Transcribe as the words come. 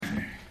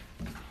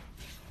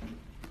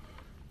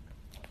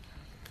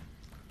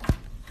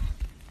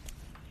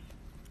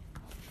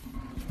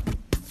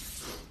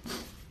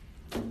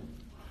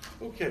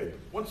Okay,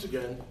 once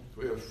again,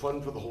 we have fun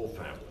for the whole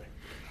family.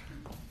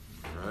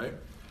 All right?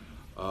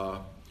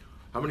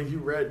 How many of you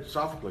read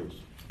Sophocles?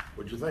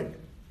 What'd you think?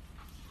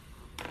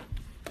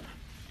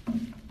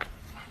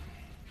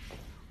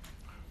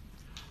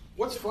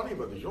 What's funny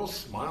about this? You all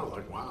smile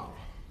like, wow,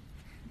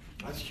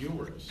 that's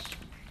humorous.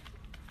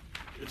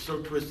 It's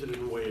so twisted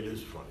in a way it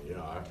is funny.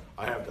 Yeah,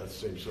 I have that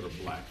same sort of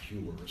black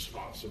humor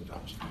response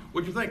sometimes.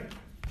 What'd you think?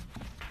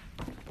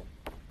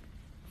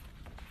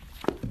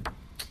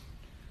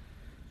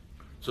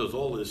 So there's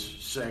all this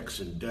sex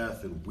and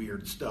death and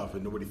weird stuff,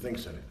 and nobody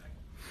thinks anything,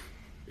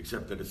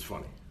 except that it's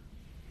funny.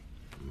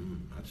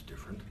 That's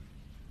different.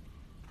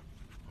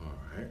 All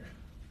right.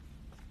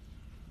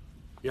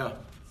 Yeah?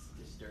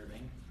 It's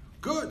disturbing.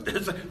 Good.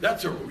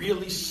 That's a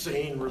really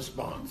sane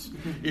response.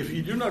 If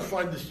you do not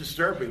find this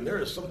disturbing, there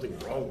is something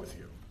wrong with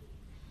you.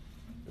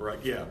 Right,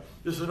 yeah.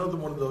 This is another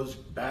one of those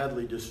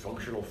badly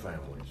dysfunctional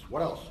families.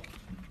 What else?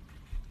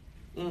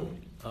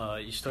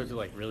 You start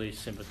to really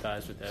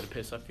sympathize with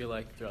Oedipus, I feel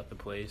like, throughout the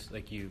plays.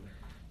 Like you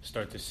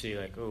start to see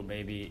oh,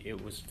 maybe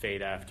it was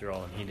fate after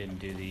all and he didn't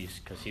do these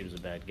because he was a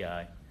bad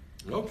guy.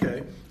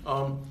 Okay.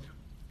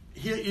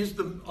 He is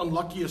the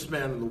unluckiest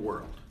man in the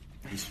world.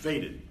 He's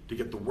fated to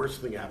get the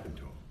worst thing happen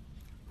to him.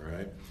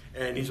 Right?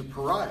 And he's a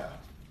pariah.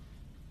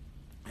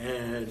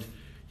 And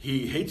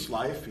he hates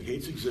life, he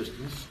hates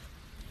existence,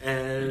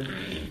 and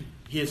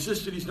he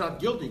insisted he's not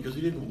guilty because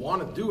he didn't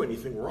want to do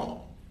anything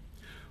wrong.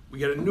 We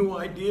get a new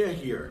idea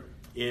here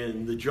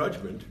in the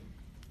judgment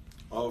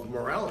of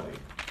morality.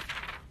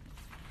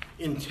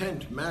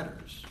 Intent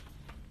matters.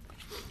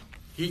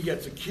 He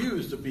gets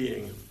accused of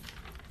being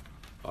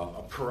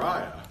a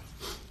pariah,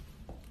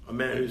 a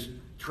man who's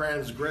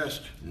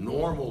transgressed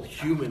normal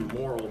human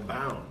moral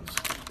bounds.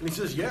 And he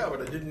says, yeah, but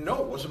I didn't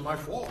know. It wasn't my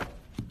fault.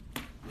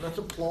 And that's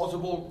a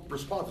plausible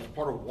response. It's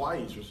part of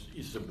why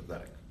he's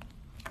sympathetic.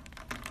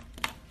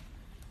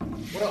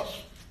 What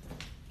else?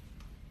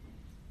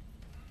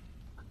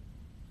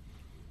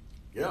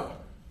 Yeah.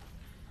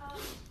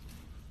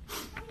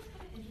 It's kind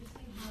of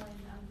interesting how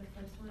in the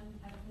first one,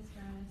 Oedipus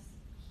Remus,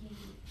 he,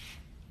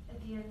 at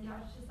the end,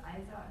 gouged his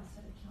eyes out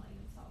instead of killing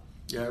himself.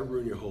 Yeah, it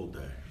ruined your whole day,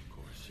 of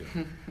course.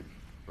 Yeah.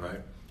 Right?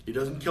 He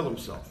doesn't kill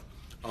himself.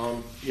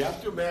 You have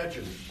to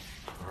imagine,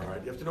 all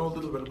right, you have to know a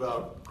little bit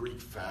about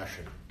Greek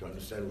fashion to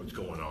understand what's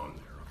going on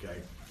there,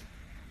 okay?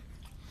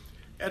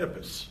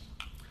 Oedipus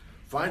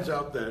finds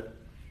out that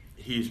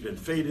he's been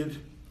fated,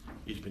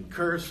 he's been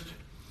cursed,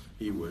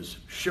 he was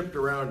shipped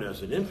around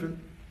as an infant,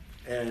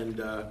 and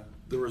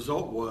the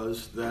result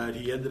was that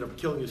he ended up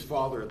killing his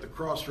father at the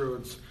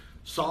crossroads,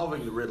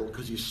 solving the riddle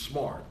because he's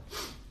smart.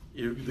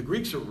 The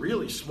Greeks are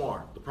really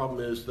smart. The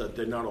problem is that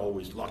they're not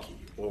always lucky,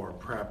 or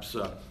perhaps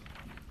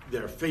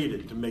they're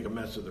fated to make a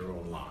mess of their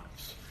own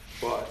lives.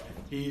 But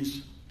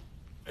he's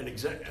an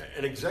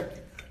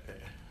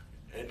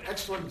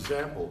excellent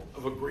example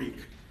of a Greek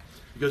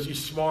because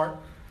he's smart,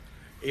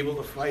 able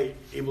to fight,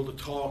 able to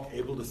talk,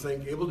 able to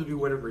think, able to do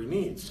whatever he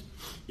needs.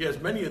 He has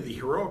many of the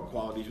heroic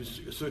qualities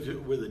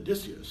associated with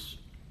Odysseus,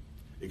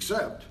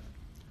 except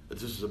that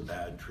this is a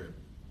bad trip.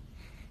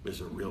 This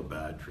is a real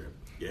bad trip.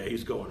 Yeah,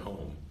 he's going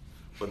home.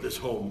 But this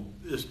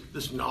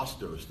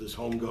Nostos, this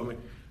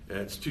homecoming,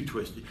 it's too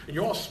twisty. And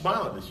you're all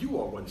smiling as you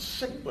are one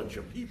sick bunch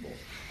of people.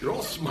 You're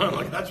all smiling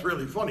like that's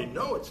really funny.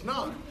 No, it's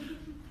not.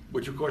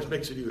 Which, of course,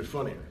 makes it even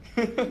funnier.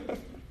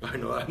 I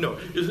know.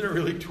 Isn't it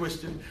really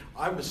twisted?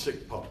 I'm a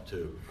sick pup,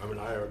 too. I mean,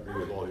 I agree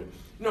with all you.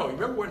 No, you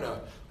remember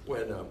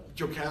when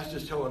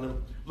Jocasta's telling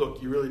him,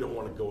 look, you really don't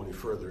want to go any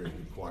further in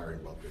inquiring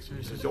about this. And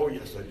he says, oh,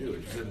 yes, I do.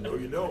 And she said, no,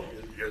 you don't.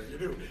 Yes, you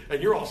do.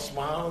 And you're all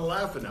smiling and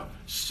laughing now.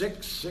 Sick.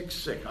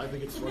 I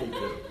think it's funny,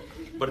 too.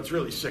 But it's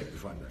really sick to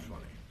find that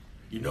funny.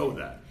 You know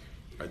that.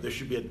 Right? There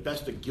should be at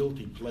best a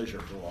guilty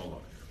pleasure for all of you.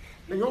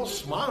 And you're all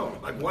smiling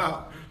like,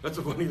 wow, that's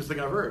the funniest thing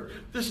I've heard.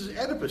 This is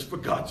Oedipus, for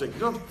God's sake.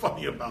 There's nothing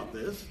funny about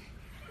this.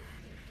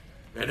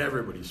 And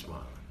everybody's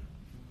smiling.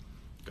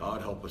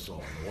 God help us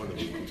all. No wonder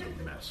the world's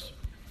a mess.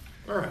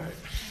 All right.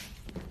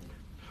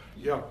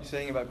 Yeah. You're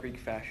saying about Greek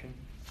fashion?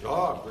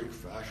 Greek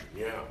fashion,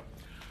 yeah.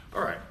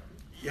 All right.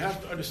 You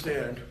have to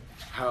understand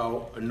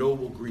how a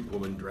noble Greek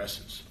woman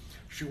dresses.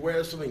 She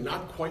wears something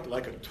not quite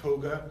like a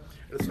toga,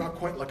 and it's not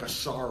quite like a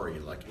sari,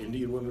 like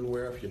Indian women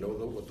wear, if you know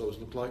what those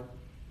look like.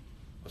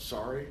 A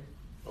sari?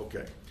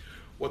 Okay.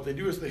 What they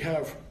do is they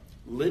have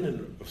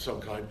linen of some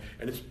kind,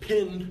 and it's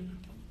pinned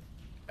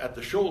at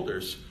the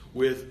shoulders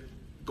with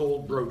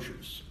gold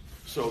brooches.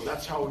 So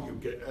that's how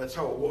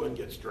a woman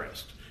gets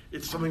dressed.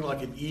 It's something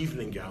like an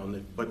evening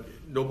gown, but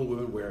noble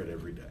women wear it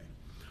every day.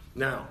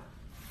 Now,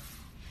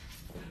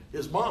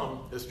 his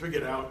mom has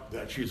figured out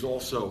that she's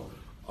also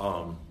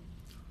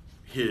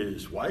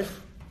his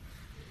wife,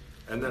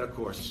 and then, of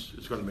course,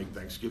 it's going to make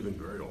Thanksgiving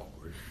very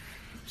awkward.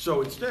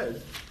 So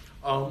instead,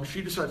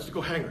 she decides to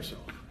go hang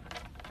herself.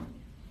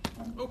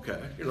 Okay,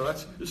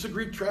 this is a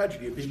Greek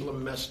tragedy and people are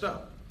messed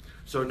up.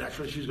 So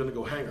naturally, she's going to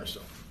go hang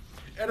herself.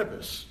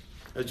 Oedipus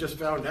has just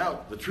found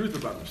out the truth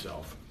about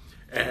himself,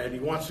 and he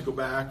wants to go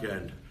back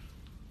and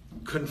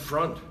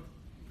confront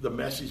the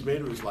mess he's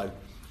made of his life.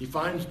 He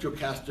finds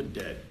Jocasta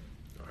dead.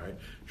 All All right,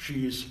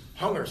 she's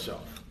hung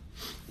herself,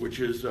 which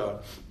is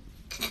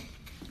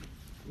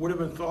would have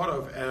been thought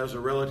of as a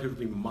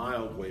relatively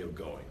mild way of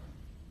going.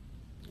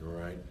 All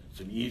right, it's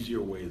an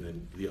easier way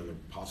than the other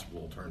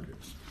possible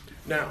alternatives.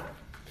 Now,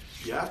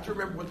 you have to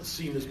remember what the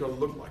scene is going to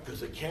look like,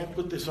 because they can't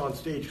put this on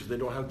stage because they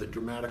don't have the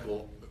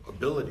dramatical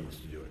abilities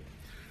to do it.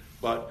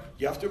 But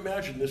you have to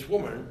imagine this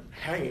woman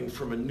hanging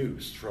from a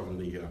noose from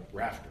the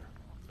rafter,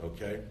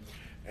 okay?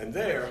 And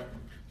there,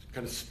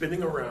 kind of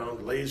spinning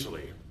around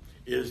lazily,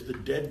 is the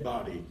dead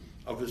body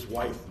of his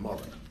wife,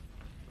 mother.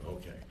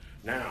 Okay,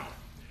 now,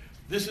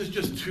 this is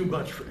just too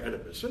much for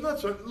Oedipus. And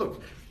that's,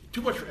 look,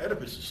 too much for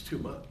Oedipus is too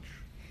much,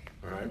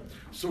 all right?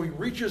 So he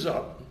reaches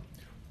up,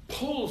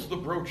 pulls the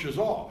brooches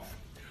off.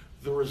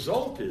 The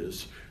result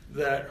is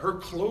that her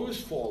clothes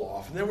fall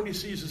off, and then what he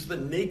sees is the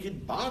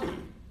naked body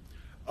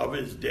of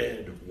his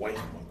dead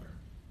wife mother.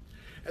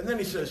 And then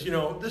he says,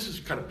 this is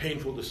kind of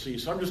painful to see,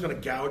 so I'm just going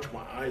to gouge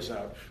my eyes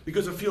out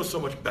because it feels so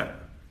much better.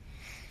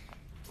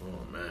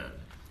 Oh, man.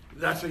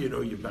 That's how you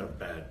know you've had a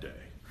bad day.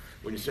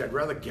 When you say, I'd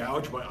rather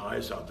gouge my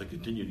eyes out than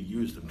continue to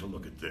use them to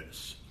look at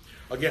this.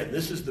 Again,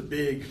 this is the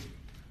big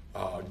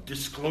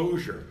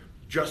disclosure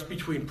just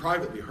between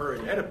privately her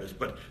and Oedipus,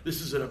 but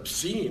this is an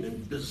obscene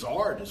and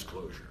bizarre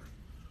disclosure.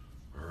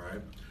 All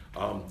right?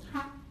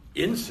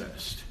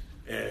 Incest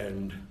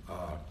and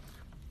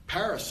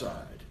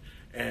parricide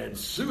and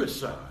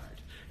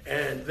suicide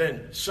and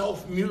then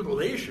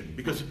self-mutilation.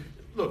 Because,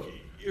 look,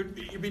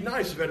 it'd be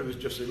nice if Oedipus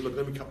just said, look,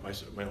 let me cut my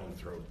own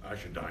throat. I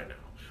should die now.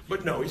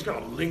 But no, he's got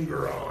to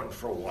linger on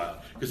for a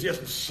while because he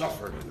hasn't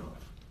suffered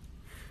enough.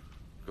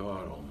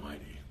 God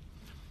almighty.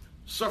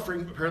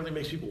 Suffering apparently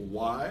makes people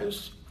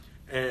wise,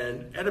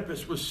 and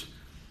Oedipus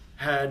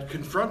had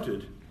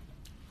confronted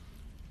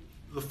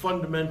the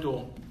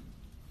fundamental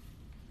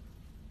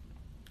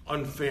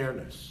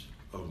unfairness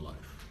of life.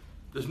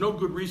 There's no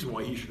good reason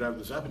why he should have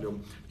this happen to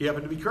him. He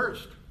happened to be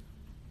cursed.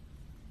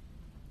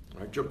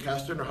 Right?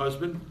 Jocasta and her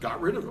husband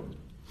got rid of him.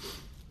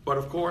 But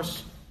of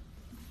course,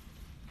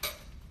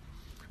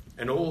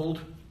 an old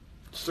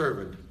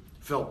servant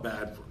felt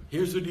bad for him.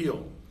 Here's the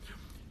deal.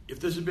 If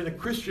this had been a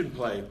Christian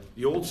play,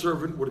 the old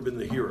servant would have been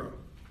the hero,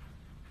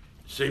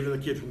 saving the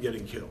kid from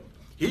getting killed.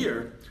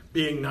 Here,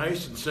 being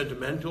nice and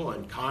sentimental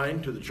and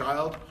kind to the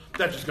child,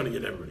 that's just going to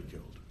get everybody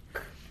killed.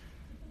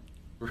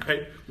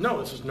 Right?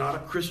 No, this is not a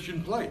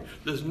Christian play.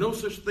 There's no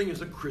such thing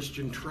as a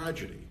Christian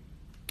tragedy.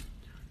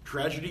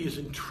 Tragedy is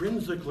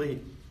intrinsically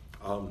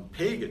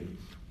pagan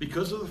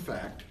because of the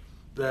fact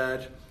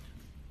that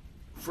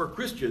for a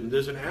Christian,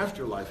 there's an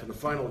afterlife and a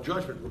final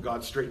judgment where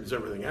God straightens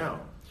everything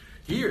out.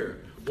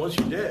 Here, once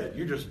you're dead,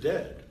 you're just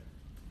dead.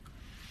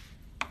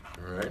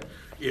 All right?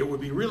 It would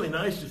be really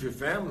nice if your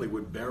family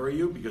would bury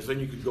you, because then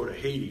you could go to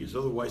Hades.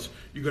 Otherwise,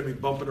 you're going to be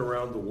bumping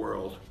around the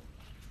world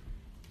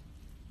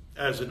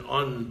as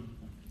one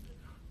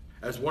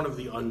of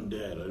the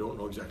undead. I don't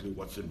know exactly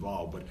what's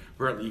involved, but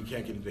apparently you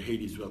can't get into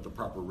Hades without the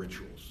proper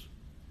rituals.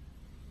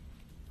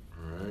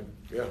 All right?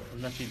 Yeah.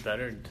 Wouldn't that be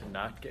better to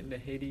not get into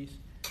Hades?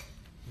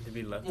 To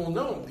be left? Well,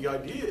 no. The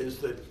idea is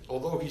that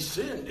although he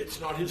sinned, it's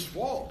not his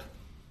fault.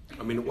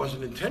 I mean, it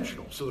wasn't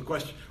intentional. So the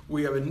question,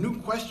 we have a new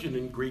question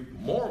in Greek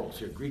morals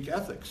here, Greek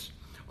ethics.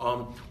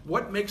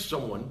 What makes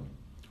someone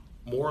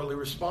morally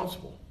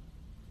responsible?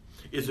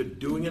 Is it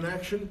doing an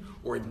action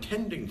or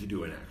intending to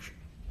do an action?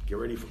 Get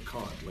ready for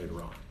Kant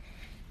later on.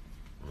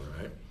 All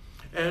right?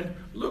 And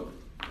look,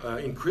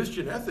 in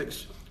Christian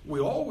ethics, we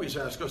always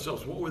ask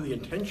ourselves, what were the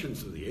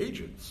intentions of the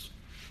agents?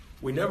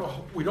 We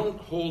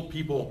don't hold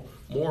people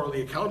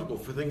morally accountable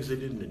for things they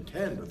didn't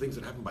intend or things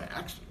that happened by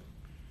accident.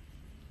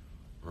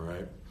 All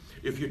right?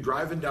 If you're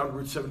driving down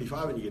Route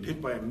 75 and you get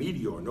hit by a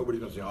meteor, nobody's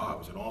going to say, it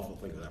was an awful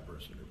thing for that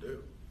person to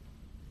do.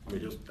 I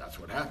mean, that's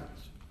what happens.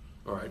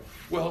 All right?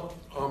 Well,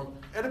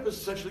 Oedipus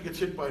essentially gets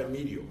hit by a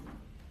meteor.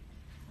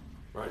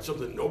 All right?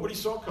 Something nobody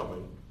saw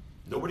coming,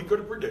 nobody could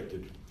have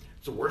predicted.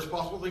 It's the worst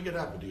possible thing that could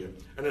happen to you,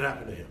 and it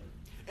happened to him.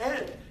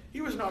 And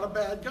he was not a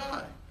bad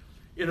guy.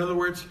 In other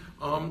words,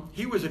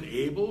 he was an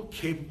able,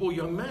 capable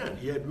young man.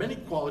 He had many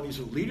qualities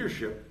of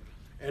leadership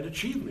and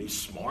achievement. He's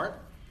smart,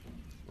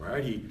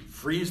 right? He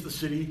frees the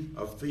city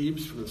of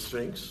Thebes from the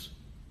Sphinx.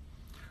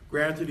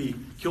 Granted, he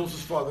kills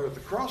his father at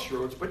the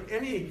crossroads, but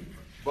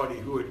anybody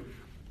who had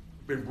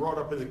been brought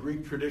up in the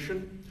Greek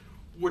tradition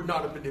would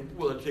not have been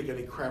willing to take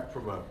any crap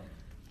from a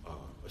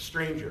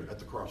stranger at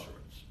the crossroads.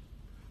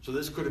 So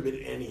this could have been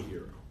any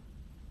hero.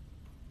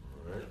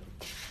 All right.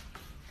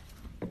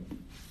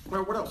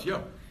 Well, what else? Yeah.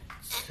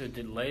 So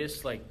did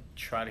Laius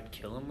try to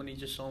kill him when he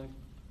just saw him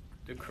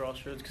at the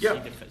crossroads? Yeah.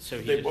 They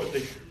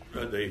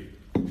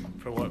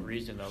for what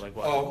reason though?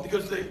 What?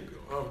 Because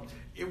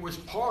it was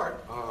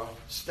part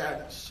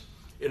status.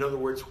 In other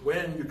words,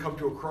 when you come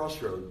to a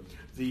crossroad,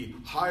 the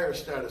higher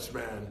status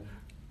man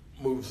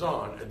moves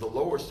on, and the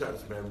lower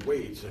status man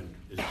waits and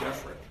is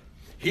deferent.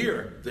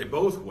 Here, they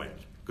both went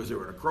because they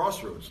were at a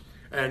crossroads.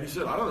 And he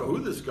said, I don't know who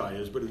this guy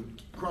is, but he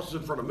crosses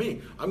in front of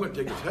me. I'm going to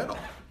take his head off.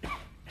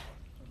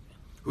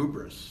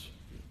 Hubris.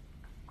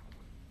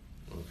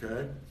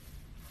 Okay.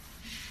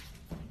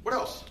 What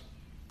else?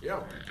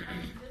 Yeah.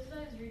 This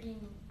guy's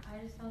reading,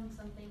 I just found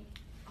something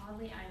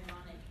oddly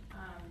ironic,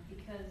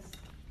 because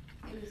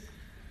it was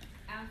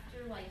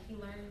after, like, he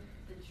learned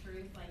the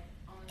truth, like,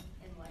 on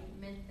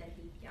enlightenment, that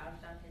he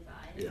gouged out his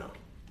eyes. Yeah.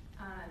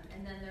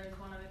 And then there was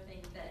one other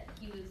thing that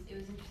it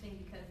was interesting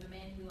because the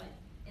man who, like,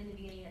 in the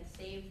beginning had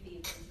saved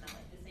Thebes was not,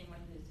 like, the same one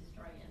who was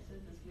destroying it, so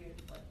it's this weird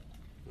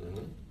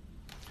flip.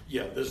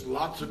 Yeah, there's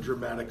lots of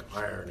dramatic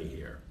irony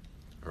here.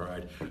 All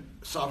right,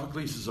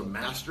 Sophocles is a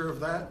master of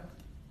that,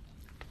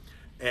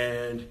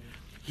 and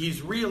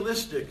he's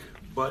realistic,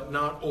 but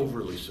not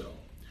overly so.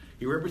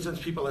 He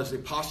represents people as they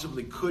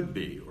possibly could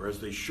be, or as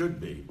they should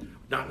be,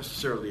 not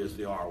necessarily as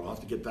they are. We'll have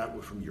to get that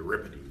one from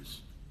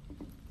Euripides.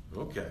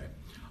 Okay.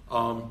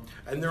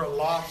 And there are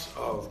lots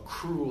of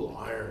cruel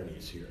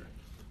ironies here.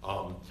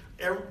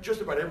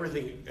 Just about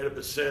everything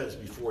Oedipus says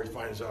before he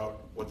finds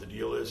out what the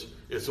deal is,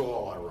 it's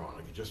all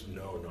ironic. It's just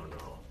no.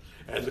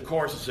 And the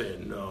chorus is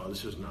saying, no,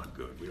 this is not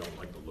good. We don't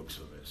like the looks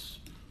of this.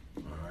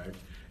 All right?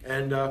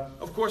 And,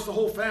 of course, the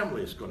whole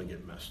family is going to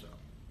get messed up.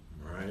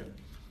 All right?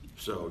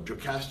 So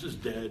Jocasta's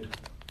dead,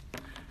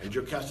 and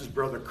Jocasta's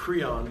brother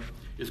Creon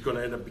is going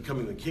to end up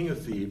becoming the king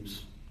of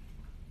Thebes.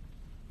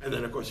 And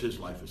then, of course, his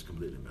life is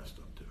completely messed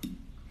up, too.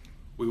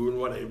 We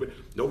wouldn't want anybody,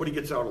 nobody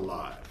gets out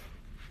alive.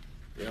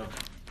 Yeah?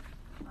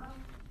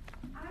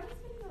 I was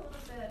getting a little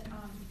bit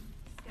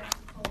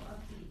skeptical of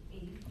the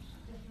age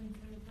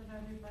differences of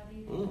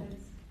everybody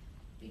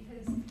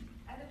because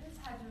Oedipus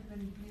had to have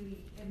been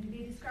really, I mean,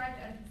 they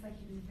described Oedipus like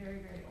he was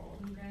very, very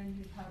old, and granted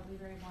he was probably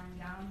very worn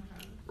down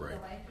from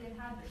the life he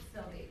had, but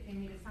still they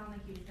made it sound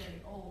like he was very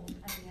old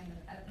at the end of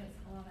Oedipus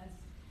Colonos.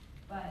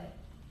 But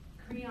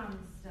Creon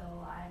was still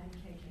alive and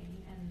kicking,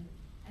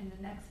 and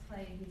the next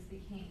play he's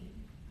the king.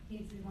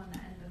 He's the one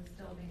that ends up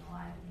still being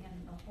alive at the end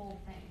of the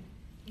whole thing.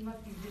 He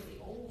must be really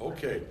old.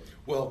 Okay,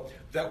 well,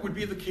 that would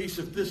be the case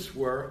if this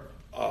were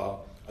a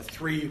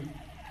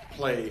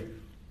 3-play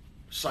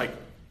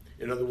cycle.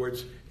 In other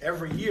words,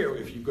 every year,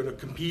 if you're going to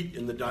compete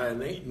in the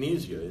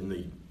Dionysia, in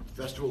the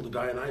Festival of the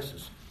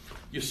Dionysus,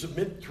 you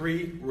submit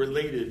 3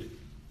 related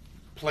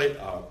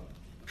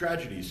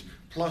tragedies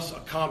plus a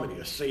comedy,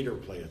 a satyr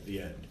play at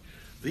the end.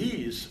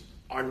 These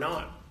are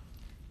not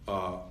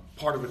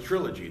part of a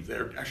trilogy.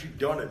 They're actually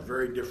done at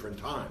very different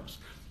times.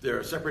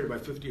 They're separated by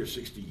 50 or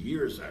 60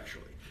 years,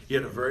 actually. He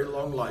had a very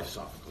long life,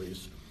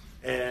 Sophocles,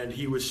 and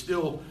he was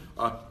still,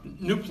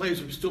 new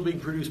plays were still being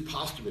produced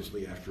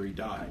posthumously after he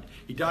died.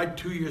 He died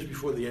 2 years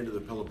before the end of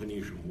the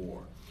Peloponnesian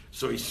War,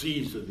 so he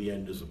sees that the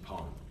end is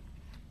upon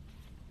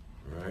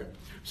him. Right?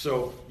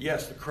 So,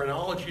 yes, the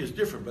chronology is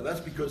different, but that's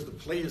because the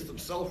plays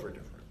themselves are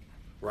different.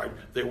 Right?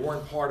 They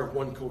weren't part of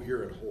one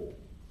coherent whole.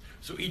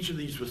 So each of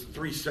these was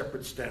 3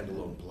 separate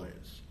standalone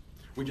plays.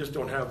 We just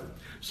don't have them.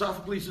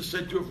 Sophocles is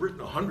said to have written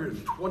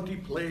 120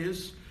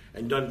 plays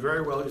and done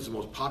very well. He's the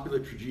most popular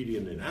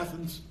tragedian in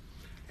Athens,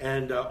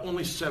 and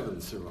only 7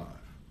 survive.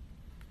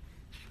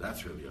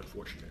 That's really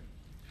unfortunate.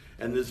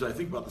 And there's, I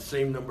think, about the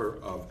same number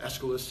of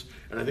Aeschylus,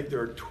 and I think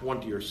there are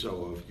 20 or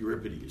so of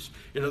Euripides.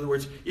 In other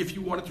words, if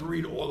you wanted to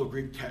read all of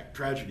Greek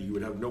tragedy, you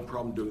would have no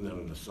problem doing that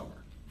in the summer.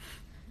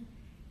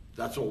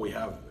 That's all we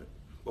have of it.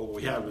 What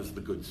we have is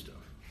the good stuff.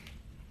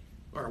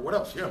 All right, what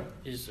else? Yeah.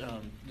 This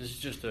is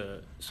just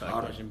a side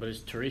question, but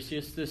is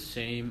Tiresias the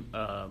same,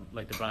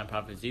 like the blind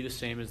prophet, is he the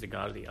same as the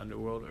god of the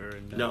underworld? Or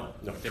No.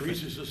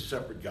 Tiresias is a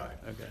separate guy.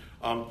 Okay.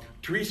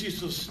 Tiresias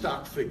is a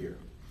stock figure.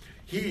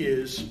 He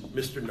is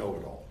Mr.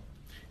 Know-It-All.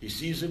 He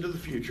sees into the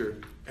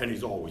future, and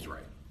he's always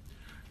right.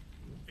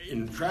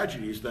 In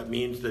tragedies, that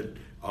means that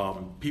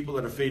people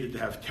that are fated to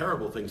have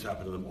terrible things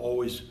happen to them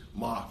always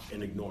mock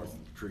and ignore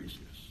Tiresias.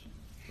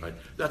 Right?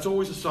 That's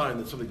always a sign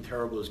that something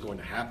terrible is going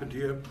to happen to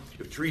you.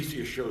 If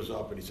Tiresias shows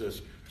up and he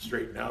says,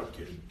 straighten out,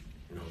 kid,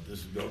 this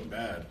is going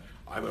bad.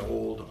 I'm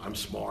old, I'm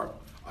smart,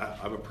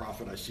 I'm a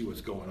prophet, I see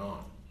what's going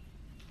on.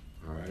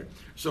 All right?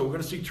 So we're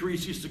going to see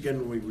Tiresias again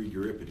when we read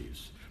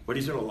Euripides, but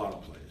he's in a lot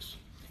of plays.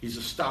 He's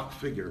a stock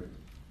figure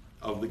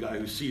of the guy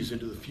who sees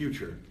into the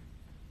future.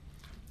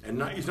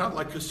 And he's not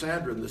like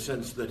Cassandra in the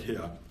sense that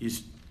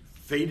he's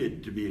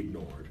fated to be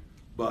ignored,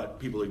 but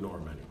people ignore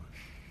him anyway.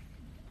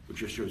 Which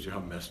just shows you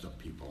how messed up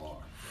people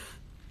are.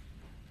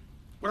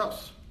 What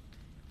else?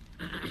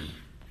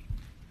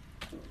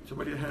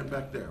 Somebody a hand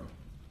back there.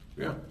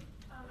 Yeah? I'm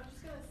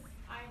just going to,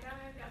 I kind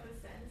of got the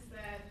sense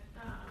that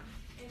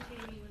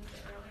Antigone was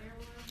the earlier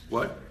one.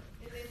 What?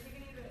 Is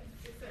Antigone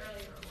it's the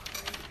earlier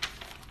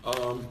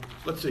one, right?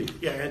 Let's see.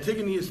 Yeah,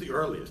 Antigone is the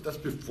earliest. That's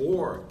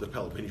before the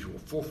Peloponnesian War,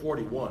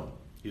 441.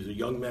 He's a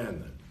young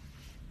man then.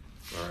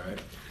 All right?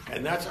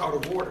 And that's out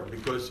of order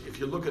because if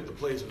you look at the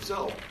plays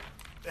themselves,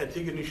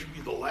 Antigone should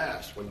be the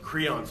last when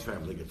Creon's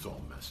family gets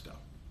all messed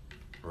up.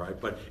 All right?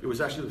 But it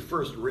was actually the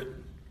first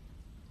written.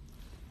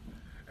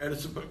 And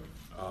it's about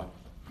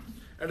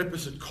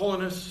Oedipus at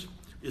Colonos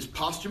is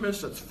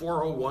posthumous. That's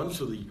 401.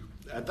 So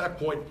at that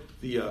point,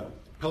 the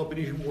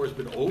Peloponnesian War has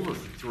been over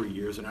for 3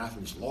 years and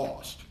Athens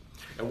lost.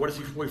 And what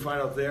does we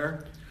find out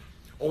there?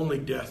 Only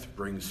death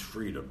brings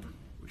freedom,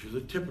 which is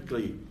a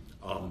typically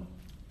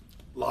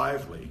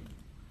lively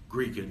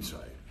Greek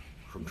insight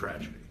from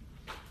tragedy.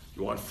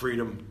 You want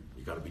freedom,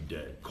 You got to be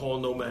dead. Call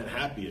no man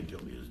happy until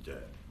he is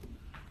dead.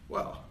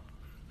 Well,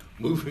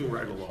 moving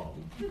right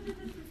along.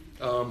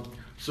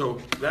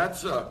 So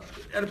that's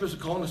Oedipus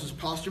Colonus is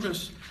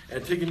posthumous.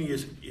 Antigone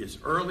is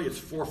early. It's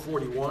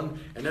 441,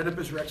 and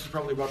Oedipus Rex is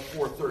probably about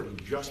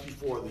 430, just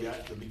before the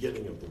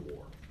beginning of the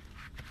war.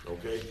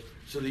 Okay,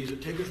 so these are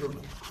taken from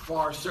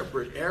far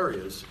separate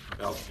areas,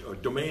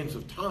 domains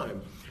of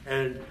time,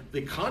 and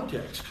the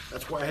context.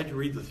 That's why I had you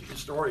read the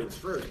historians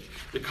first.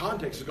 The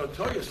context is going to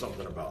tell you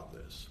something about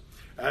this.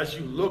 As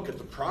you look at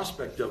the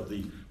prospect of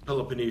the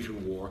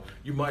Peloponnesian War,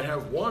 you might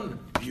have one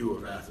view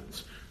of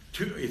Athens.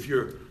 Two, if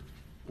you're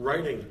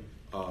writing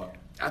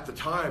at the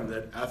time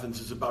that Athens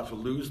is about to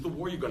lose the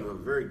war, you're going to have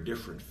a very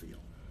different feel.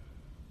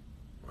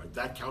 Right?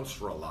 That counts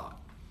for a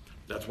lot.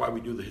 That's why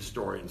we do the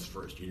historians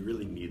first. You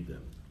really need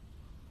them.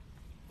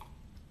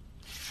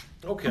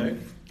 Okay.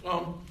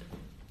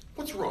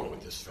 What's wrong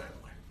with this family?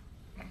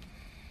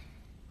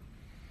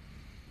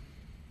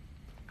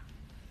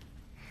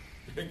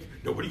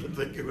 Nobody can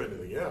think of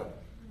anything, yeah.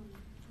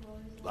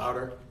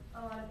 Louder.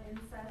 A lot of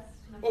incest.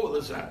 Oh,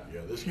 there's that,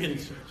 yeah, there's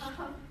incest.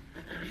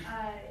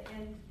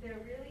 And they're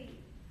really,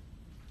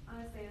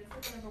 honestly, it's like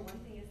the number one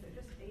thing is they're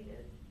just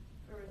fated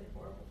for really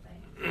horrible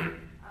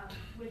things.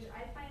 Which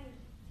I find,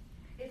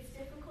 it's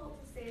difficult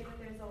to say that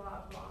there's a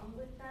lot wrong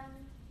with them,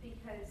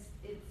 because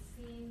it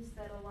seems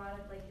that a lot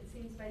of, like, it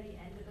seems by the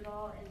end of it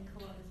all, in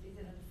Columbus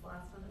Season of this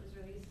last one that was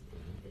released,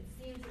 it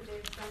seems that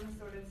there's some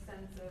sort of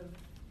sense of,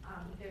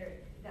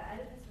 the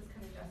Oedipus was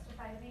kind of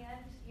justified in the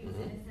end. He was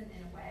innocent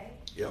in a way,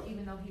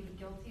 even though he was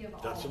guilty of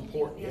all. That's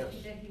important, yes.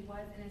 He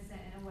was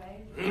innocent in a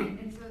way.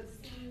 And so it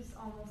seems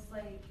almost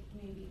like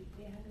maybe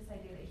they had this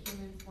idea that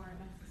humans weren't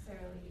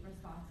necessarily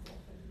responsible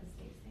for the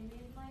mistakes they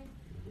made in life.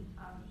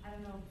 I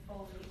don't know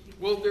fully.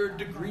 Well, there are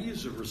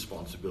degrees of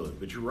responsibility,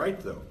 but you're right,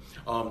 though.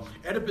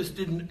 Oedipus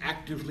didn't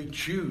actively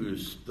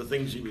choose the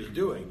things he was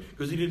doing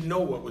because he didn't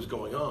know what was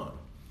going on.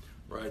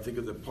 Right? I think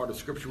of the part of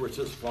Scripture where it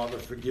says, Father,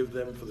 forgive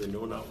them, for they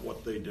know not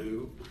what they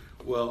do.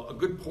 Well, a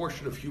good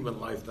portion of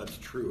human life that's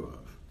true of.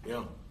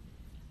 Yeah.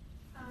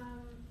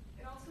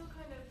 It also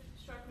kind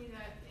of struck me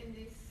that in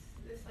this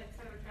like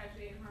set of a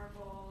tragedy and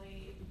horrible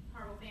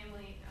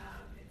family,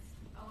 it's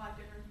a lot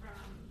different from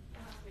the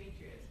House of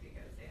Atreus,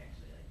 because they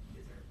actually like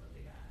deserve what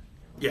they got.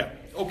 Yeah.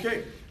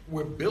 Okay.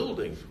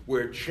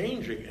 We're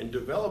changing and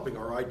developing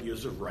our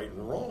ideas of right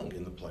and wrong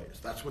in the plays.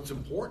 That's what's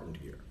important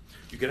here.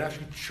 You can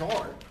actually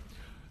chart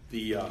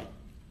the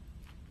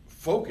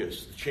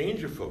focus, the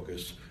change of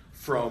focus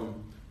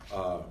from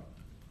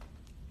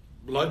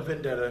blood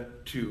vendetta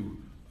to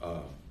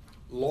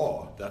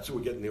law. That's what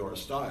we get in the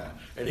Oresteia.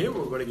 And here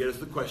what we're going to get is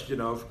the question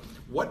of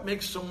what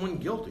makes someone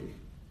guilty?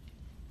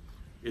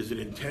 Is it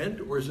intent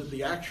or is it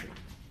the action?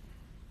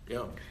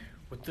 Yeah.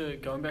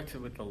 Going back to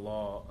with the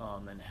law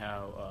and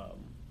how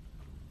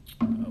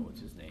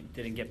what's his name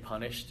didn't get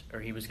punished, or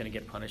he was going to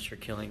get punished for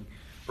killing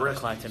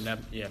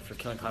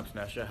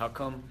Clytemnestra. How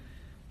come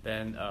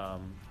then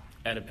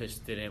Oedipus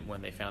didn't,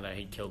 when they found out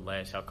he killed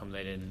Laius, how come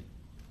they didn't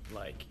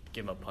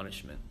give him a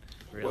punishment?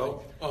 Really?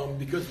 Well,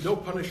 because no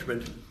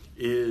punishment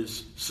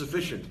is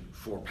sufficient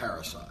for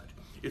parricide.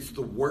 It's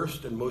the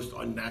worst and most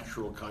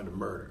unnatural kind of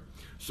murder.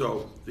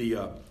 So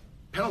the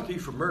penalty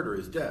for murder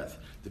is death.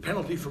 The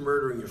penalty for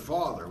murdering your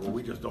father, well,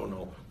 we just don't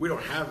know. We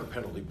don't have a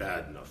penalty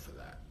bad enough for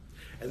that.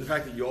 And the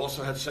fact that you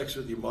also had sex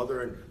with your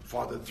mother and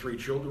fathered 3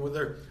 children with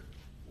her,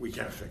 we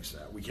can't fix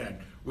that. We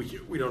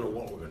don't know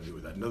what we're going to do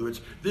with that. In other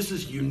words, this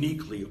is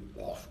uniquely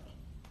awful.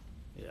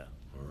 Yeah.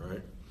 All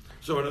right?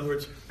 So in other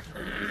words,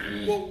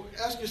 well,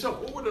 ask yourself,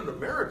 what would an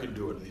American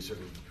do in these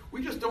situations?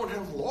 We just don't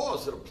have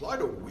laws that apply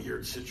to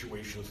weird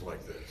situations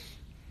like this.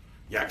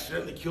 You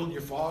accidentally killed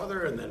your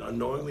father and then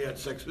unknowingly had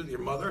sex with your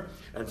mother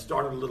and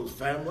started a little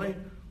family?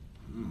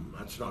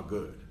 That's not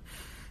good.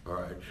 All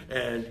right.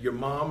 And your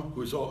mom,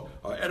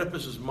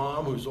 Oedipus's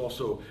mom, who's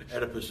also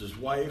Oedipus's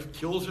wife,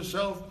 kills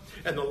herself.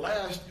 And the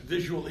last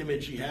visual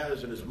image he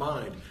has in his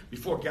mind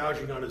before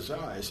gouging on his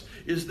eyes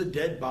is the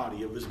dead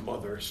body of his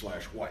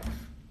mother/wife.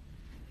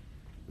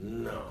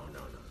 No.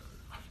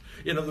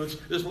 In other words,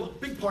 there's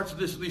big parts of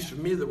this, at least for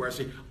me, where I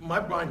say, my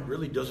mind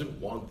really doesn't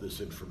want this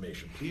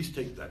information. Please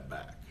take that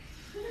back.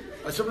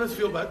 I sometimes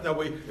feel that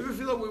way. You ever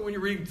feel that way when you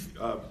read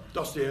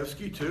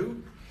Dostoevsky,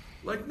 too?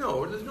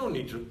 No, there's no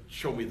need to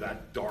show me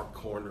that dark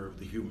corner of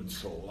the human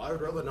soul. I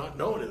would rather not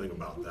know anything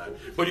about that.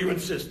 But you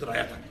insist that I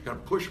have to kind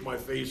of push my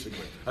face and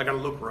I got to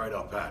look right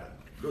up at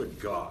it. Good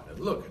God, and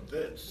look at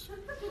this.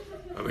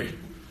 I mean,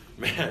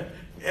 man,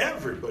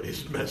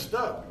 everybody's messed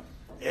up.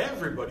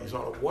 Everybody's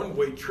on a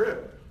one-way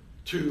trip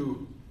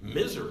to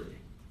misery,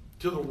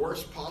 to the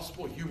worst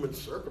possible human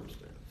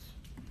circumstance.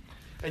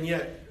 And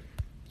yet,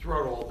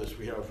 throughout all this,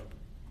 we have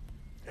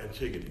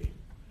Antigone,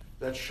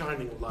 that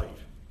shining light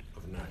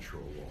of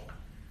natural law.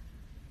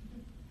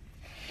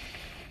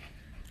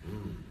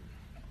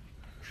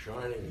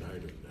 Shining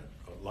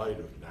light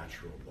of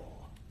natural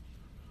law.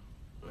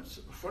 That's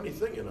a funny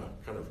thing in a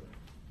kind of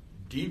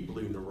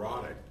deeply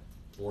neurotic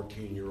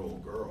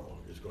 14-year-old girl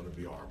is going to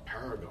be our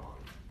paragon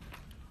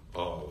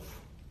of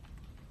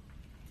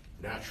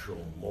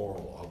natural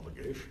moral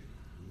obligation.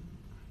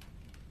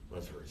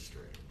 That's very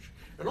strange.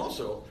 And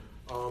also,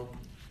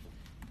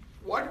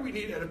 why do we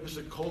need Oedipus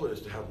and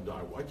Colytus to have him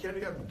die? Why can't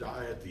he have him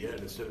die at the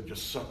end instead of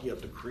just sucking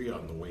up to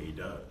Creon the way he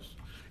does?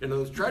 You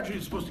know, the tragedy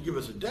is supposed to give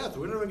us a death.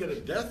 We don't even get a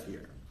death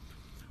here.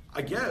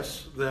 I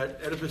guess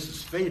that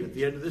Oedipus' fate at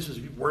the end of this is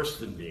worse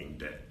than being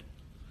dead.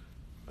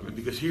 I mean,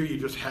 because here you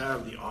just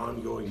have the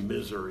ongoing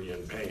misery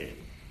and pain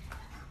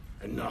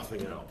and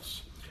nothing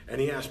else. And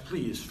he asked,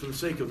 please, for the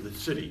sake of the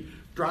city,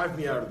 drive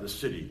me out of the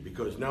city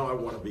because now I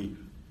want to be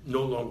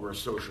no longer a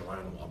social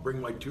animal. I'll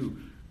bring my 2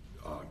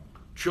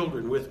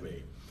 children with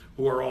me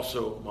who are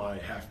also my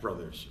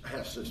half-brothers,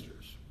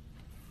 half-sisters.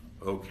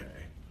 Okay.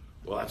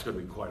 Well, that's going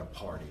to be quite a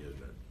party,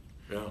 isn't it?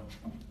 Yeah?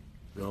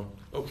 No?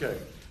 Okay.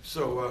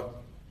 So,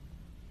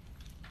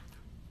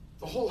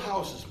 the whole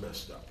house is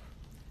messed up.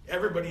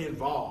 Everybody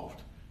involved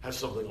has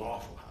something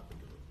awful happen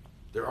to them.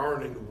 There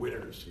aren't any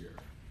winners here.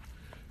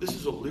 This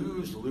is a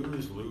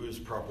lose-lose-lose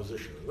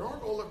proposition. There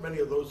aren't all that many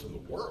of those in the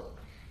world.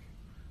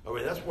 I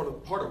mean, that's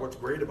part of what's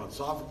great about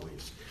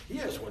Sophocles. He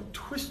has one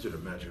twisted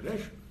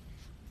imagination.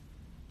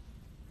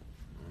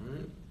 All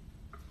right.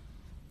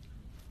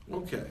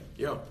 Okay,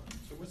 yeah.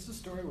 So what's the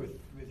story with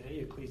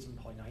Eteocles and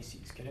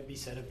Polynices? Can it be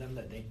said of them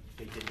that they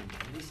didn't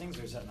intend these things,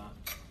 or is that not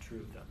true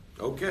of them?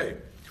 Okay.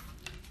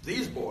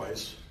 These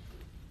boys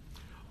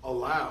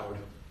allowed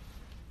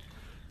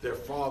their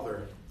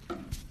father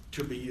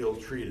to be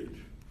ill-treated.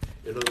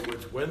 In other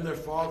words, when their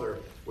father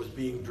was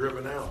being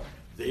driven out,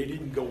 they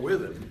didn't go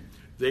with him.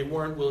 They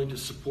weren't willing to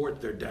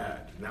support their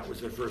dad, and that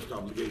was their first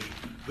obligation.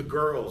 The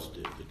girls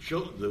did.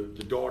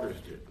 The daughters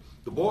did.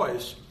 The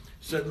boys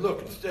said,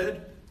 look,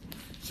 instead,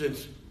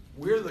 since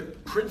we're the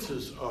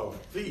princes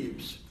of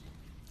Thebes,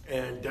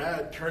 and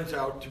dad turns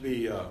out to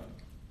be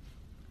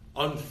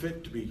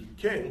unfit to be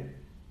king,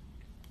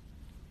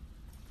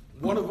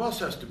 one of us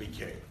has to be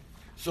king.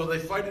 So they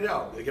fight it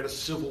out. They get a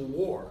civil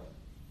war.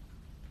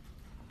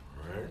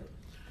 All right?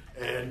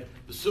 And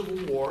the civil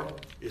war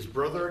is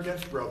brother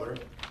against brother.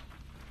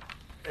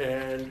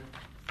 And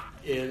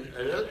in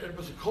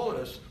Oedipus and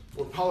Colytus,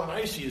 when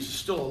Polynices is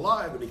still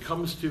alive and he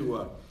comes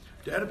to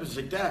Oedipus and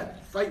says,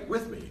 Dad, fight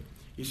with me.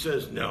 He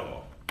says,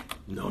 no.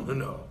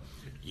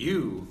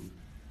 You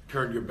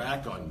turned your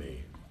back on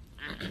me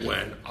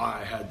when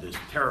I had this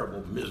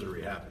terrible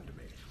misery happen to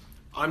me.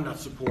 I'm not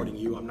supporting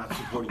you. I'm not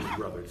supporting your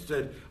brother.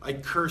 Instead, I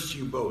curse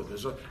you both.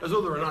 As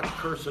though there are not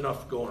curse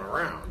enough going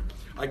around.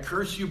 I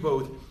curse you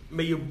both.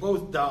 May you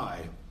both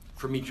die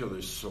from each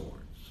other's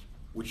swords,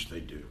 which they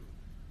do.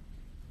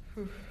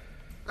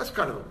 That's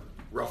kind of a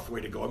rough way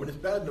to go. I mean, it's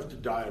bad enough to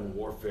die in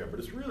warfare, but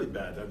it's really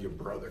bad to have your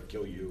brother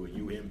kill you and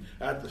you him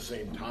at the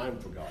same time,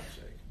 for God's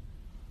sake.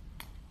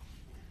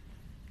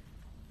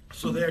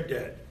 So they're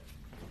dead.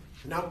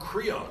 Now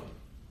Creon,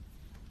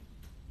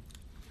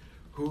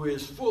 who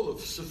is full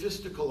of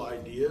sophistical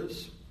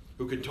ideas,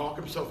 who can talk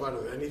himself out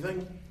of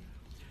anything,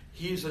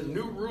 he's a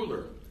new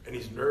ruler, and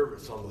he's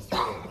nervous on the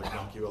throne, like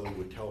Machiavelli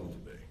would tell him to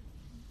be.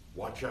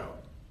 Watch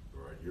out.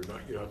 All right?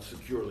 You're not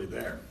securely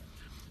there.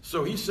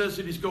 So he says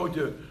that he's going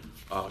to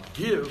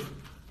give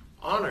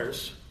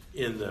honors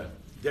in the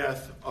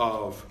death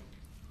of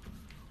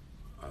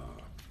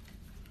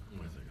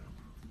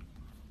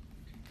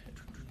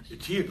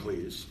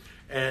Eteocles,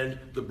 and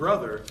the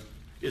brother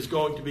is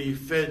going to be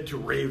fed to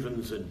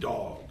ravens and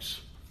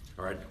dogs.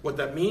 All right. What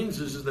that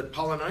means is that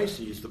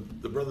Polynices,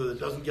 the brother that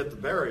doesn't get the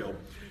burial,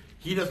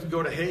 he doesn't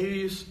go to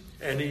Hades,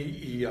 and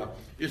he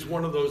is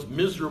one of those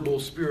miserable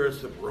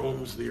spirits that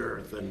roams the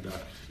earth and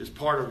is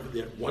part of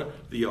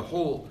the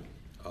whole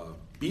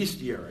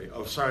bestiary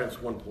of Science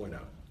 1.0.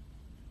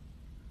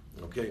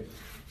 Okay?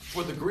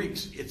 For the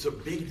Greeks, it's a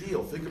big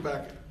deal. Think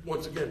back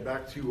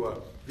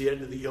to the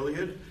end of the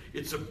Iliad.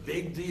 It's a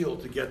big deal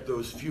to get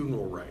those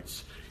funeral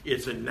rites.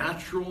 It's a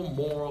natural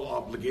moral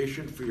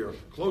obligation for your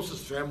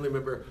closest family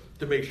member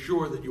to make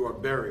sure that you are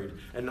buried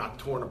and not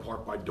torn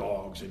apart by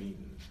dogs and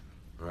eaten.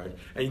 Right?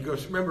 And you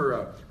guys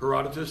remember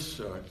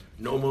Herodotus,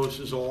 nomos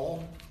is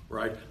all,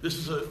 right? This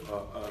is a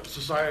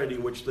society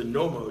in which the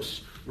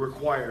nomos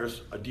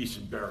requires a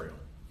decent burial.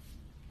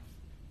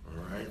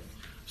 All right?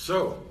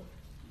 So,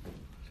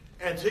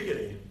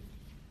 Antigone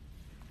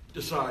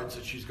decides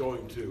that she's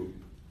going to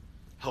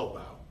help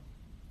out.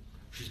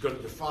 She's going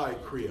to defy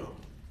Creon.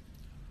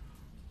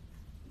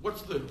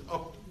 What's the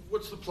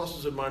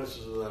pluses and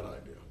minuses of that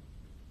idea?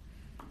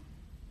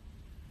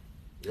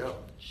 Yeah.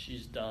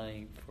 She's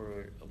dying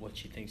for what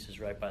she thinks is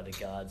right by the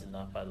gods and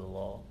not by the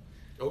law.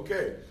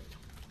 Okay.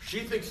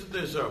 She thinks that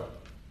there's a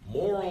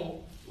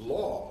moral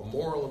law, a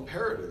moral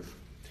imperative,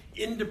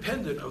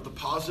 independent of the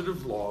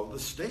positive law of the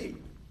state.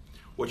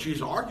 What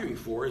she's arguing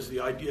for is the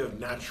idea of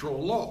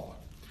natural law.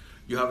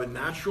 You have a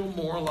natural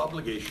moral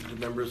obligation to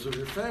members of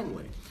your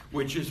family,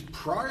 which is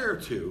prior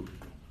to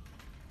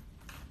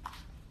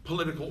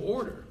political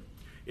order.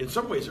 In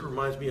some ways, it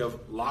reminds me of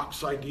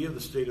Locke's idea of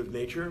the state of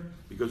nature,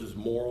 because there's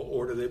moral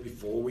order there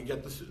before we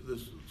get this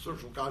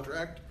social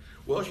contract.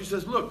 Well, she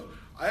says, look,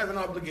 I have an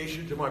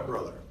obligation to my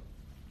brother.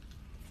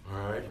 All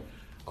right?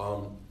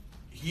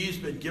 He's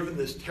been given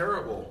this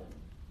terrible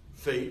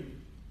fate.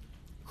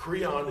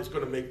 Creon is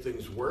going to make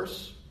things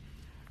worse.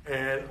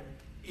 And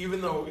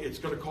even though it's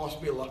going to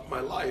cost me a lot, my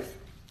life,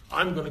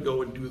 I'm going to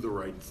go and do the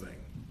right thing.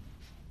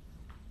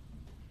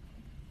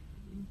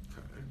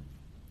 Okay.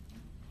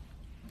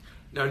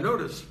 Now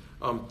notice,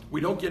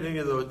 we don't get any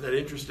of that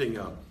interesting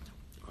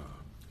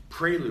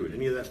prelude,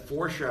 any of that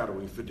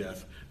foreshadowing for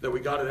death that we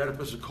got at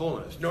Oedipus and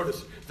Colonus.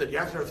 Notice that you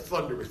have to have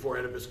thunder before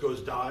Oedipus goes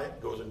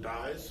and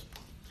dies.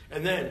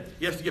 And then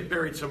he has to get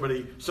buried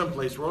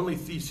someplace where only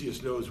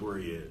Theseus knows where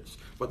he is.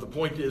 But the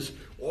point is,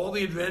 all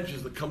the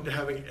advantages that come to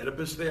having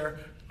Oedipus there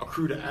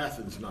accrue to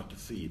Athens, not to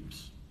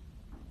Thebes.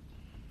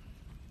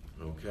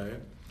 Okay?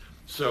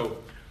 So,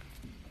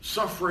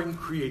 suffering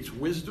creates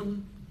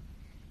wisdom.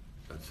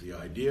 That's the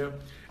idea.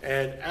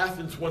 And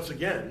Athens, once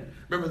again,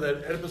 remember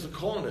that Oedipus and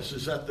Colonus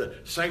is at the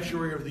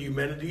sanctuary of the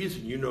Humanities,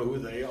 and you know who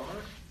they are,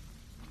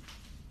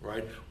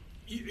 right?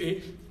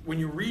 When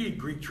you read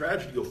Greek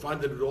tragedy, you'll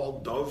find that it all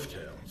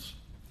dovetails,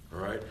 all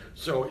right?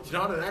 So it's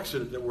not an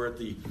accident that we're at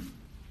the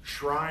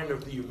shrine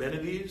of the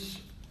Humanities,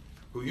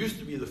 who used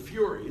to be the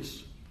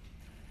Furies,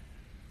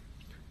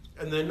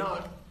 and they're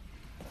not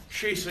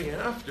chasing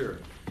after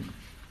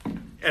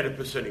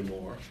Oedipus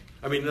anymore.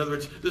 I mean, in other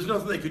words, there's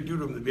nothing they could do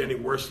to him to be any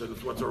worse than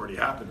what's already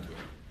happened to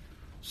him.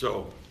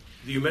 So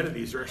the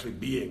Humanities are actually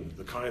being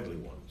the kindly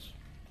ones.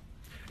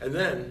 And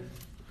then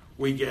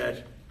we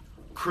get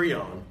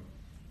Creon,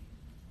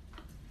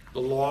 the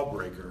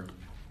lawbreaker.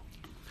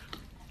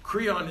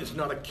 Creon is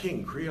not a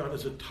king. Creon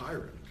is a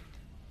tyrant.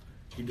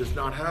 He does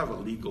not have a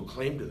legal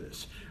claim to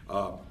this.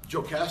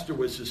 Jocasta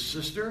was his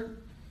sister,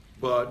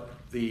 but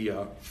the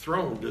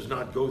throne does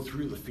not go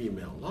through the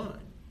female line.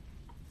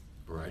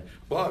 Right?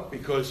 But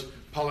because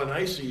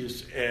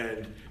Polynices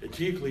and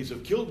Eteocles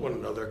have killed one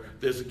another,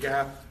 there's a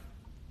gap.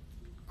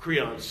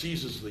 Creon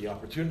seizes the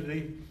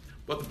opportunity.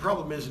 But the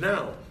problem is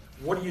now,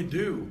 what do you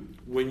do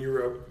when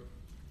you're a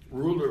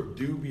ruler of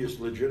dubious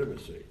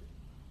legitimacy?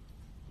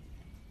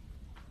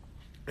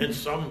 And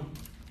some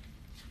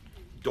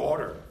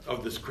daughter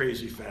of this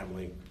crazy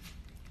family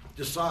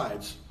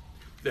decides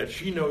that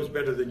she knows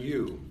better than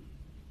you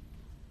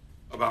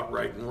about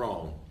right and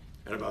wrong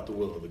and about the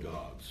will of the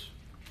gods.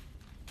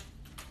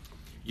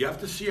 You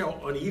have to see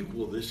how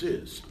unequal this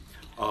is.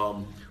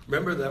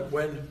 Remember that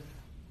when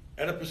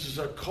Oedipus is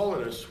at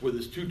Colonus with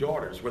his two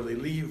daughters, when they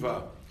leave,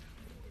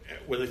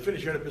 when they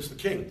finish Oedipus the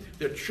king,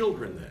 they're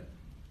children then.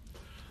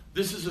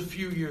 This is a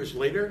few years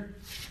later,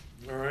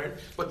 all right,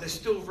 but they're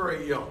still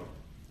very young.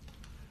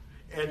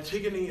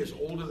 Antigone is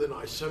older than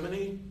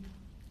Isemene,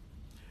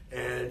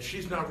 and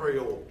she's not very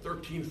old,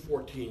 13,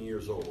 14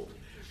 years old.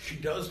 She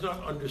does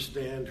not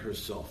understand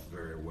herself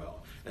very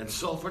well, and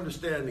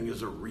self-understanding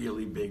is a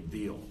really big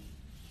deal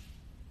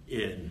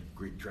in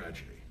Greek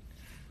tragedy.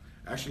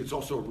 Actually, it's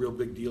also a real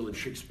big deal in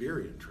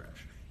Shakespearean tragedy.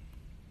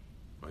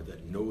 Right?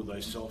 That know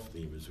thyself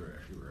theme is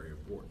actually very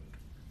important.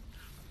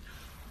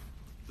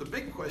 The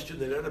big question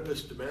that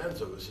Oedipus demands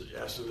of us,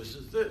 asks of us,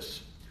 is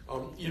this.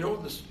 You know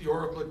the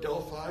oracle at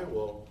Delphi?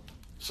 Well,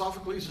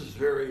 Sophocles is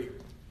very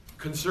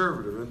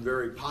conservative and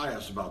very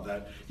pious about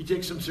that. He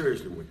takes them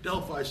seriously. What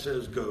Delphi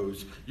says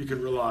goes. You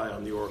can rely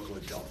on the oracle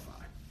at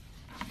Delphi.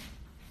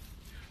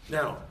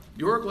 Now,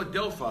 the oracle at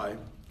Delphi,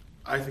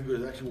 I think,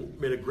 has actually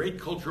made a great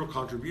cultural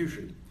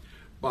contribution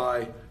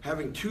by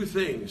having two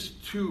things,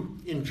 two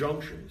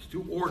injunctions,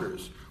 two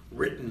orders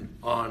written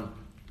on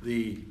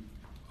the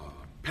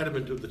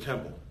pediment of the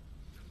temple.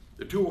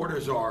 The two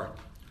orders are,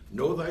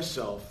 know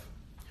thyself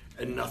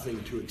and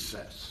nothing to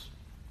excess.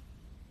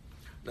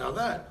 Now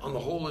that, on the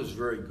whole, is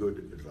very good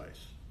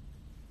advice.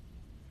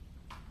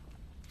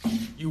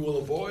 You will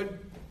avoid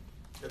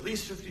at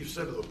least 50%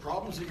 of the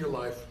problems in your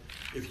life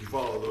if you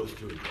follow those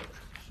two injunctions.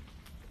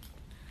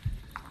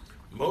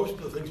 Most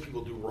of the things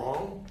people do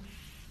wrong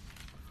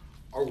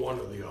are one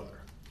or the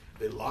other.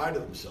 They lie to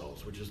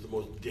themselves, which is the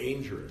most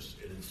dangerous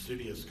and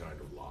insidious kind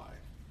of lie.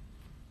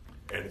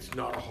 And it's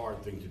not a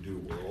hard thing to do.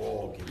 We're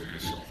all given to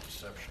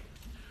self-deception.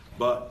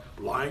 But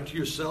lying to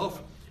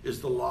yourself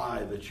is the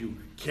lie that you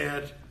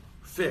can't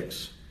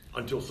fix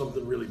until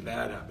something really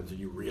bad happens and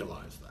you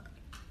realize that.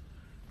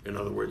 In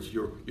other words,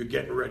 you're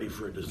getting ready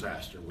for a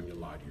disaster when you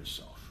lie to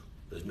yourself.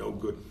 There's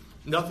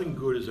nothing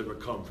good has ever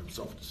come from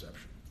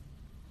self-deception.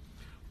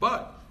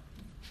 But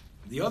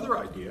the other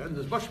idea, and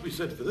there's much to be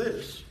said for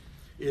this,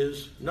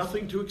 is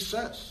nothing to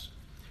excess.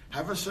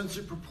 Have a sense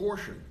of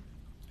proportion.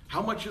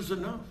 How much is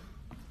enough?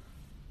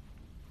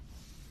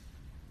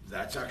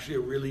 That's actually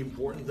a really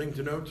important thing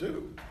to know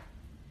too.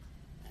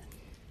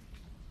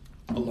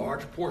 A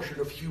large portion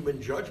of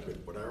human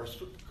judgment, what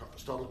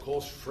Aristotle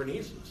calls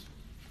phronesis,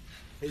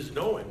 is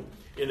knowing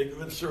in a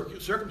given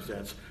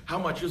circumstance how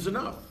much is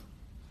enough.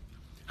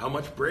 How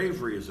much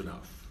bravery is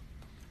enough.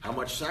 How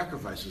much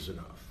sacrifice is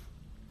enough.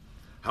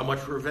 How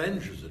much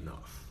revenge is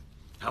enough.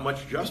 How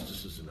much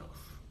justice is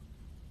enough.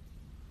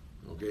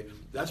 Okay?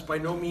 That's by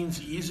no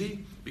means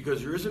easy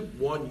because there isn't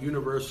one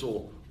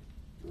universal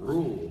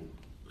rule,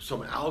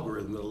 some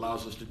algorithm that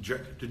allows us to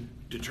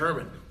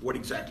determine what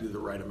exactly the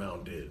right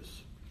amount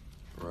is.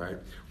 All right?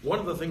 One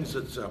of the things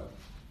that's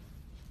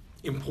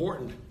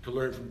important to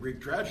learn from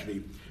Greek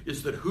tragedy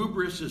is that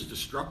hubris is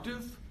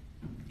destructive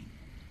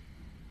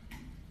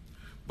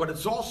but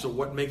it's also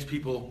what makes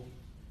people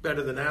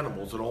better than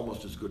animals and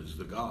almost as good as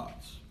the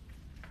gods.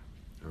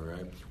 All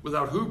right?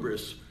 Without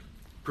hubris,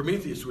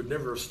 Prometheus would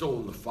never have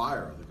stolen the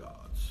fire of the gods.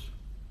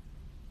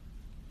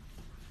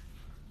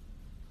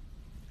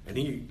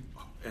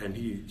 And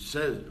he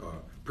says,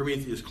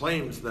 Prometheus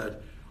claims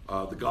that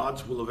the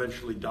gods will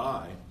eventually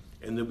die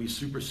and they'll be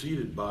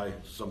superseded by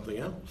something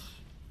else.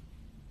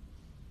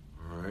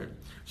 All right?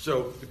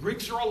 So the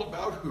Greeks are all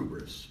about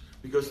hubris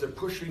because they're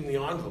pushing the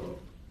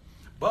envelope.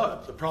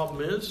 But the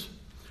problem is,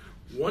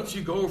 once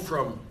you go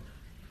from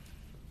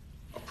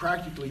a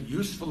practically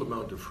useful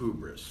amount of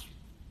hubris,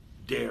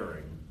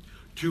 daring,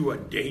 to a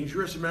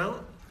dangerous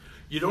amount,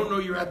 you don't know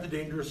you're at the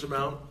dangerous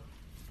amount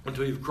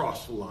until you've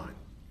crossed the line.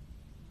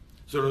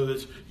 So in other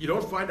words, you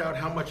don't find out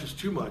how much is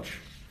too much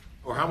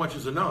or how much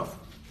is enough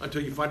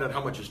until you find out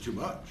how much is too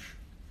much.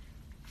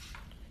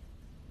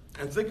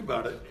 And think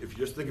about it, if you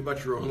just think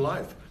about your own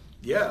life.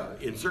 Yeah,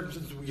 in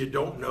circumstances where you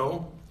don't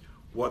know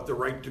what the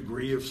right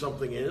degree of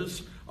something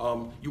is,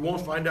 you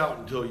won't find out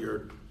until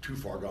you're too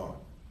far gone.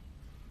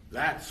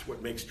 That's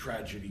what makes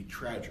tragedy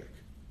tragic.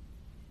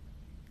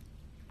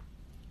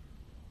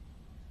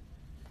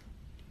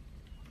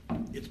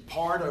 It's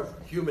part of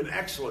human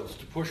excellence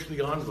to push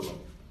the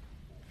envelope.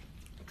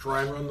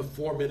 Try and run the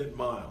 4-minute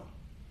mile.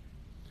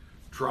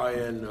 Try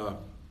and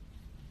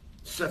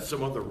set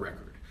some other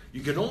record.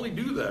 You can only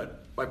do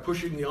that by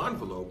pushing the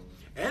envelope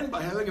and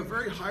by having a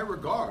very high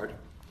regard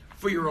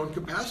for your own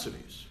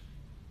capacities.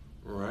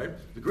 All right?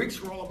 The Greeks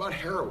were all about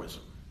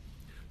heroism.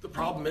 The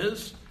problem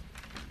is,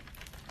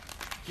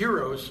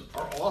 heroes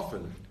are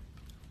often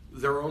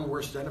their own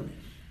worst enemies.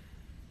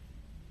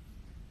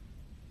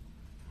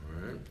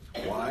 All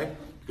right? Why?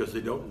 Because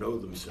they don't know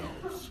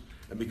themselves.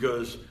 And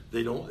because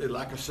they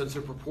lack a sense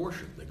of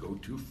proportion. They go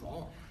too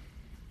far.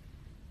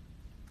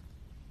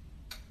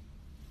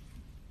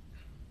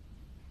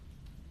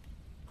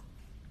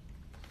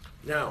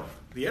 Now,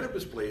 the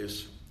Oedipus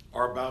plays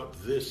are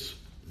about this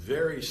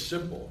very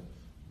simple,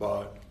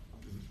 but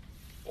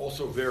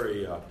also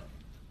very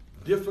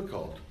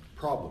difficult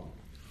problem.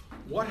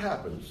 What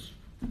happens,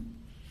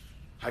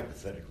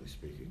 hypothetically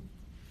speaking,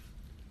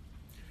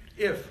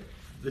 if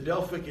the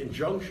Delphic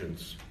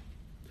injunctions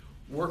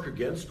work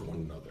against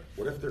one another?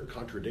 What if they're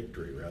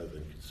contradictory rather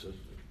than consistent?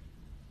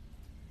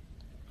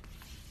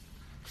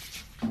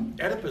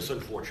 Oedipus,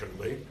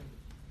 unfortunately,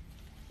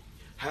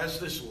 has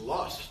this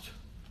lust,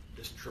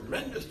 this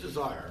tremendous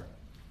desire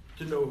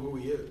to know who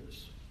he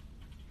is.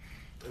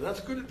 And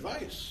that's good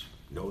advice.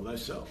 Know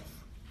thyself.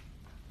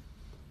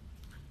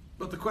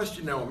 But the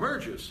question now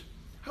emerges,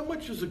 how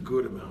much is a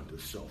good amount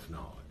of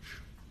self-knowledge?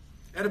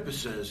 Oedipus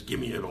says, give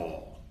me it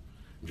all.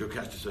 And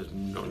Jocasta says,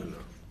 no, no, no.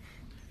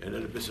 And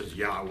Oedipus says,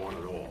 yeah, I want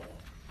it all.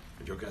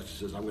 And Jocasta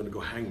says, I'm going to go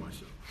hang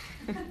myself.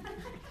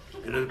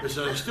 And Oedipus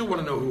says, I still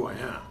want to know who I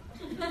am.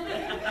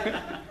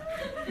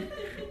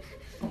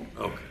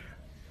 Okay.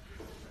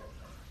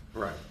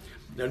 Right.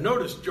 Now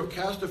notice,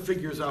 Jocasta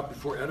figures out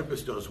before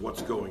Oedipus does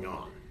what's going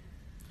on.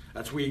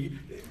 That's where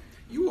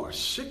you are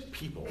sick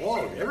people,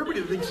 all of you.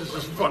 Everybody thinks this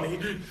is funny.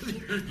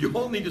 You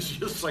all need to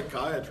see a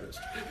psychiatrist.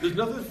 There's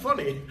nothing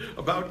funny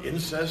about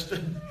incest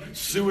and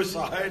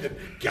suicide and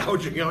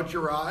gouging out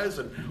your eyes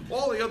and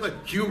all the other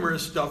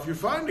humorous stuff you're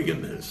finding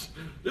in this.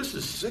 This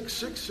is sick,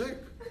 sick, sick.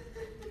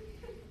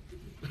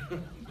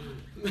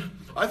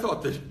 I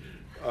thought that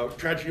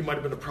tragedy might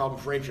have been a problem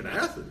for ancient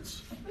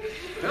Athens.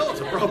 Hell, it's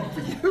a problem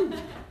for you.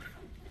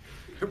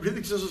 Everybody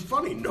thinks this is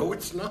funny. No,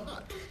 it's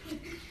not.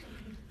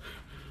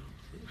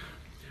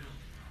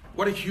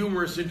 What a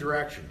humorous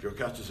interaction.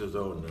 Jocasta says,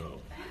 oh no.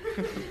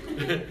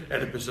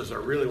 Oedipus says, I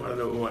really want to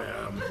know who I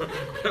am.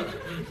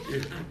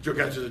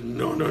 Jocasta says,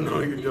 no, no,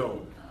 no, you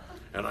don't.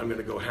 And I'm going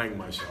to go hang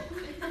myself.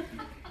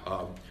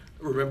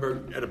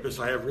 Remember, Oedipus,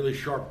 I have really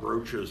sharp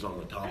brooches on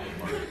the top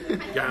of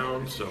my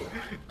gown, so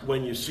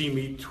when you see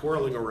me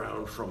twirling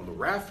around from the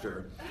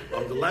rafter,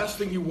 the last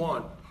thing you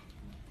want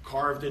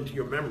carved into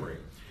your memory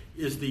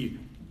is the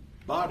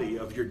body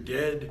of your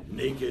dead,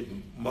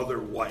 naked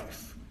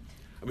mother-wife.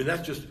 I mean,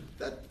 that's just,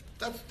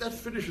 that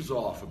finishes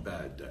off a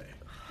bad day,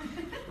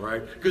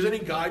 right? Because then he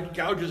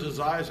gouges his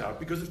eyes out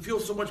because it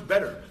feels so much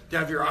better to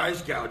have your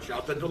eyes gouged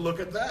out than to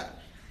look at that.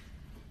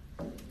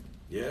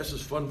 Yeah, this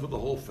is fun for the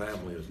whole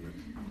family, isn't it?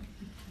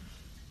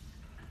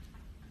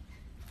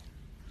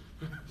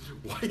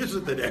 Why is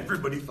it that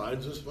everybody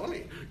finds this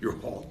funny? You're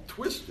all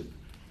twisted.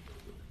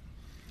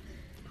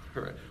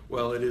 All right.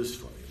 Well, it is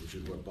funny, which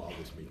is what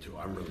bothers me too.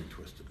 I'm really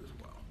twisted as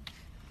well.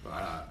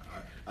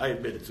 I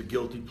admit it's a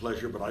guilty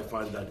pleasure, but I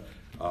find that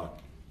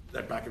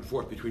that back and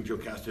forth between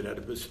Jocasta and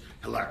Oedipus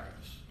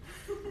hilarious.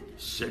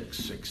 Sick,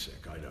 sick,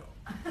 sick. I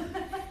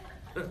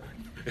know.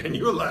 And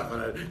you're laughing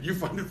at it. You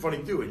find it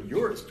funny too, and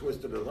you're as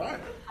twisted as I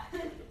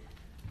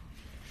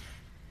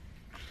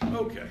am.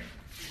 Okay.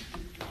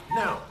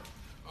 Now,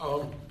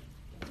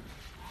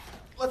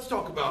 let's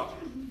talk about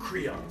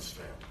Creon's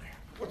family.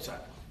 What's that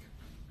like?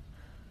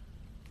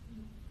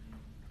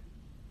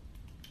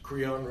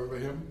 Creon, remember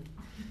him?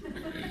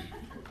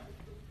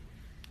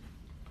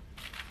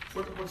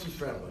 What's his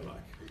family like?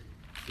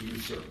 The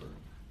usurper.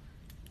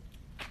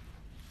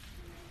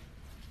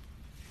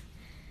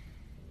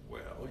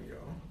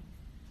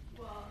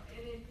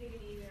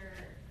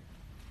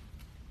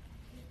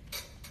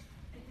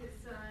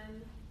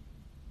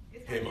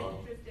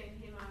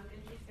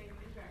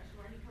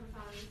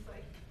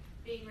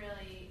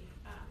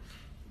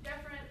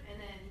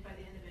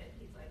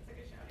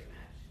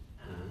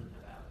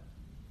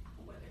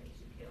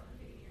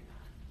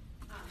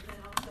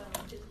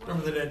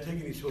 Remember that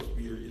Antigone's supposed to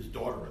be his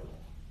daughter-in-law,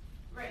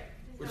 Right.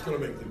 which is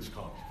going to make things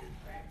complicated.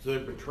 Right. So they're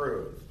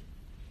betrothed.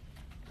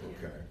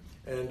 Okay.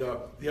 And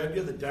the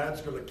idea that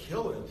Dad's going to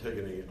kill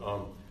Antigone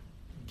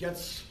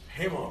gets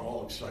Haman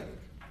all excited.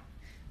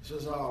 He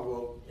says,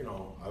 well,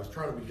 I was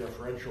trying to be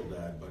deferential,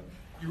 Dad, but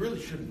you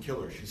really shouldn't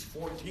kill her. She's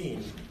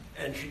 14,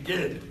 and she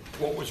did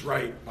what was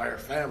right by her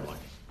family.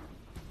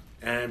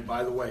 And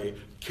by the way,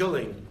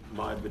 killing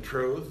my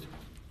betrothed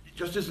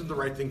just isn't the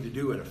right thing to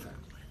do in a family.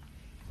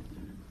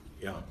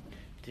 Yeah.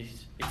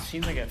 It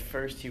seemed like at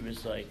first he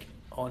was like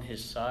on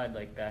his side,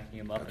 like backing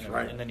him up, That's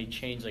right. and then he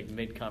changed like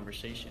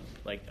mid-conversation.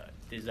 Like,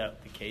 is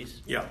that the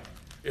case? Yeah.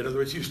 In other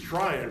words, he was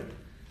trying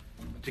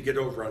to get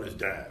over on his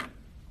dad.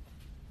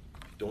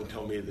 Don't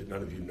tell me that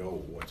none of you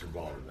know what's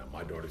involved in that.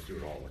 My daughters do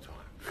it all the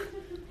time.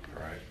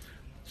 All right?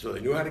 So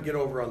they knew how to get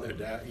over on their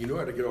dad. He knew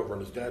how to get over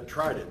on his dad,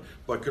 tried it,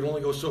 but could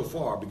only go so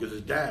far because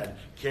his dad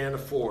can't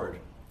afford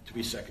to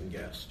be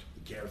second-guessed.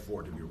 He can't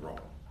afford to be wrong.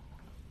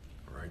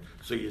 All right?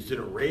 So he's in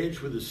a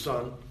rage with his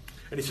son,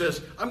 and he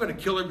says, I'm going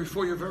to kill her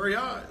before your very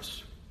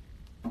eyes.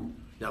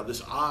 Now,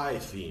 this eye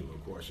theme,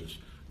 of course, this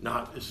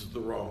is the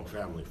wrong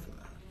family for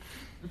that.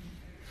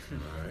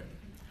 All right?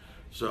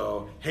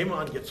 So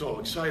Haman gets all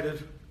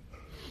excited.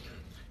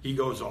 He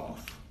goes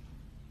off.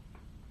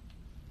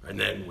 And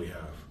then we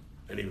have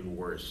an even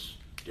worse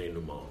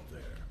denouement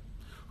there.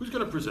 Who's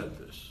going to present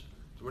this?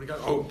 Somebody got?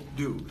 Oh,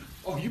 do.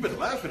 Oh, you've been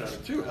laughing at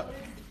it too, huh?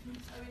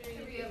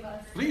 Three of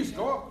us. Please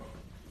go up.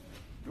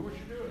 Do what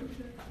you're doing.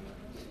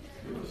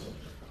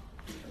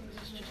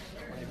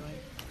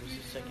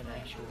 This is like an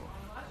actual.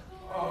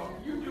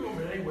 You do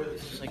them anyway.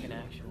 This is like an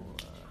actual.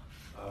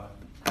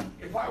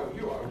 If I were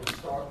you, I would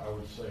start. I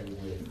would say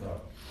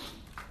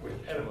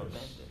with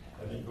Oedipus,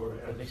 and then go to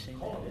But they Oedipus. say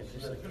Call that it. it's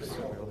just like a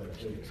story.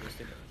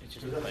 It's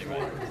just a That's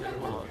playwright.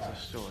 right. Well, it's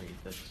a story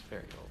that's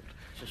very old.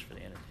 It's just for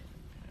the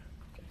entertainment.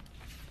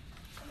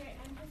 Yeah. Okay,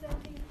 I'm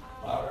presenting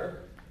on. Louder.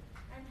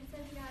 I'm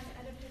presenting on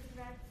Oedipus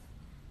Rex.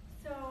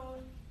 So,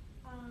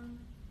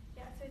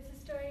 so it's a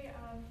story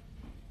of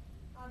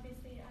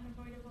obviously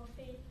unavoidable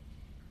fate,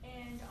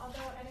 and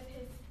although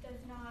Oedipus does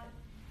not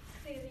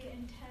clearly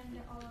intend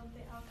all of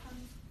the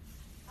outcomes,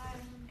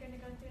 I'm going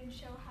to go through and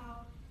show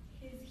how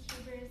his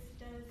hubris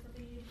does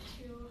lead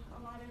to a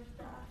lot of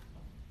the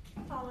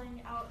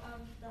falling out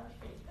of the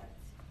fate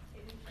that's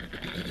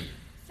fated.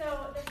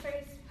 So the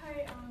first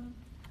part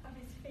of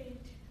his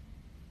fate,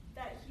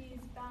 that he's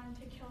bound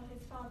to kill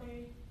his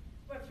father,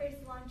 what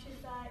first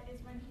launches that is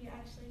when he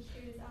actually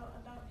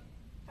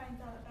finds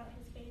out about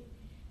his fate,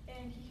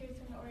 and he hears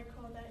from the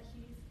oracle that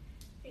he's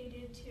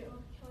fated to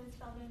kill his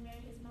father and marry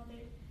his mother.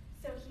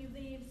 So he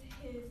leaves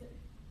his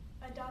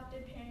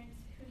adopted parents,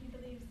 who he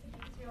believes to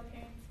be his real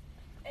parents,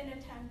 in an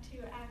attempt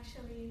to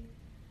actually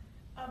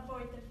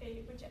avoid the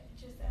fate, which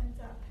just ends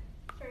up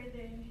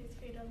furthering his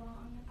fate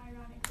along,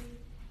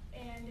 ironically,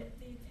 and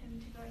leads him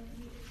to going to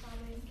meet his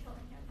father and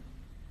killing him.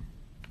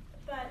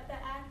 But the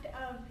act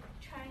of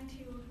trying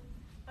to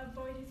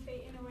avoid his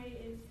fate in a way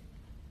is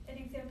an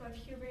example of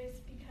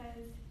hubris,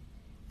 because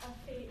a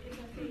fate is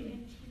a fate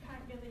and you can't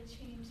really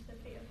change the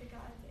fate of the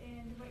gods.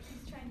 And what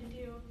he's trying to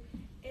do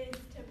is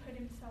to put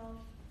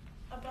himself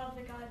above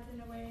the gods in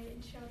a way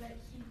and show that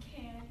he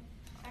can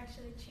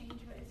actually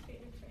change what is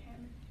fated for him.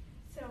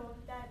 So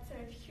that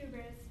sort of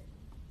hubris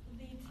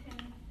leads him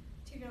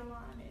to go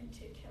on and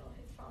to kill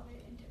his father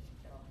and to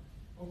fulfill.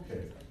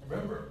 Okay.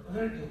 Remember,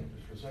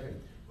 just for a second.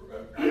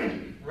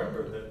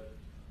 Remember that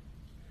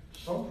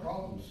some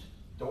problems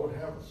don't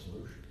have a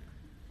solution.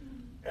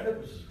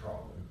 Oedipus'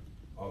 problem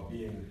of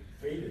being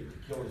fated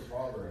to kill his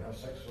father and have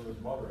sex with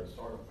his mother and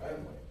start a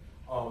family.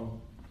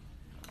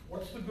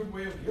 What's the good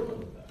way of dealing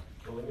with that?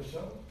 Killing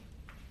yourself?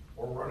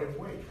 Or running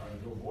away,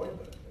 trying to avoid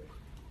that fate?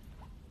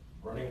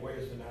 Running away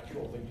is the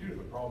natural thing to do.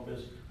 The problem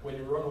is, when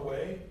you run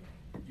away,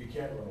 you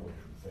can't run away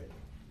from fate.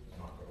 It's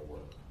not going to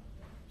work.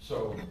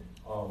 So,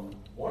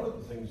 one of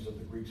the things that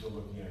the Greeks are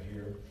looking at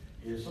here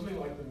is something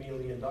like the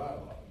Melian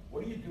dialogue.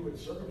 What do you do in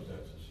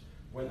circumstances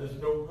when there's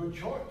no good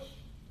choice?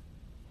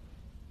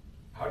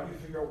 How do you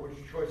figure out which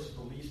choice is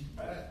the least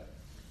bad?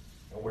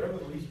 And whatever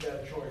the least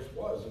bad choice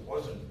was, it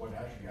wasn't what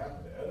actually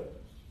happened to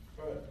Oedipus.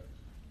 Go ahead.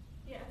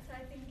 Yeah, so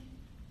I think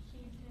he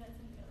doesn't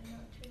really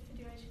know what choice to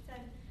do, as you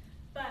said.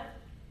 But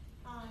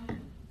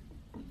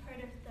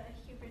part of the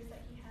hubris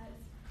that he has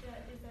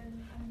is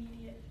an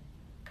immediate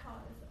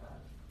cause of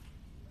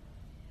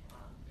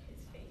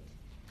his fate.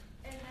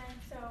 And then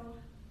so,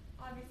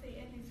 obviously,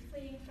 in his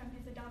fleeing from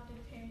his adopted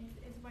parents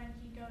is when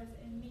he goes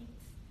and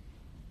meets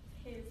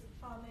his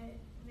father,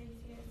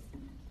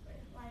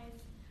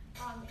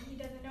 and he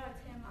doesn't know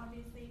it's him,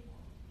 obviously.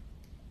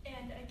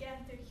 And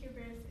again, through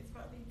hubris is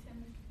what leads him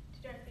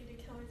directly to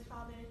kill his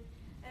father.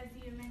 As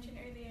you mentioned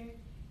earlier,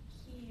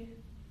 he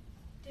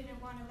didn't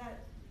want to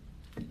let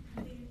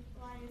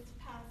Laius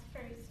pass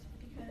first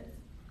because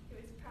he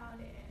was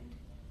proud, and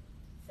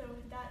so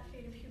that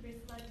fate of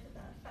hubris led to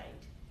the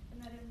fight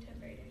and led him to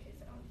murder his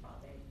own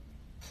father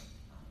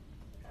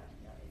without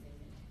realizing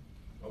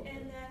it. Okay.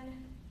 And then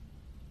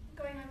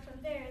going on from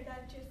there,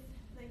 that just,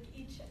 like,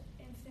 each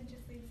instance and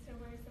just leads to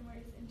worse and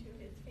worse into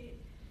his fate.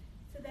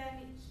 So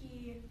then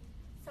he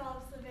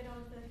solves the riddle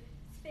of the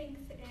Sphinx,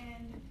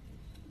 and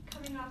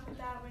coming off of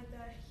that with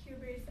the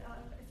hubris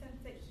of a sense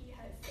that he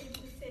has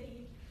saved the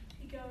city,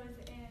 he goes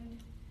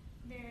and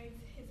marries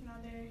his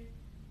mother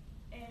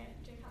and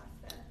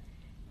Jocasta,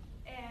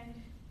 and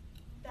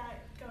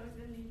that goes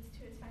and leads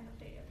to his final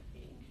fate of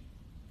being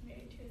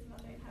married to his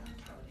mother and having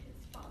killed his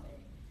father.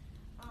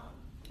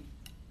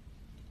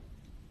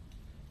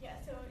 Yeah,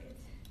 so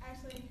it's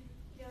actually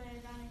really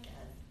ironic,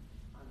 as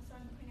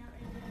someone pointed out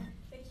earlier,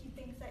 that he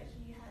thinks that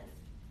he has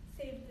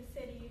saved the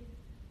city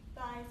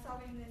by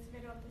solving this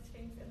riddle of the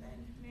Sphinx and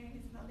then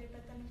marrying his mother,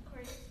 but then of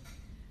course,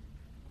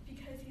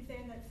 because he's there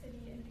in that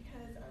city and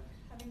because of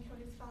having killed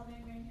his father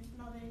and marrying his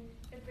mother,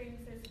 it brings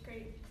this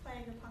great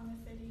plague upon the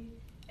city,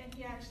 and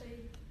he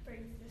actually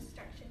brings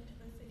destruction to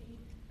the city.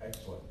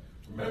 Excellent.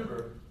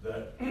 Remember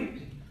that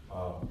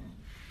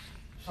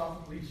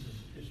Sophocles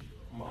is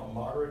a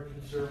moderate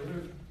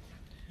conservative,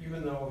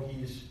 even though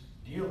he's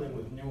dealing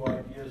with new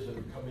ideas that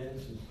have come in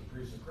since the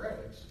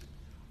pre-Socratics.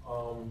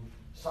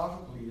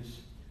 Sophocles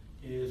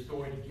is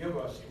going to give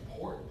us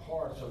important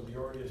parts of the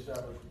already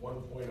established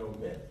 1.0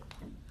 myth,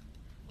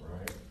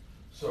 right?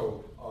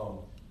 So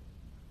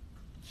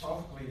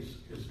Sophocles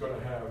is going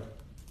to have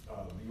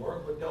the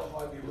Oracle at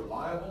Delphi be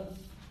reliable.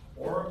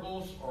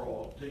 Oracles are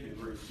all taken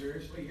very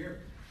seriously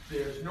here.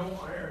 There's no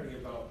irony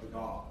about the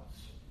gods,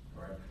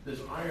 right?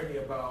 There's irony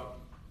about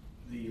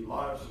the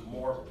lives of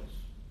mortals,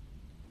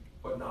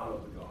 but not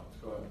of the gods.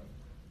 Go ahead.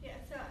 Yeah,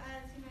 so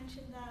as you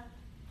mentioned,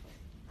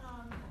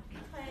 the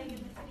plague in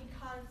the city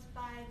caused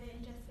by the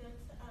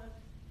injustice of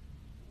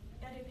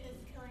Oedipus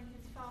killing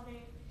his father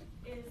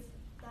is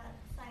that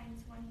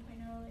science 1.0,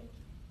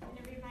 and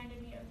it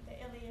reminded me of the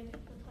Iliad,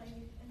 the plague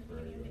in the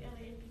beginning of the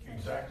Iliad. Because,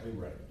 exactly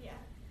right. Yeah.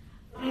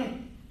 For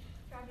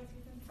obvious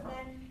reasons. So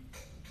then,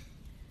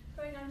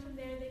 going on from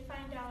there, they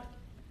find out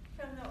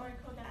from the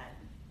oracle that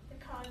the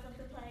cause of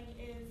the plague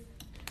is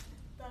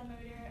the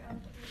murder of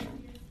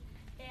Oedipus,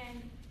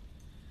 and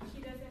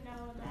he doesn't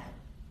know that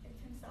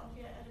it's himself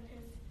yet,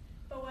 Oedipus.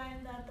 But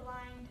when the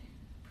blind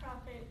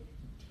prophet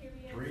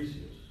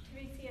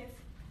Tiresias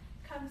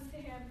comes to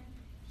him,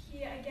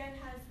 he again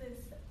has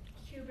this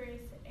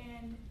hubris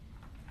and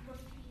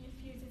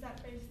refuses at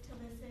first to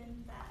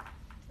listen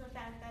to the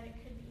fact that it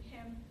could be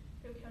him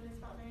who killed his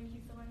father, and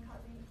he's the one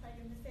causing the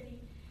plague in the city.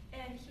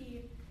 And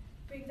he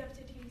brings up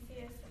to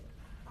Tiresias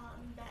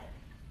that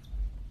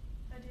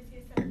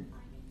Oedipus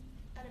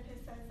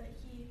says that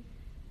he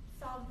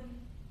solved the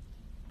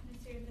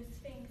mystery of the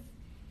Sphinx,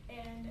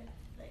 and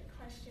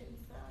questions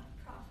the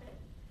prophet,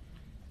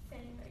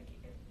 saying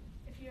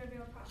if you're a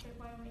real prophet,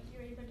 why weren't you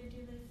able to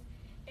do this?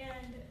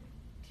 And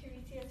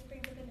Tiresias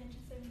brings up an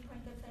interesting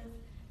point that says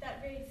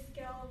that very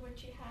skill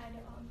which you had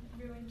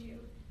ruined you.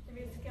 The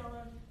very skill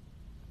of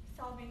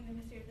solving the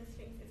mystery of the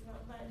Sphinx is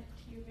what led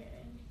to you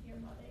marrying your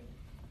mother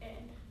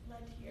and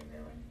led to your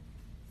ruin.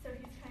 So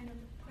he's kind of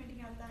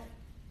pointing out that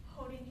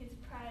holding his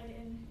pride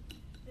in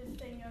this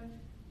thing of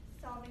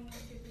solving the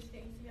mystery of the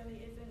Sphinx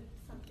really isn't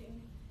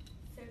something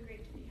so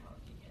great to be held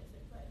because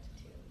it led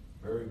to.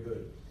 Very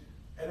good.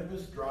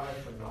 Oedipus' drive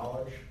for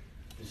knowledge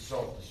is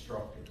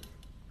self-destructive,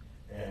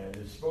 and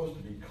it's supposed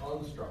to be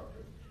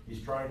constructive.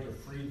 He's trying to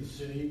free the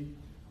city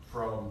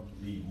from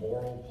the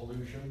moral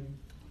pollution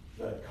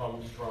that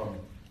comes from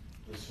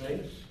the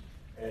Sphinx,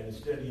 and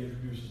instead he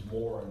introduces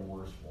more and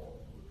worse moral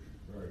pollution.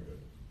 Very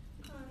good.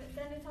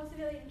 Then it's also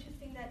really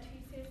interesting that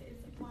Tiresias is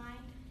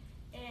blind,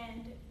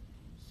 and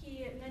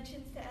he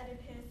mentions to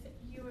Oedipus,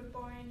 you were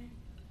born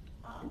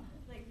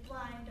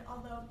blind,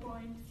 although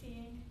born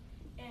seeing,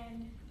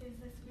 and there's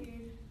this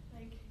weird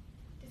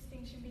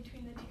distinction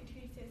between the two.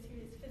 Tiresias, who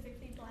is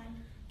physically blind,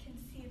 can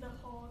see the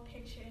whole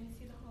picture and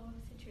see the whole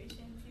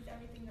situation, sees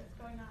everything that's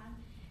going on,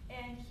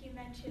 and he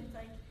mentions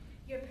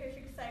your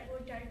perfect sight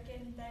will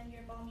darken, then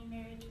your balmy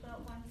marriage will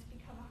at once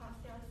become a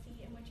hostile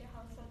sea in which your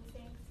household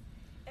sinks,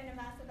 and a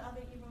mass of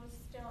other evils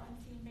still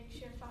unseen makes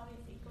your folly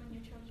is equal and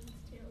your children's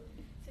too.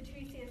 So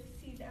Tiresias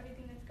sees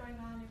everything that's going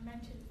on and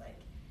mentions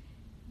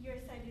your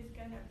sight is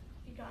gonna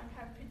be gone,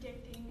 kind of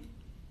predicting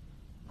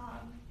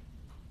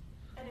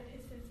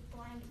Oedipus is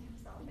blinding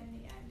himself in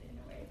the end in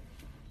a way.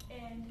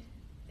 And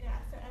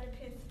yeah, so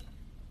Oedipus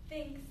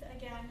thinks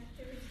again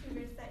through his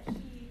hubris that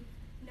he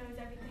knows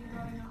everything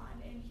going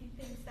on, and he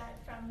thinks that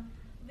from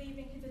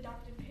leaving his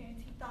adoptive parents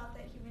he thought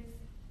that he was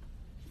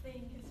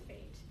fleeing his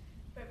fate,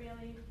 but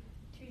really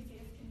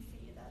Tiresias can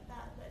see that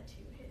that led to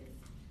his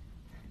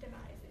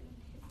demise and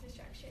his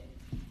destruction.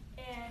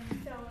 And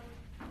so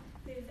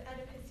there's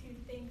Oedipus who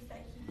thinks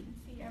that he can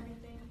see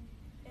everything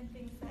and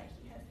thinks that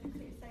he has the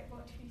clear sight,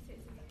 while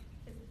Tiresias is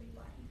physically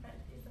blind, but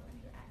is the one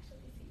who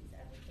actually sees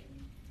everything.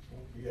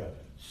 Yeah,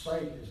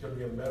 sight is going to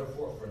be a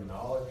metaphor for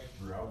knowledge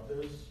throughout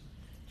this.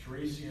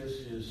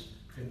 Tiresias is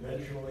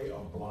conventionally a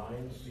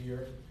blind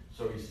seer,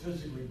 so he's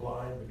physically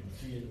blind but can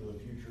see into the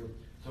future,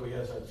 so he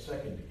has that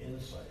second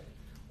insight.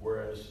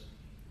 Whereas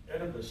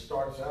Oedipus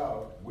starts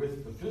out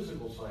with the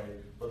physical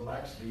sight but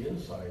lacks the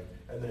insight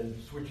and then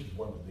switches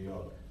one to the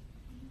other.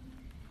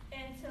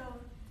 And so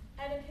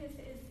Oedipus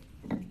is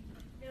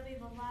really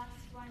the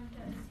last one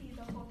to see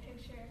the whole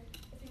picture.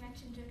 As you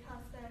mentioned,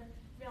 Jocasta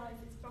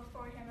realizes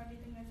before him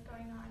everything that's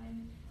going on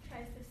and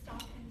tries to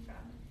stop him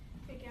from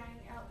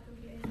figuring out who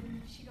he is,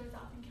 and she goes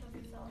off and kills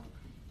herself.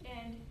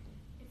 And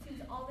it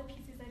seems all the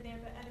pieces are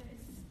there, but Oedipus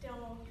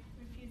still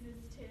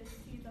refuses to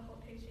see the whole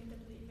picture and to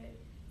believe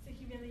it. So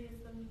he really is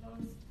the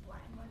most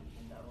blind one,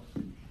 even though,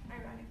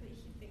 ironically,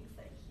 he thinks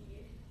that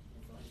he is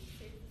the one who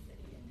saved the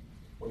city. And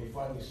When he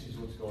finally sees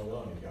what's going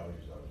on, he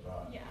gouges out his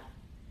eye. yeah.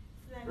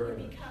 So then Very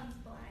he nice. becomes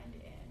blind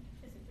and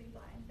physically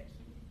blind, but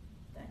he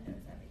then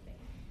knows everything.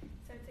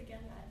 So it's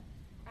again that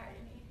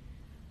irony.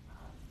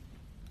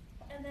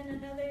 And then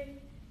another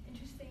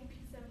interesting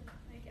piece of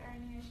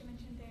irony I should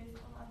mention, there's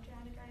a lot of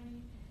dramatic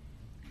irony.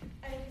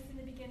 Oedipus in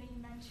the beginning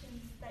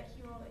mentions that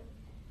he will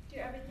do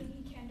everything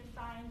he can to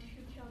find who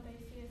killed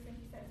Theseus, and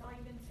he says, I'll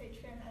even search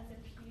for him as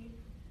if he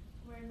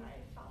were my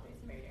father's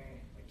murderer,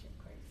 which of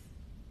course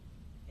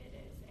it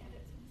is, and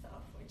it's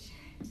himself, which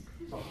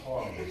It's a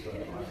horrible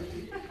set of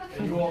irony.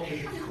 And you all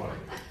think it's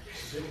funny.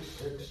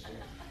 666.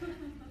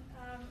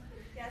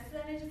 Yeah, so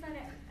then I just want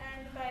to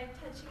end by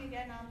touching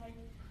again on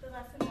the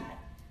lesson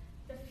that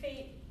the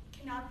fate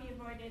cannot be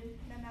avoided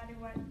no matter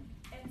what.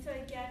 And so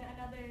again,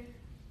 another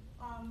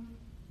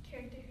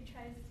character who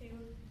tries to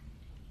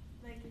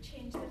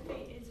change the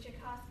fate is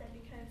Jocasta,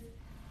 because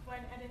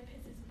when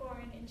Oedipus is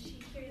born and she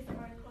hears the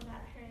oracle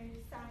that her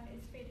son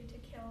is fated to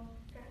kill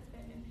her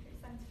husband and her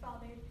son's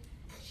father,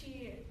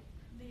 she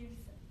leaves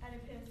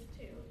Oedipus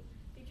to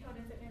be killed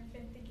as an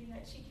infant, thinking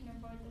that she can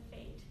avoid the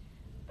fate.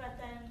 But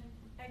then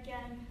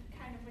again,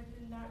 kind of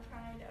within that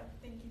pride of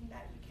thinking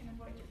that you can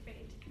avoid your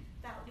fate,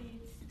 that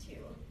leads to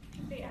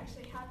fate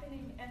actually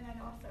happening, and then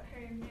also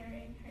her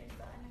marrying her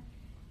son,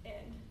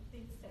 and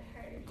leads to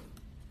her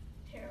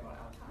terrible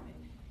outcome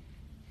and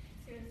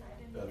suicide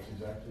in the That's end.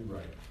 exactly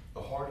right.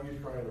 The harder you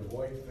try and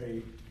avoid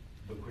fate,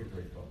 the quicker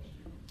it comes to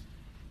you.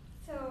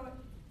 So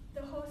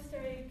the whole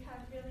story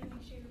kind of really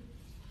makes you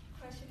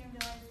question and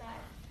realize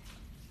that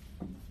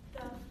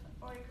the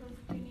oracles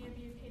do need to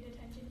be paid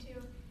attention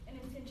to. And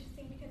it's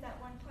interesting because at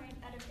one point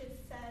Oedipus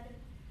said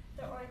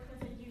the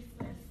oracles are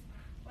useless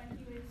when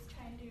he was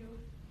trying to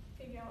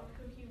figure out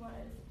who he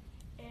was.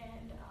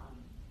 And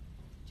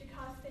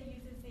Jocasta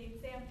uses the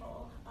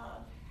example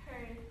of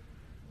her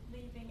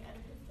leaving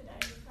Oedipus to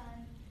die his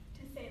son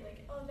to say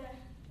oh, the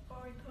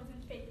oracles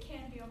and fate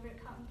can be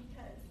overcome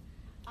because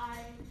I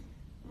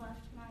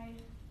left my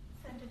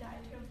son to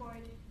die to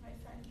avoid my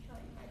son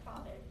killing my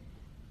father,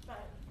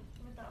 but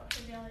without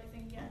her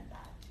realizing yet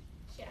that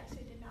she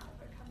actually did not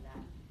overcome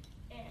that.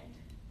 And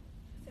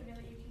so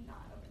really you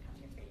cannot overcome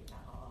your fate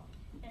at all,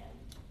 and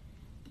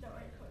the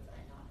oracles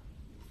are not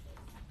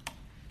useless.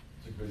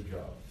 It's a good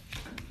job.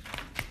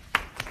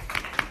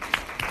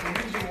 The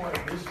reason why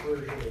this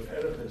version of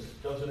Oedipus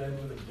doesn't end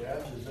with a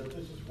death is that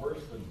this is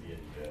worse than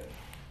being dead.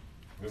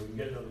 I mean, we can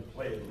get another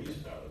play at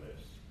least out of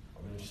this.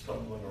 I mean, he's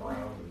stumbling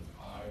around with his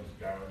eyes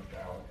gouged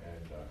out,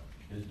 and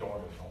his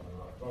daughter's helping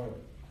him out. Go ahead.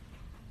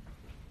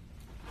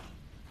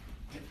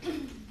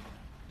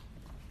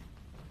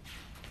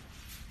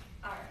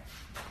 All right.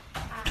 I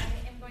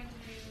am going to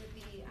do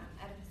the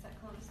Oedipus at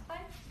Columbus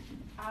play,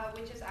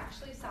 which is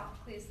actually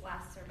Sophocles'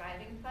 last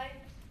surviving play.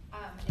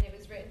 And it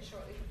was written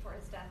shortly before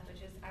his death,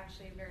 which is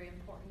actually a very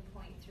important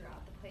point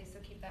throughout the play, so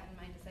keep that in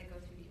mind as I go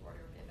through the order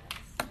of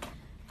events.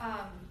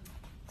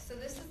 So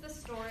this is the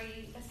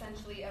story,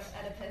 essentially, of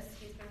Oedipus.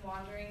 He's been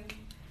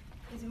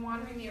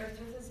wandering the earth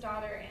with his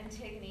daughter,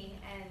 Antigone,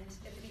 and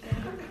at the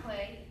beginning of the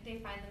play, they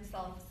find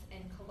themselves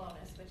in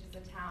Colonus, which is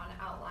a town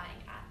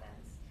outlying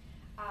Athens.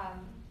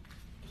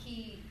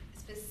 He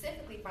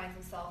specifically finds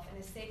himself in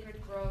a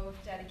sacred grove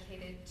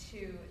dedicated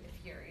to the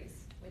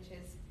Furies, which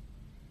is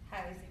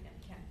highly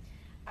significant.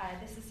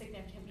 This is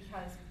significant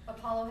because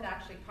Apollo had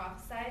actually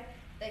prophesied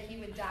that he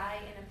would die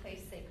in a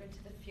place sacred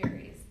to the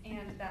Furies,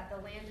 and that the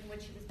land in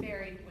which he was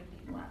buried would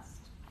be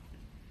blessed.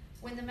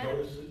 When the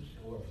Notice this,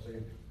 hold on for a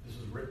second. This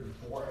is written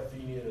for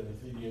Athenian and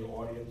Athenian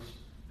audience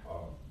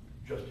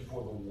just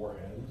before the war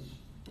ends.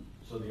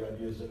 So the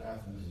idea is that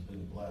Athens has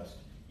been blessed,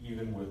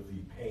 even with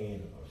the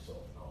pain of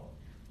self-knowledge.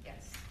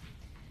 Yes.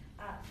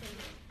 Thank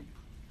you.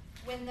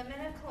 When the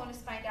men of Colonus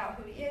find out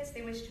who he is,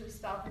 they wish to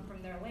expel him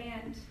from their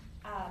land,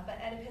 but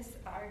Oedipus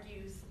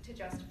argues to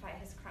justify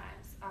his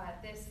crimes.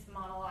 This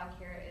monologue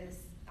here is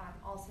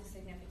also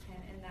significant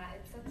in that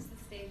it sets the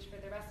stage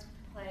for the rest of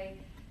the play.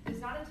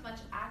 There's not as much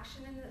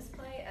action in this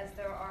play as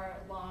there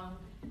are long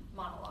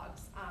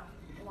monologues,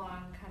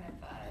 long kind of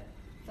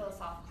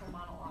philosophical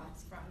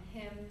monologues from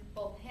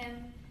both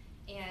him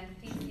and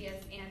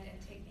Theseus and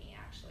Antigone,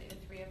 actually. The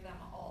three of them,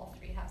 all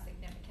three have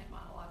significant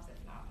monologues, if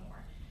not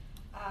more,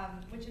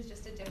 which is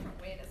just a different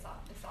way that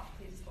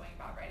Sophocles is going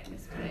about writing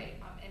this play.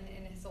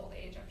 In his old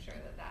age, I'm sure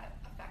that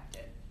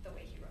affected the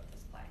way he wrote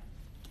this play.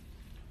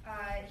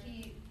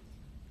 He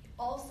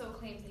also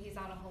claims that he's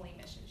on a holy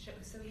mission,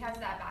 so he has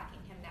that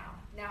backing him now.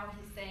 Now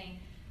he's saying,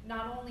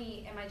 not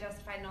only am I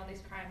justified in all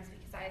these crimes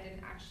because I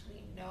didn't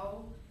actually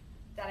know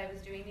that I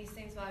was doing these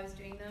things while I was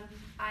doing them,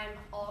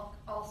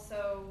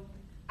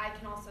 I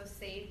can also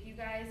save you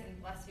guys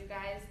and bless you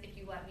guys if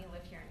you let me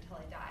live here until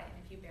I die, and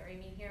if you bury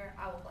me here,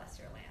 I will bless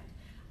your land.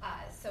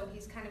 So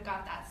he's kind of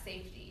got that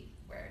safety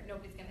where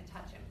nobody's going to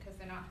touch him because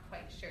they're not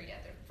quite sure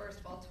yet. They're first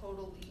of all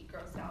totally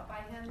grossed out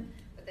by him,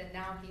 but then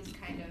now he's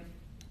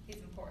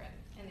important,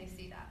 and they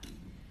see that.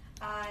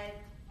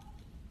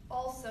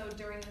 Also,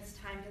 during this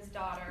time, his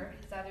other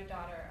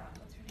daughter,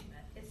 what's her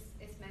name?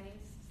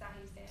 Ismenes, is that how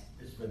you say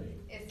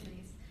it?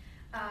 Ismenes.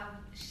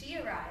 She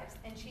arrives,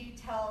 and she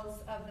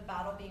tells of the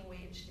battle being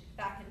waged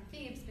back in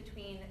Thebes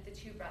between the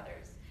two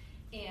brothers,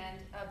 and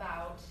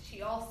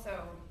she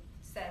also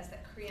says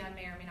that Creon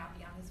may or may not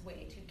be on his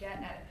way to get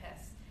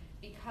Oedipus,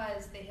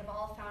 because they have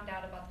all found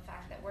out about the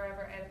fact that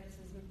wherever Oedipus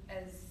is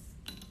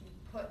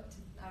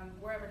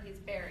wherever he's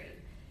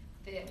buried,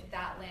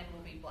 that land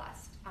will be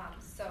blessed.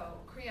 So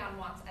Creon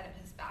wants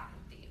Oedipus back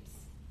in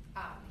Thebes.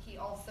 He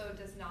also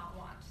does not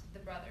want the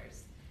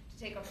brothers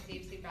to take over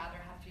Thebes. He'd rather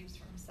have Thebes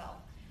for himself.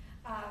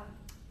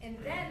 And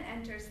then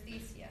enters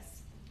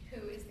Theseus,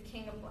 who is the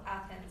king of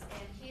Athens,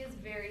 and he is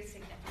very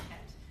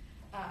significant.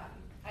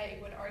 I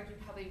would argue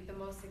probably the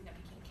most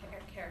significant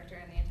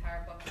character in the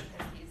entire book,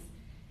 because he's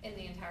in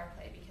the entire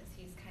play, because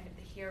he's kind of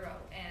the hero.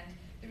 And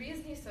the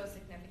reason he's so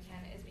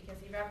significant is because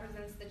he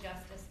represents the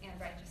justice and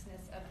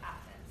righteousness of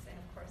Athens. And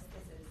of course,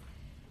 this is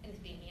an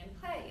Athenian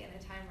play in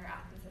a time where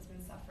Athens has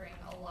been suffering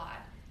a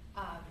lot.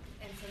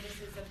 And so this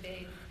is a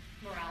big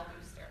morale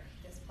booster.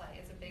 This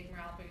play is a big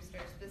morale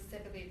booster,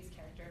 specifically this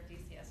character of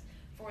Theseus,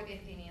 for the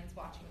Athenians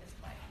watching this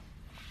play.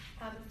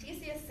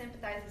 Theseus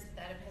sympathizes with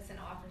Oedipus and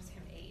offers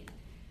him aid.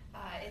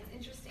 It's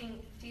interesting,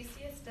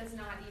 Theseus does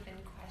not even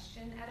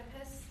question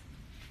Oedipus.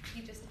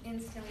 He just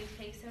instantly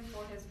takes him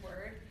for his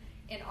word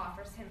and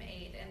offers him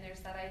aid. And there's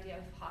that idea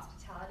of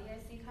hospitality I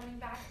see coming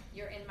back.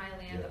 You're in my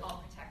land, yes.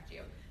 I'll protect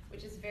you,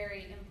 which is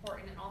very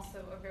important and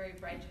also a very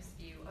righteous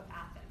view of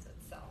Athens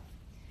itself.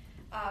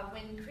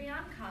 When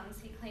Creon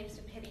comes, he claims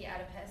to pity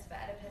Oedipus, but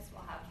Oedipus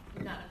will have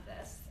none of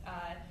this.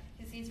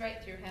 He sees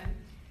right through him.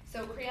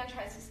 So Creon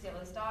tries to steal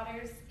his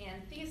daughters,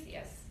 and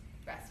Theseus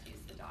rescues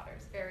the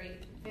daughters. Very,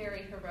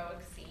 very heroic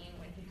scene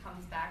when he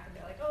comes back and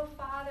they're like, "Oh,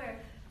 father,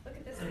 look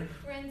at this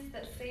prince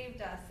that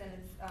saved us." And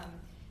it's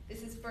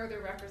this is further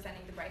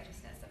representing the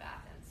righteousness of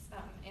Athens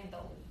and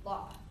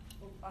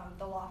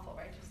the lawful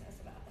righteousness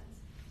of Athens.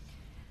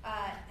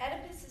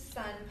 Oedipus'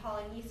 son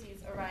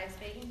Polynices arrives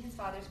begging his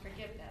father's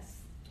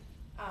forgiveness,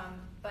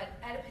 but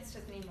Oedipus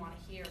doesn't even want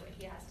to hear what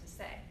he has to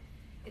say.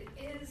 It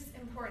is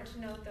important to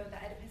note, though,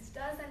 that Oedipus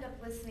does end up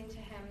listening to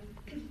him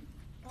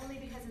only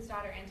because his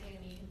daughter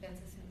Antigone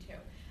convinces him to.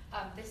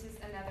 This is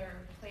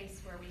another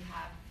place where we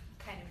have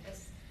kind of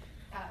this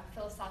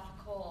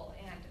philosophical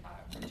and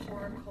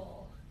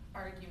rhetorical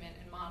argument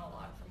and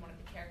monologue from one of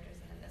the characters,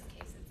 and in this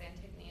case it's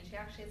Antigone, and she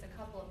actually has a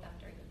couple of them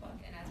during the book,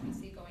 and as we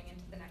see going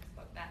into the next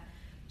book that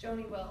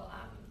Joni will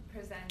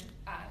present,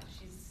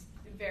 she's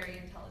a very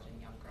intelligent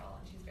young girl,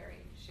 and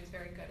she's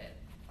very good at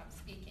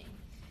speaking.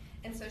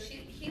 And so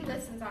he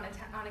listens on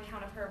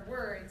account of her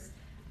words,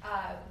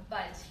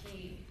 but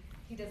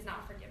he does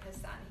not forgive his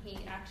son. He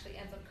actually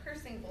ends up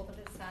cursing both of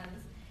his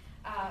sons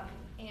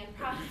and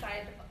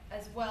prophesied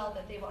as well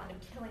that they will end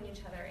up killing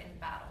each other in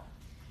battle.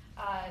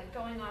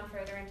 Going on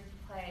further into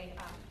the play,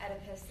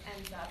 Oedipus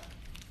ends up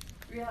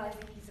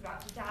realizing he's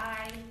about to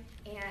die,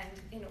 and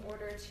in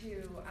order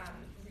to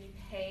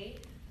repay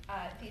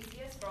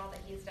Theseus for all that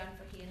he has done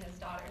for he and his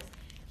daughters,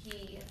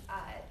 he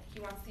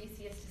wants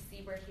Theseus to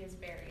see where he is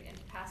buried and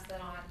to pass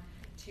that on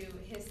to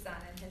his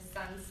son and his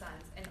son's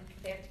sons, and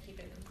they have to keep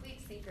it a complete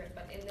secret,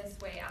 but in this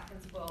way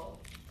Athens will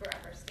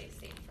forever stay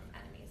safe from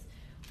enemies.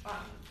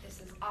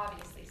 This is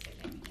obviously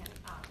significant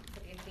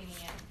for the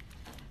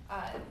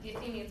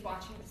Athenians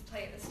watching this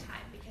play at this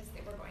time, because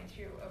they were going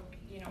through a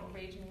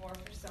raging war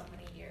for so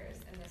many years,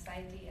 and this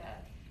idea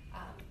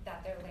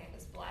that their land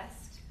is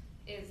blessed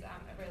is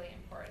a really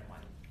important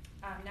one.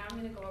 Now I'm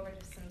going to go over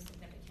just some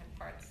significant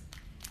parts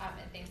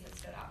and things that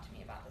stood out to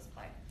me about this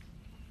play.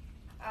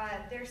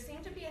 There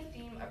seemed to be a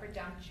theme of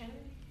redemption,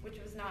 which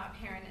was not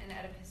apparent in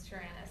Oedipus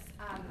Tyrannus,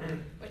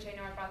 which I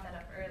know I brought that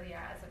up earlier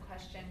as a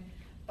question.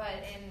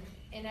 But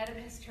in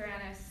Oedipus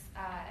Tyrannus,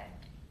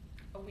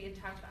 we had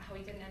talked about how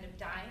he didn't end up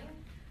dying.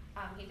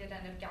 He did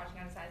end up gouging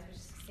out his eyes, which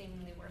is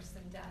seemingly worse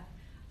than death.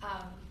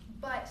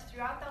 But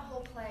throughout the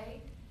whole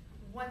play,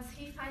 once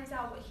he finds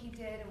out what he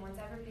did, and once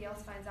everybody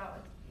else finds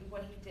out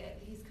what he did,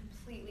 he's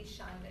completely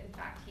shunned. In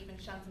fact, he even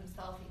shuns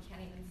himself. He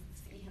can't even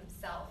see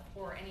himself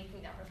or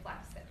anything that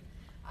reflects him,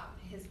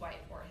 his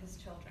wife or his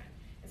children.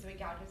 And so he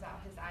gouges out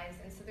his eyes.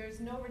 And so there's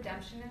no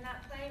redemption in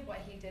that play. What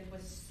he did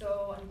was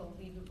so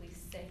unbelievably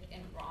sick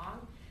and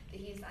wrong that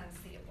he's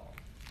unseeable.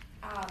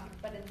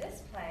 But in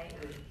this play,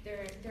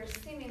 there's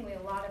seemingly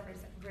a lot of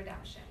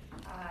redemption.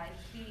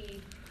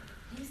 He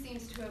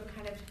seems to have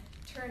kind of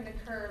turned the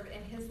curve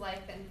in his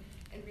life and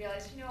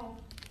realized,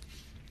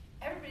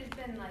 everybody's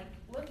been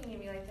looking at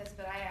me like this,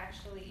 but I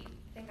actually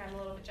think I'm a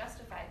little bit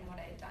justified in what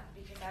I had done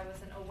because I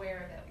wasn't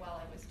aware of it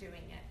while I was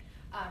doing it.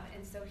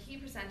 And so he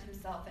presents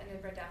himself in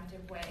a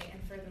redemptive way,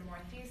 and furthermore,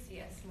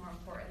 Theseus, more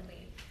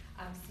importantly,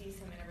 sees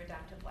him in a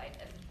redemptive light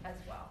as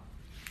well.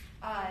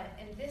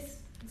 And this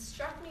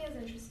struck me as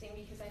interesting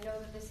because I know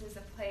that this is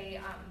a play,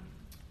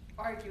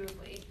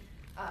 arguably,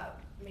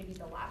 maybe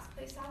the last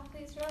play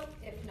Sophocles wrote,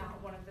 if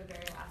not one of the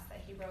very last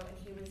that he wrote. And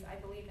he was, I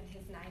believe, in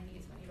his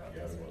 90s when he wrote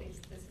this.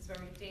 This is where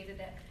we dated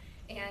it.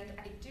 And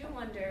I do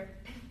wonder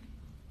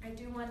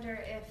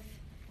if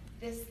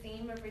this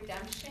theme of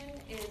redemption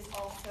is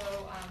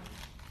also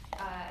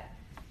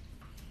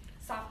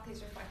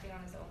Sophocles reflecting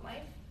on his own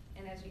life.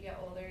 And as you get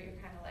older, you're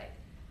kind of like,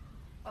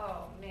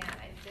 oh man,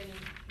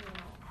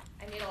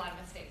 I made a lot of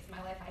mistakes in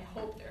my life. I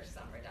hope there's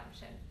some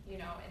redemption,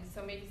 And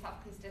so maybe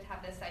Sophocles did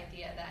have this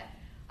idea that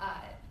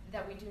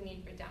that we do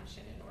need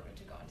redemption in order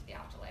to go into the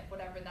afterlife.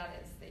 Whatever that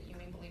is that you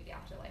may believe the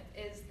afterlife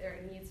is, there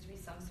needs to be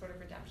some sort of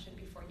redemption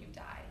before you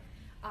die.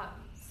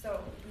 So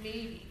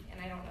maybe,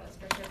 and I don't know this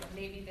for sure, but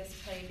maybe this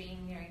play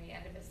being nearing the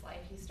end of his life,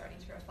 he's starting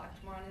to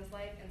reflect more on his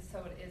life, and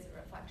so it is a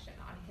reflection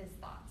on his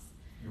thoughts.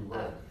 You're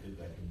right.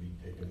 That can be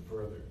taken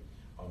further.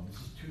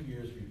 This is 2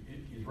 years.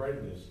 He's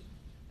writing this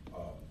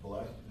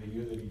the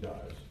year that he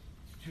dies.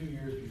 It's 2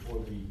 years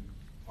before the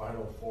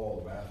final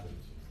fall of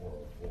Athens in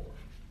 404.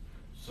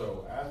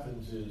 So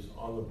Athens is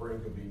on the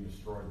brink of being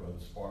destroyed by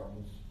the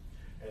Spartans,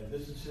 and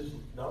this is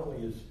not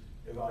only his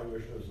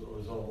evaluation of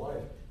his own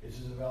life, it's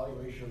his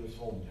evaluation of his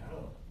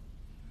hometown.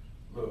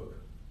 Look,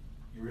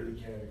 you really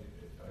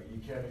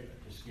can't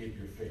escape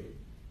your fate.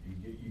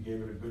 You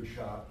gave it a good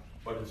shot,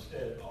 but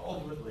instead,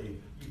 ultimately,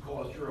 you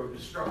caused your own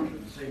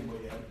destruction the same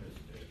way Oedipus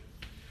did.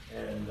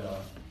 And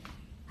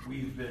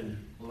we've been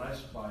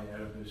blessed by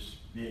Oedipus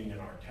being in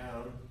our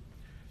town,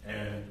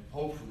 and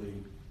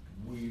hopefully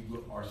we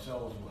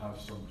ourselves will have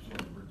some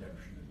sort of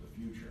redemption in the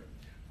future.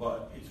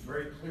 But it's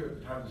very clear at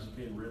the time this is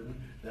being written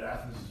that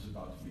Athens is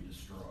about to be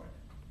destroyed.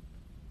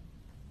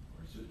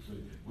 So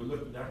we're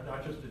looking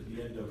not just at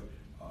the end of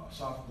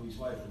Sophocles'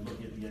 life, we're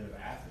looking at the end of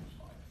Athens'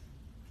 life.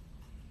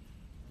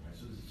 Right,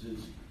 so this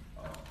is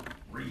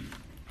wreath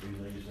that he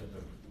lays at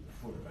the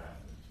foot of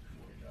Athens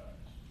before he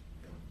dies.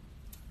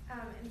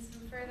 And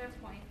some further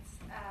points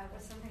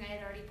was something I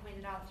had already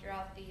pointed out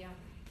throughout the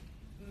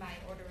my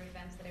order of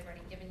events that I've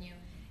already given you,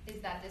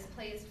 is that this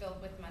play is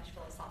filled with much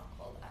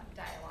philosophical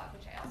dialogue,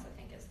 which I also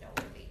think is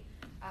noteworthy.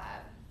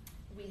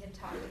 We had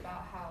talked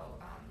about how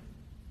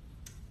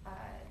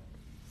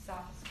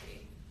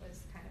sophistry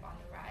was kind of on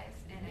the rise,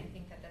 and I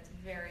think that that's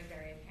very,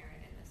 very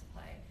apparent in this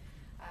play.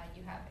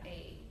 You have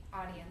a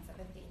audience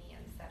of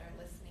Athenians that are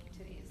listening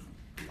to these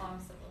long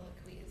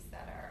soliloquies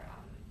that are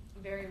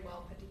very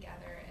well put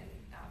together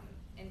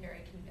and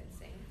very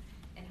convincing,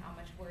 and how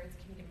much words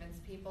can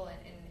convince people. And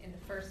in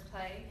the first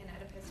play, in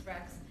Oedipus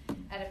Rex,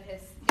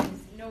 Oedipus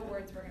thinks no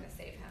words were going to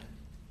save him.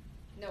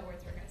 No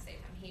words were going to save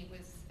him. He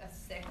was a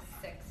sick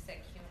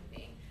human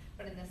being.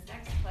 But in this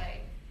next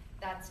play,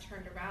 that's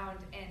turned around,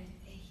 and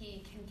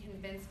he can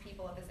convince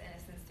people of his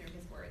innocence through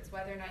his words.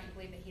 Whether or not you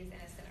believe that he's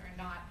innocent or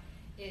not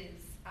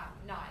is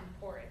not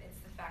important.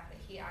 It's the fact that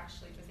he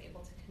actually was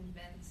able to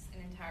convince an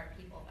entire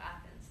people of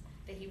Athens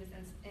that he was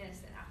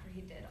innocent after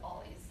he did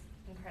all these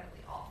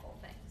incredibly awful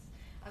things.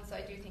 So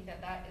I do think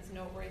that that is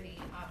noteworthy,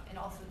 and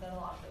also that a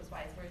lot of those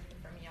wise words were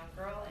from a young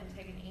girl,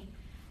 Antigone.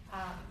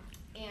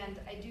 And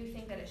I do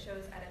think that it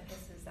shows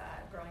Oedipus's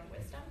growing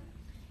wisdom.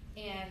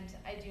 And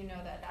I do know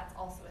that that's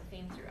also a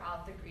theme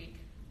throughout the Greek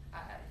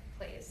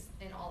plays.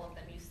 In all of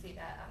them, you see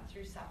that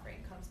through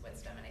suffering comes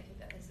wisdom, and I think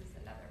that this is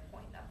another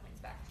point that points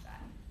back to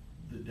that.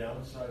 The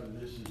downside of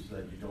this is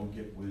that you don't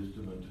get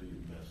wisdom until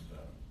you've messed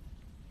up.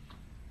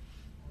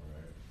 All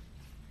right.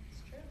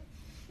 It's true.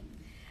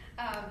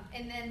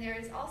 And then there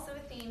is also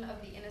a theme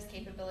of the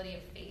inescapability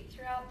of fate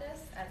throughout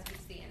this, as we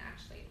see in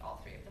actually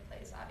all three of the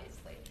plays,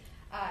 obviously.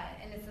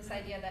 And it's this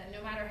idea that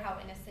no matter how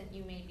innocent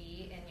you may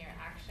be in your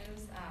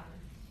actions,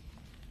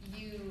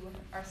 you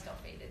are still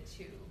fated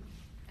to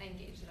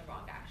engage in the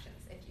wrong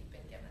actions if you've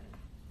been given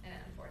an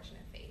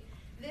unfortunate fate.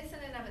 This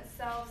in and of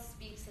itself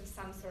speaks of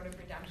some sort of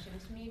redemption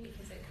to me,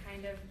 because it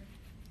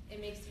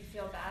makes you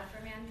feel bad for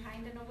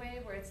mankind in a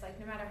way where it's like,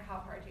 no matter how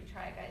hard you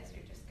try, guys,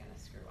 you're just going to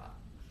screw up.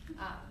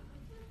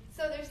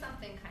 So there's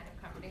something kind of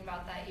comforting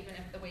about that, even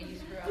if the way you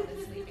screw up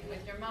is sleeping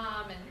with your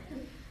mom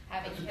and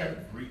having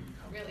kids,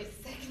 really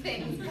sick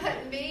things.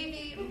 But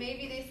maybe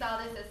they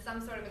saw this as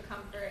some sort of a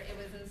comfort. It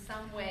was in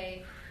some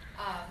way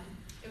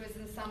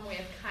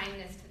of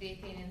kindness to the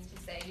Athenians to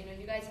say,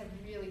 you guys have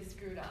really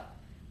screwed up,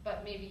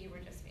 but maybe you were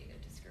just fated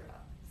to screw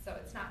up. So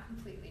it's not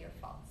completely your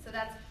fault. So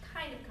that's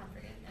kind of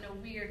comforting in a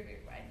weird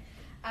way.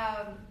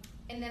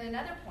 And then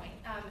another point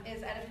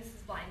is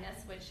Oedipus's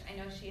blindness, which I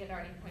know she had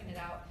already pointed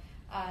out.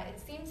 It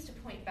seems to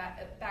point back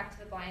to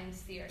the blind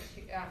seer,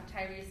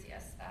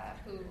 Tiresias,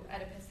 who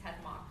Oedipus had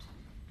mocked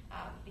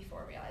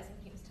before realizing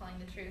he was telling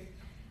the truth.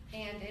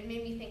 And it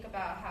made me think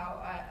about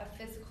how a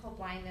physical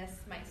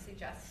blindness might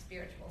suggest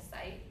spiritual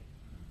sight.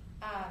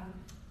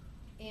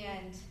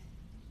 And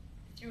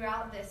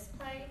throughout this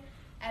play,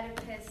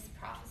 Oedipus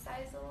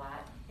prophesies a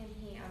lot, and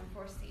he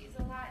foresees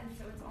a lot, and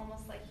so it's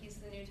almost like he's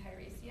the new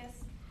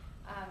Tiresias.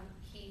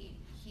 He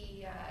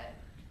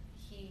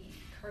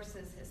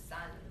curses his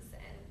sons,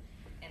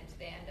 and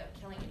they end up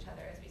killing each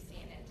other, as we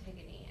see in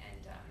Antigone.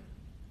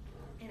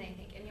 And I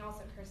think, and he also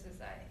curses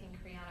in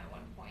Creon at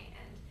one point,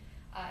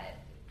 and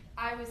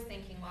I was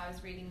thinking while I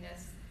was reading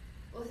this,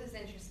 well, this is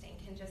interesting.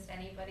 Can just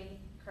anybody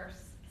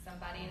curse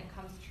somebody and it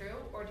comes true,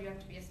 or do you have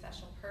to be a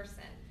special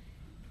person?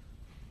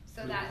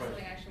 So Good that's question.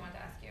 something I actually wanted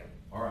to ask you.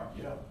 All right,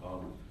 yeah,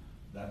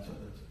 that's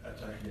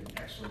actually an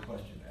excellent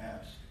question to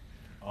ask.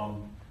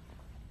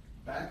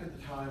 Back at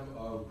the time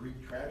of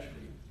Greek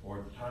tragedy, or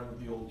at the time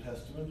of the Old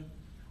Testament,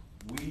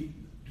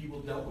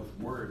 people dealt with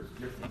words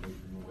differently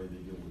from the way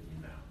they deal with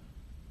them now.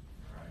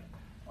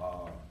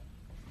 All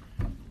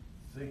right?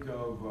 Think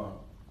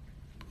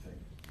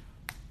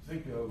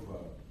of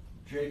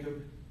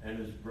Jacob and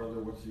his brother.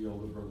 What's the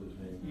older brother's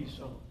name?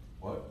 Esau.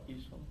 What?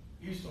 Esau.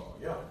 Esau,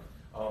 yeah.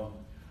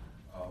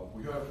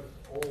 We have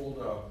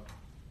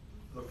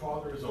the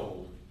father is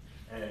old,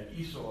 and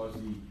Esau is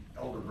the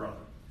elder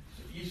brother.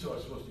 So Esau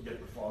is supposed to get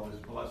the father's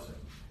blessing,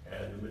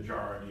 and the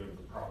majority of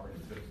the property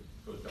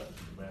goes down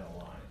to the male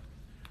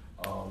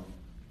line.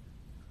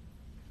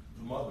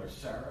 The mother,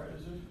 Sarah,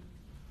 is it?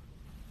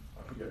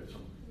 I forget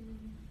some.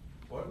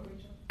 What?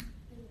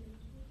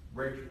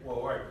 Rachel. Well,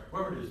 all right.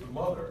 Whoever it is, the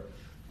mother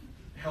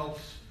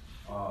helps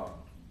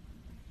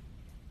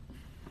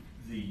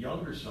the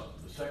younger son,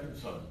 the second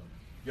son,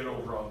 get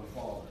over on the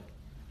father.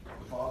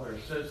 The father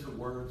says the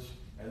words,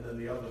 and then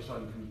the other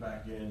son comes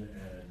back in,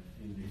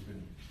 and he's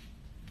been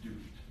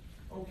duped.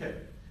 Okay,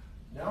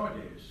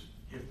 nowadays,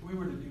 if we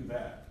were to do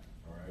that,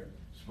 all right,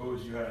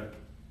 suppose you had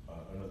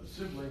another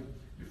sibling,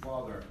 your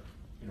father,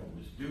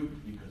 was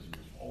duped because he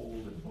was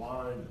old and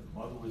blind, and the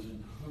mother was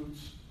in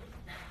cahoots.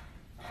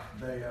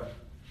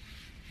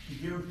 He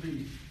gave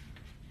the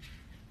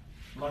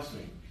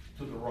blessing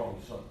to the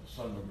wrong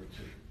son number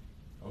two.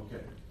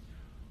 Okay.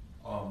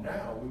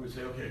 Now we would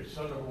say, okay,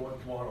 son number one,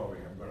 come on over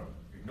here. I'm going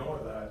to ignore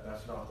that.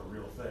 That's not the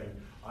real thing.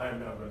 I am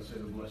now going to say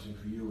the blessing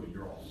for you, and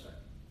you're all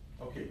set.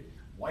 Okay.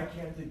 Why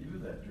can't they do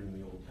that during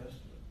the Old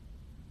Testament?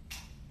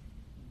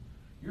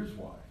 Here's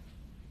why.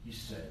 He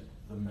said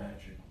the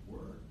magic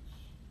words.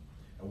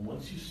 And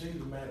once you say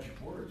the magic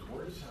words,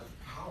 words have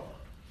power.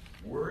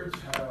 Words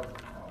have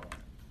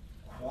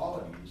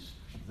qualities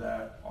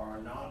that are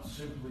not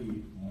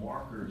simply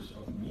markers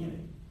of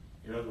meaning.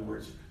 In other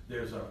words,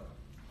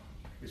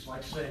 it's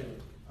like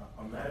saying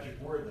a magic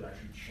word that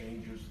actually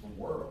changes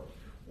the world.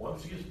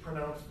 Once he has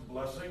pronounced the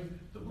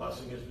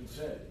blessing has been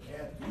said. It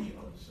can't be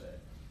unsaid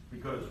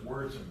because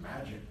words are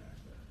magic back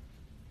then.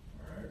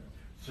 All right?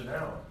 So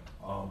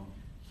now,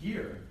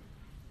 here,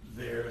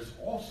 there's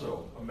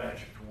also a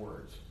magic to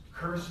words.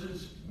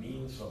 Curses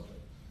mean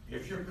something.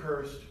 If you're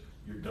cursed,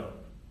 you're done.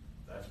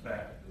 That's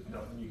bad. There's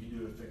nothing you can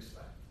do to fix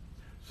that.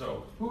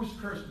 So, who's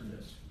cursed in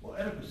this? Well,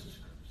 Oedipus is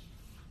cursed.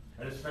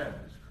 And his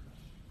family is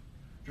cursed.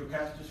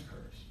 Jocasta is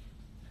cursed.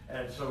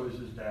 And so is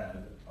his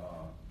dad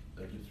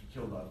that gets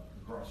killed at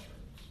the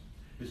crossroads.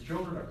 His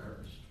children are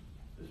cursed.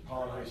 There's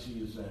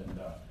Polynices and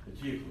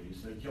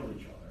Eteocles. They kill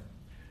each other.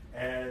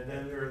 And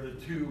then there are the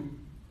two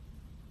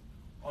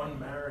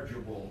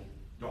unmarriageable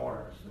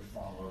daughters that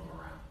follow him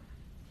around.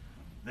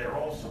 They're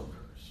also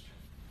cursed.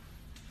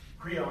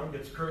 Creon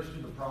gets cursed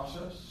in the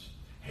process.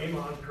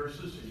 Haman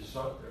curses his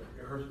son,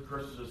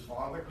 curses his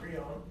father,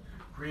 Creon.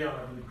 Creon,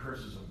 I believe,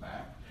 curses him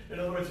back. In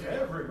other words,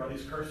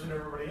 everybody's cursing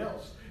everybody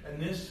else.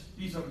 And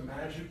these are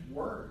magic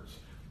words.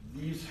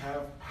 These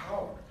have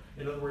power.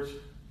 In other words,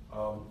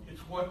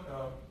 it's what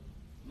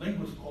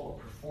linguists call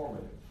a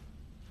performative.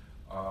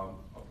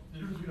 The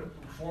difference between a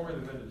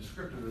performative and a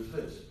descriptive is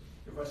this.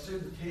 If I say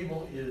the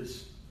table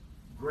is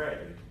gray,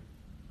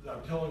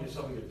 I'm telling you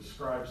something that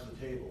describes the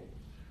table.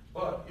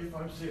 But if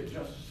I'm, say, a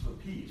justice of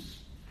the peace,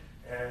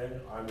 and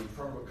I'm in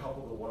front of a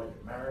couple that want to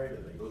get married,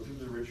 and they go through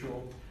the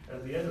ritual, and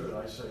at the end of it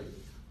I say,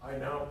 I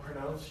now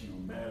pronounce you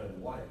man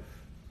and wife.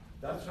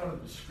 That's not a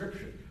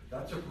description.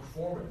 That's a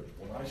performative.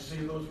 When I say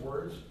those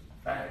words,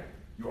 bang,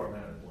 you are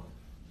man and wife.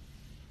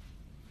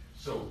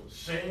 So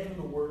saying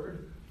the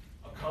word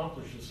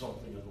accomplishes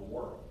something in the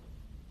world.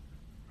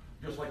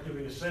 Just like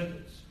giving a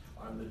sentence.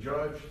 I'm the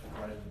judge,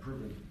 I've been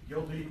proven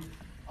guilty.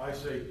 I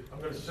say, I'm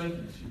going to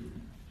sentence you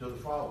to the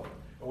following.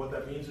 And what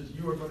that means is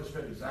you are going to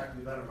spend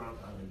exactly that amount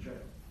of time in jail.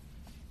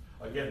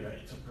 Again,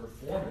 it's a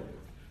performative.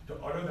 To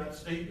utter that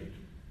statement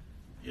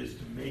is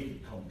to make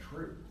it come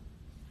true.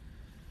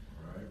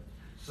 All right?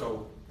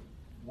 So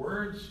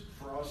words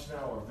for us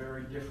now are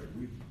very different.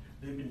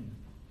 They've been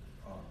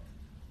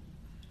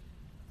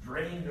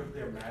drained of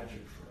their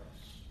magic for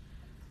us.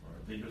 All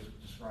right? They just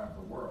describe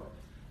the world.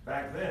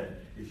 Back then,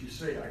 if you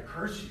say, I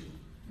curse you,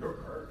 you're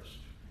cursed.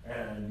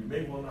 And you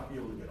may well not be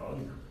able to get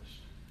uncursed.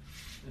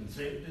 And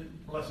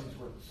blessings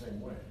work the same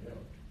way. Yeah.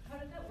 How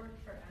did that work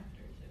for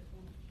actors?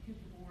 If two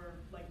people were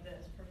like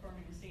this,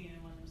 performing a scene,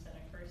 and one of them said,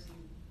 I curse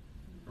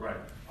you? Right.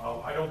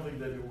 I don't think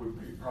that it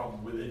would be a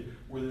problem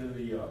within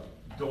the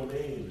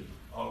domain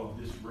of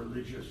this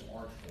religious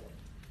art form.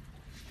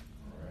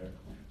 All right.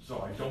 So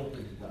I don't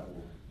think that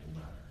will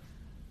matter.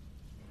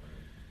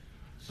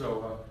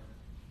 So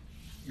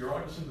you're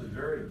onto something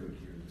very good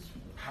here.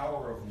 The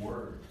power of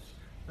words.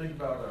 Think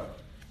about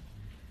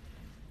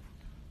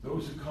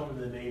those who come in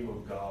the name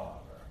of God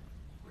are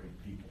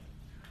great people.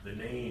 The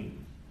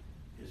name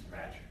is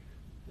magic.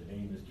 The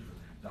name is different.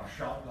 Thou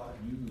shalt not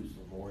use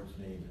the Lord's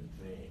name in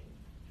vain.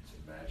 It's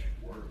a magic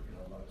word.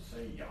 You're not allowed to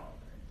say Yahweh.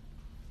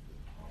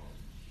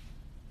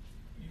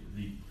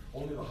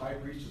 Only the high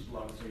priest is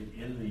allowed to say it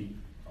in the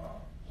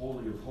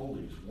Holy of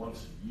Holies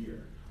once a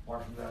year.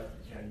 Apart from that,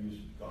 you can't use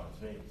God's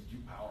name. It's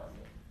too powerful.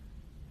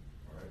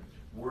 All right?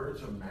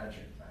 Words are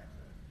magic back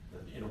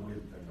then, in a way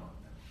that they're not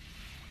now.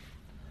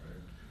 All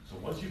right? So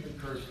once you've been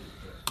cursed with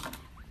this,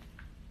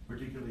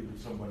 particularly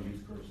with somebody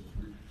whose curse is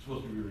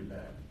supposed to be really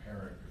bad, a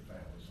parent, your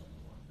family,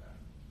 something like that.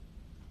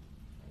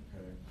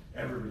 Okay?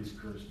 Everybody's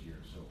cursed here,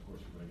 so of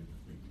course we're going to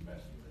be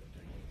messing with it.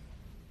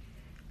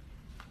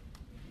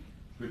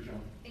 Good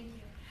job. Thank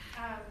you.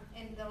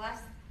 And the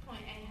last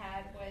point I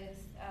had was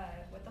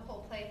what the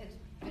whole play has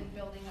been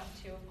building up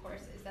to, of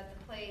course, is that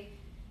the play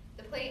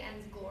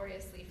ends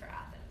gloriously for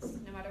Athens.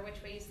 No matter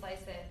which way you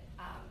slice it,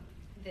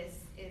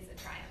 this is a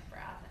triumph for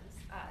Athens.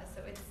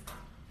 So it's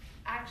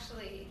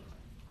actually,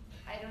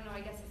 I don't know, I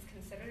guess it's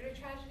considered a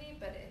tragedy,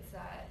 but it's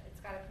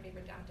got a pretty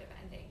redemptive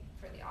ending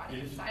for the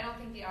audience. So I don't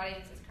think the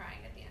audience is crying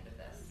at the end of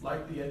this.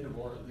 Like the end of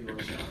the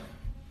Odyssey.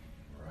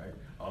 Right?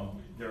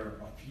 There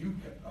are a few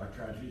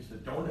tragedies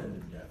that don't end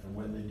in death, and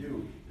when they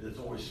do, there's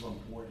always some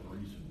important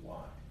reason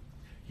why.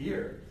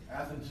 Here,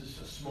 Athens is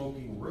a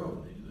smoking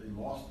ruin. They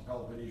lost the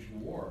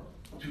Peloponnesian War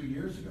 2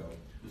 years ago.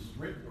 This is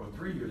written, or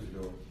 3 years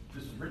ago.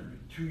 This is written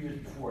 2 years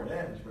before it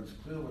ends, but it's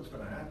clear what's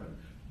going to happen.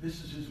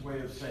 This is his way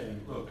of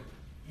saying, look,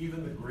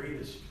 even the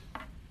greatest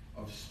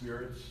of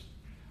spirits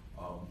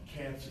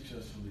can't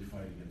successfully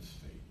fight against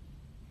fate.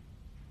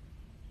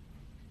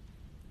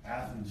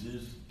 Athens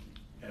is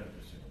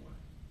Oedipus in a way.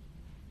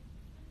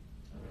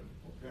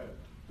 Okay,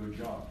 good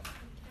job.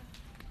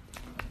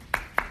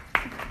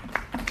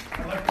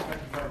 I like the fact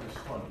you found this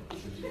funny.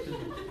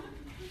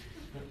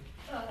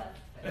 Oh,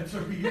 that's And so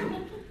do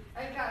you.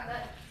 I've got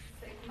that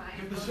sick mind.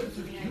 Get the sense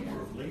of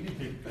humor of Lady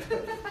Macbeth.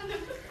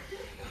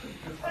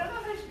 I don't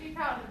know if I should be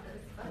proud of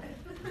this, but.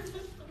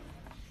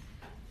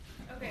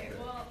 Okay,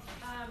 well,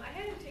 I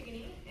had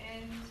Antigone,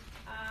 and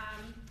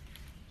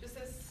just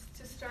as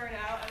to start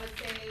out, I would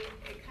say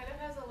it kind of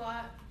has a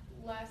lot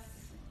less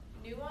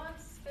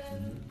nuance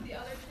than the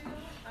other two.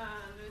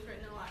 It was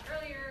written a lot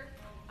earlier.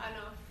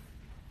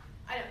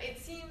 It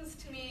seems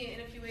to me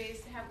in a few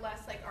ways to have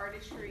less like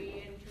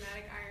artistry and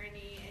dramatic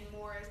irony and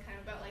more as kind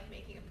of about like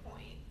making a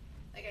point.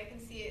 Like I can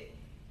see it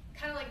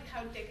kind of like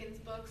how Dickens'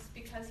 books,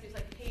 because he was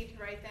like paid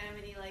to write them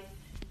and he like,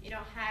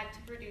 had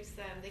to produce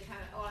them,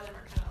 a lot of them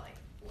are kind of like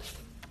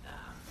lame.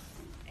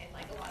 And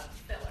like a lot of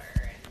filler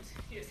and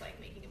you're just like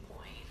making a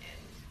point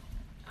and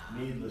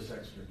needless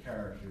extra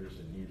characters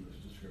and needless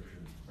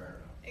descriptions. Fair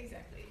enough.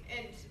 Exactly.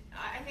 And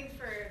I think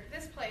for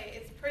this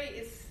play,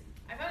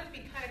 I found it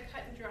to be kind of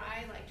cut and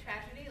dry, like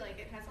tragedy. Like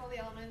it has all the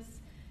elements,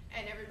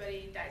 and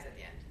everybody dies at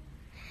the end,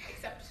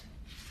 except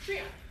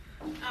Creon.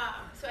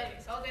 So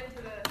anyways, I'll get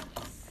into the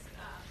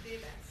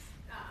events.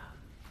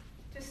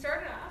 To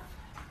start it off,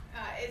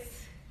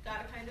 it's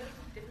got a kind of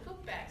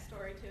difficult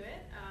backstory to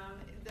it.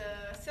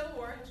 The Civil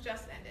War has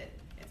just ended.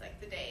 It's like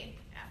the day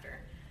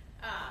after,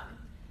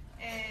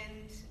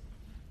 and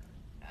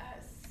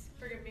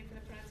forgive me for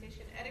the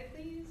pronunciation.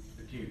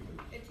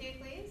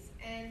 Eteocles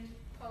and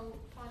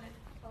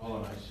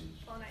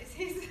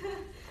Polynices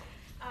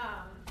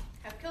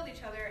have killed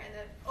each other, and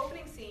the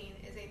opening scene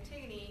is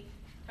Antigone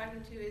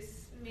talking to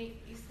Ismene,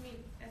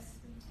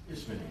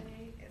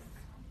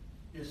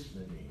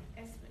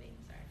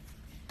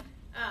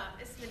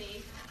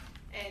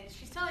 and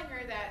she's telling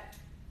her that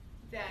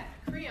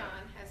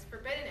Creon has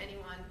forbidden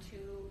anyone to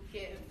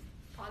give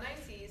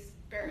Polynices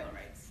burial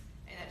rights,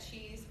 and that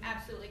she's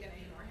absolutely going to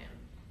ignore him.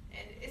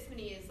 And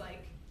Ismene is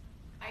like,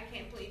 I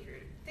can't believe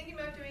you're thinking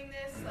about doing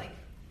this. Like,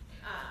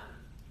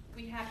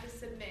 we have to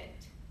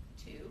submit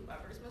to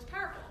whoever's most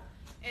powerful.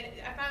 And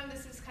I found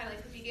this is kind of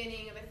like the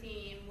beginning of a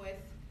theme with,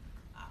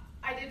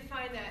 I did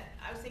find that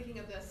I was thinking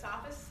of the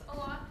Sophists a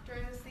lot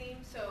during this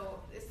theme,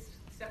 so this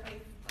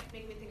definitely like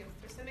made me think of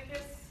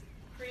Thrasymachus.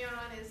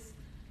 Creon is,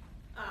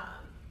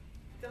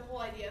 the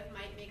whole idea of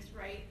might makes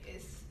right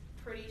is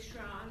pretty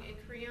strong in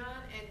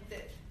Creon, and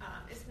that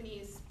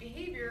Ismene's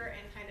behavior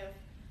and kind of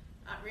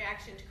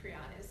reaction to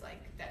Creon is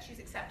like that she's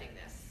accepting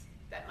this,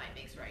 that might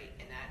makes right,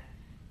 and that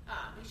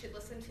we should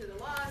listen to the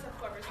laws of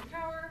whoever's in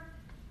power.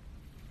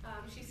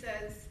 She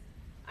says,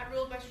 I'm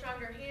ruled by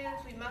stronger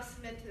hands, we must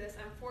submit to this,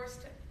 I'm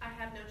forced, I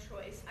have no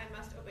choice, I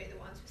must obey the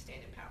ones who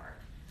stand in power.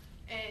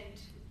 And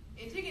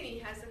Antigone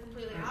has the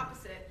completely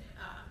opposite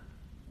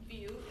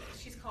view.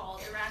 She's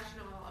called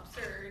irrational,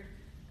 absurd.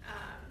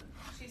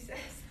 She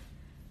says,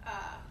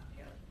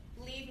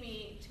 leave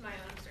me to my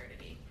own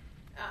absurdity,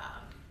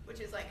 which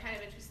is like kind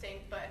of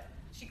interesting, but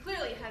she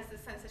clearly has the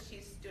sense that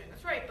she's doing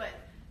what's right, but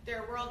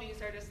their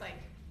worldviews are just like,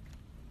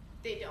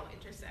 they don't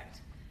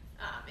intersect.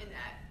 In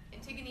that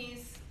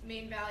Antigone's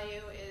main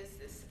value is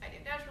this idea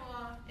of natural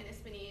law, and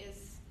Ismene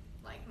is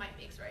like might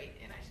makes right,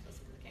 and I should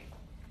listen to the king.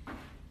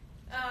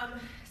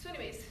 So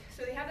anyways,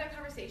 so they have that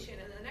conversation,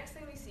 and the next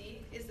thing we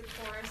see is the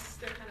chorus.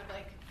 They're kind of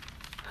like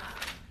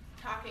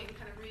talking,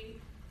 kind of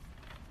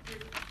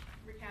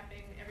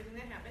recapping everything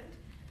that happened.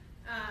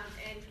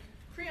 And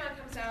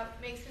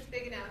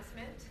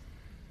announcement.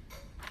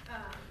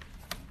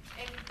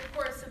 And the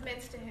chorus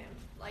submits to him,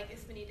 like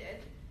Ismene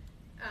did.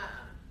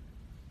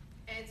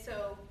 And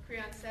so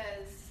Creon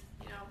says,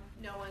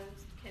 no one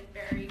can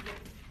give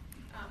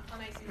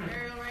Polynices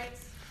burial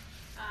rights.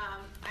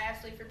 I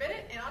absolutely forbid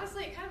it, and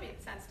honestly, it kind of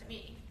made sense to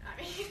me.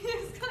 I mean,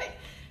 it's like,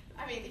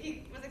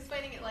 he was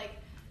explaining it like,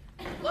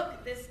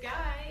 look, this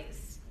guy,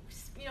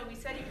 we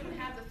said he couldn't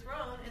have the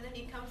throne, and then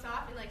he comes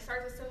off and like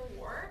starts a civil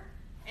war,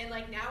 and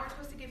like now we're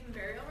supposed to give him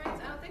burial rights?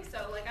 I don't think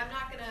so. Like, I'm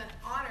not gonna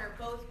honor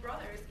both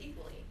brothers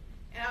equally.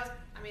 And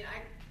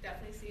I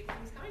definitely see where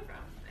he's coming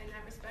from in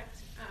that respect.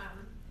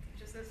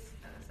 Just as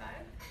an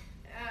aside.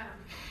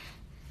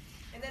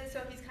 And then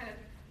so he's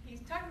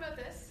talking about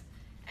this.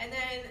 And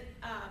then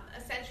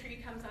a sentry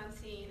comes on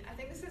scene. I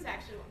think this is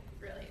actually a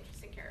really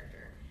interesting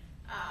character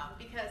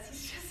because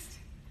it's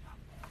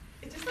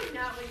just like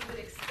not what you would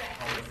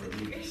expect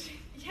in a situation.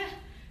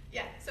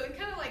 Yeah. So it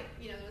kind of like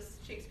those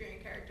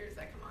Shakespearean characters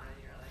that come on and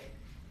you're like,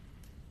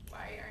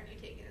 why aren't you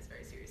taking this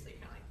very seriously?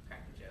 Kind of like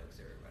cracking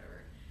jokes or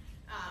whatever.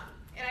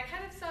 And I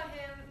kind of saw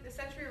him. The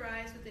sentry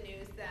arrives with the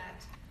news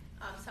that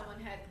someone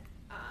had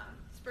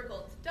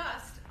sprinkled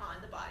dust on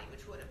the body,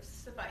 which would have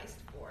sufficed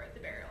for the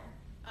burial.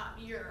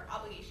 Your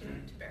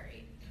obligation to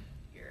bury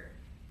your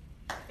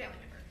family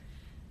member.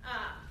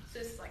 So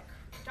it's like,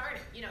 darn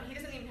it, he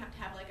doesn't even have to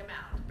have like a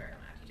mound, burial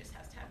mound. He just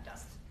has to have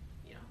dust,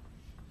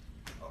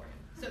 over him.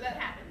 So that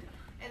happened.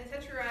 And the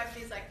sentry arrives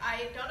and he's like,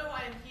 I don't know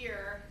why I'm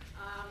here,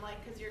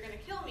 because you're going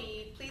to kill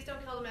me. Please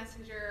don't kill the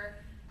messenger.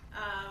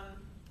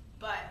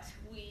 But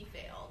we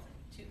failed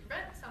to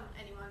prevent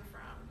anyone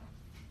from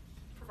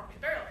performing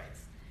the burial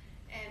rites.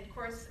 And of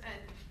course,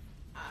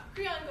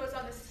 Creon goes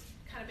on this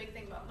kind of big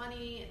thing about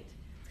money, and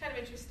it's kind of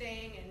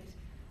interesting, and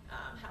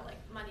how like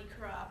money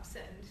corrupts,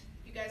 and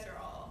you guys are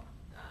all,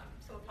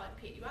 someone probably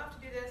paid you off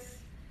to do this.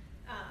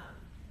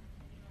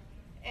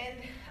 And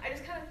I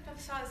just kind of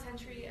saw the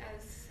sentry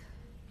as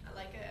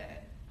like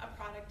a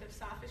product of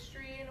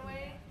sophistry in a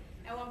way.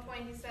 At one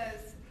point he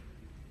says,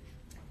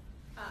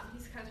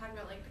 he's kind of talking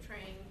about like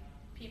betraying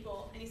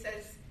people, and he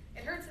says,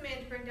 it hurts a man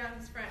to bring down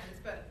his friends,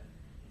 but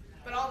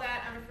all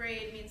that, I'm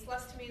afraid, means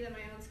less to me than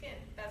my own skin.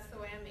 That's the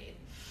way I'm made.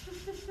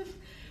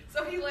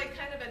 So he like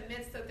kind of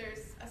admits that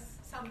there's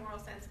some moral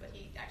sense, but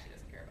he actually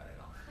doesn't care about it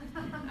at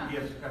all. He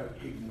has a kind of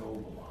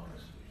ignoble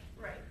honesty.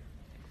 Right.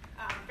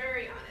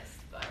 Very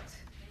honest, but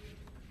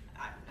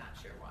I'm not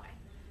sure why.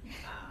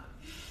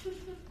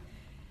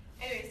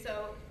 Anyway,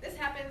 so this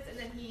happens, and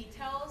then he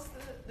tells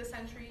the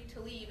sentry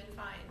to leave and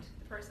find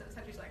the person. The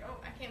sentry's like,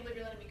 oh, I can't believe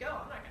you're letting me go.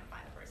 I'm not going to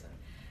find the person.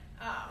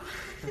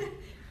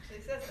 So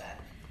he says that.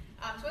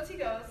 So once he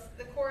goes,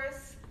 the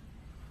chorus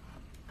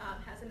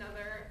has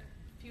another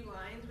few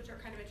lines, which are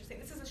kind of interesting.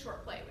 This is a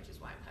short play, which is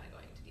why I'm kind of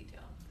going into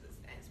detail, because this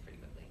ends pretty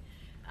quickly.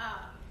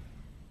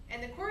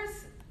 And the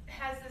chorus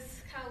has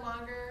this kind of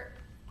longer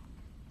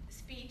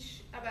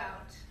speech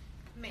about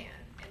man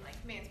and like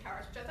man's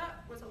powers, which I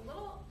thought was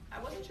I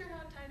wasn't sure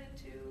how it tied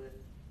into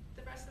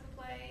the rest of the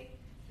play.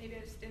 Maybe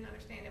I just didn't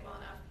understand it well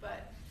enough,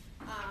 but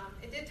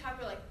it did talk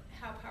about like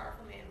how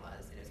powerful man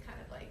was, and it was kind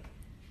of like,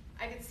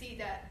 I could see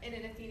that in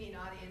an Athenian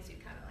audience,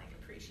 you'd kind of like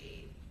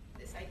appreciate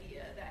this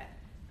idea that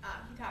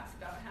he talks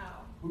about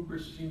how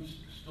Hubris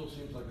still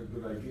seems like a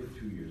good idea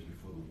 2 years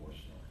before the war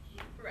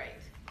starts. Right.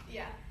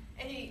 Yeah.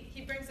 And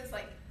he brings this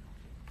like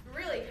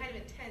really kind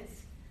of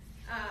intense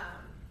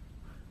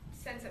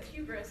sense of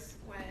hubris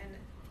when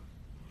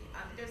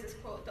there's this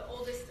quote: "The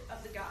oldest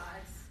of the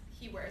gods,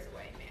 he wears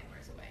away, man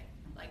wears away."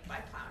 Like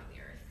by plowing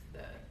the earth,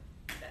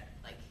 that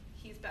like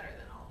he's better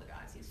than all the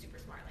gods. He's super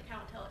smart. Like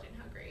how intelligent,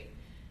 how great.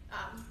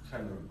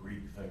 Kind of a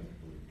Greek thing to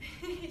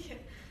believe.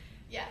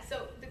 Yeah.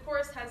 So the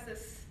chorus has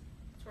this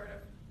sort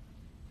of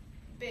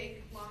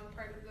big, long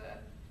part of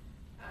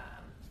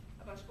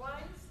a bunch of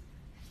lines,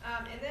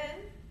 and then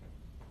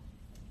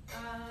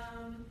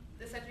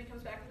the sentry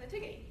comes back with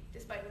Antigone,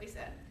 despite what he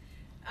said.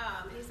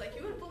 And he's like,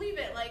 you wouldn't believe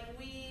it. Like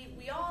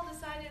we all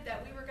decided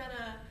that we were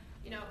gonna,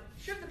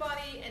 strip the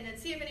body and then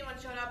see if anyone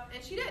showed up,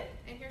 and she did.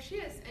 And here she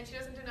is, and she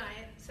doesn't deny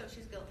it, so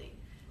she's guilty.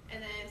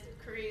 And then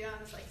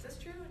Creon's like, is this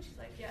true? And she's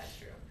like, yeah, it's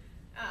true.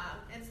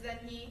 And so then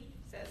he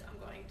says, I'm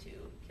going to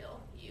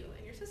kill you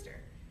and your sister.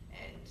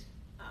 And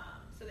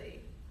so they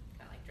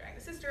kind of like drag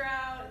the sister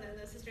out, and then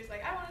the sister's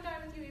like, I want to die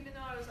with you, even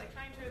though I was like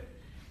trying to,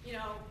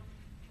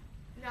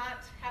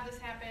 not have this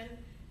happen.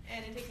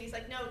 And Antigone's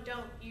like, no,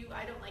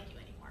 I don't like you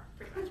anymore,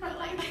 pretty much. But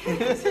like,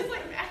 it's just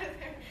like mad at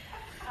her.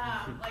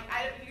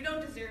 You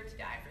don't deserve to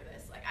die for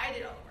this. Like, I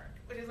did all the work,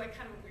 which is like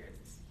kind of a weird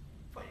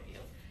point of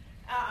view.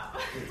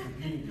 They're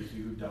competing to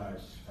see who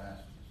dies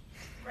fastest.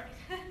 Right.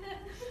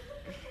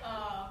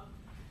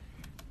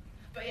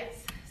 But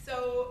yes,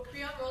 so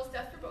Creon rolls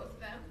death for both of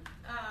them.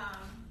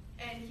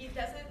 And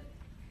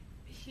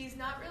he's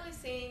not really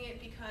saying it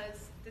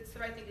because it's the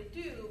right thing to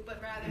do,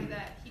 but rather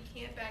that he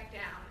can't back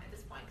down at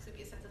this point because it would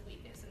be a sense of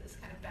weakness, and this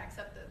kind of backs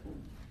up the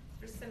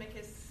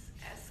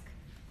Thrasymachus-esque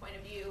point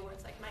of view where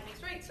it's like, might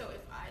makes right, so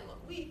if I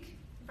look weak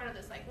in front of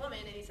this like woman,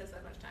 and he says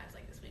that a bunch of times,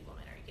 like, this weak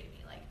woman, are you kidding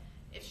me? Like,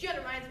 if she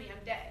undermines me, I'm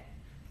dead.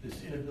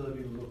 This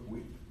inability to look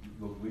weak,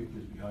 The Greek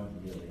is behind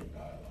the alien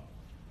dialogue.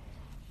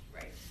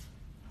 Right.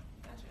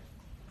 Gotcha.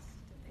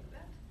 Didn't think of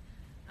that.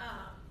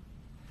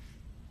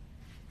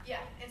 Yeah,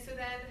 and so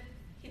then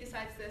he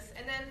decides this,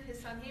 and then his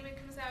son Haman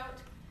comes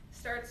out,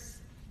 starts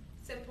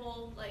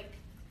simple, like,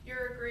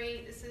 you're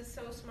great, this is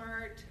so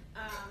smart,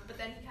 but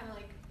then he kind of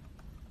like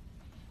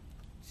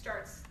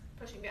starts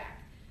pushing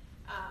back.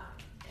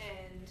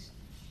 And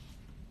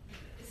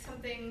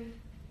something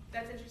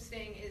that's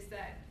interesting is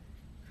that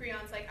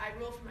Creon's like, I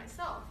rule for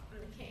myself, I'm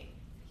the king.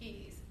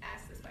 He's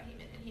asked this by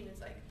Haman, and Haman's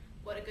like,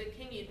 what a good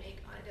king you'd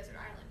make on a desert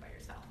island by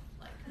yourself.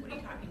 Like, what are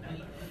you talking about?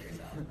 You rule for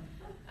yourself.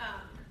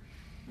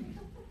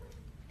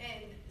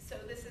 And so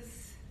this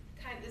is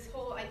kind of, this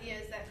whole idea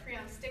is that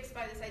Creon sticks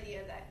by this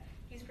idea that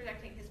he's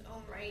protecting his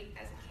own right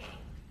as a king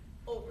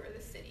over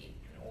the city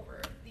and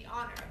over the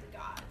honor of the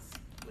gods,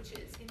 which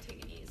is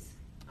Antigone's,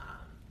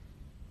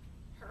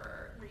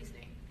 her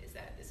reasoning is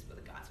that this is what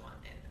the gods want,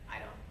 and I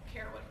don't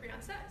care what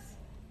Creon says,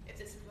 if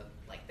this is what,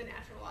 like, the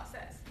natural law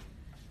says.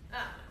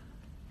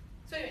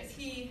 So anyways,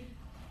 he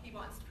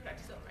wants to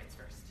protect his own rights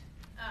first.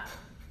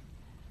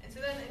 And so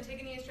then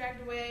Antigone is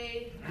dragged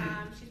away.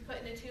 She's put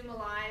in a tomb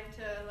alive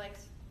to, like,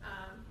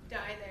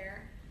 die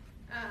there.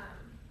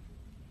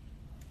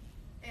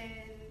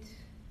 And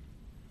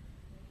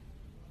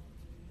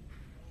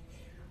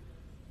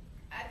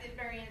at the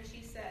very end,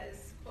 she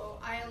says, quote,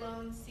 I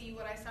alone see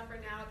what I suffer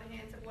now at the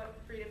hands of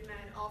what breed of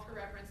men, all for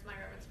reverence, my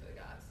reverence for the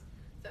gods.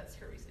 That's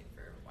her reasoning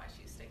for why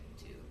she's sticking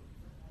to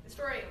the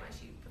story and why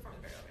she performed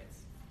the burial rites.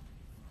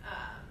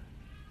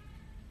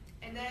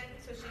 And then,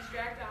 so she's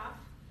dragged off,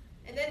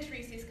 and then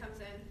Tiresias comes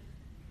in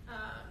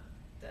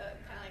to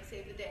kind of like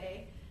save the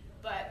day.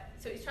 But,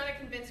 so he's trying to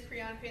convince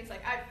Creon. Creon's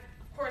like,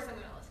 of course I'm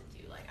going to listen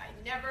to you. Like,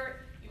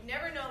 you've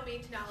never known me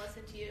to not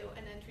listen to you.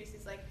 And then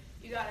Tiresias is like,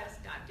 you got to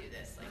not do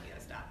this. Like, you got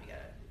to stop. You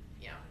got to,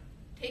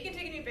 take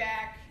Antigone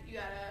back. You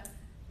got to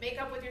make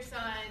up with your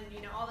son,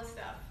 all this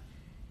stuff.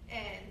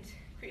 And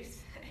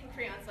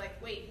Creon's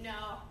like, wait,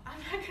 no, I'm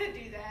not going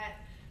to do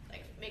that.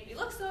 Like, make me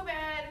look so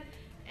bad.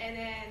 And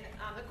then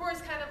the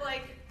chorus kind of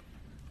like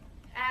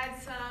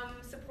adds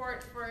some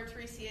support for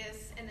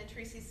Tiresias, and then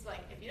Tiresias is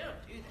like, if you don't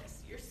do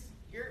this, your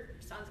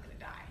son's gonna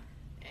die.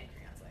 And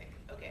Creon's like,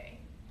 okay,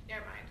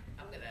 never mind,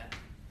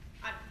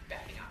 I'm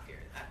backing off here.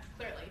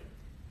 Clearly,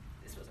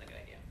 this wasn't a good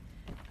idea.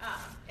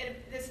 And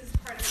this is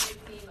part of the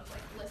big theme of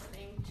like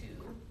listening to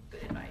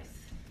good advice.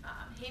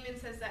 Haman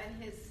says that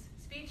in his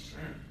speech,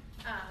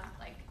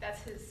 like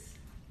that's his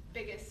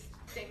biggest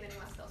thing that he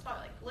wants to tell his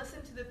father, like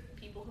listen to the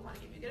people who want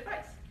to give you good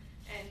advice.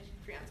 And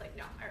Creon's like,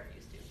 no, I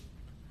refuse to.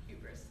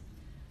 Hubris.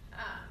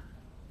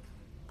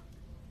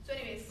 So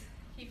anyways,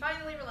 he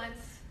finally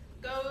relents,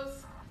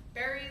 goes,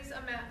 buries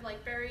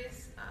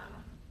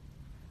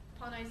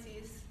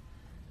Polynices,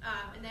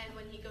 and then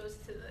when he goes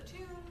to the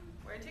tomb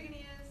where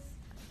Antigone is,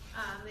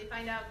 they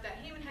find out that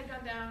Haman had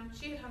gone down,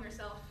 she had hung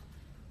herself,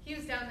 he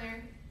was down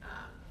there,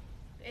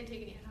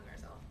 Antigone had hung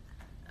herself.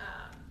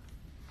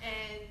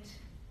 And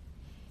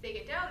they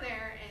get down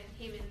there, and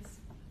Haman's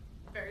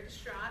very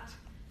distraught,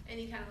 and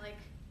he kind of like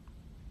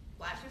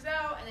lashes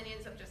out, and then he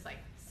ends up just like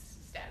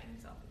stabbing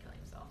himself and killing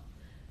himself.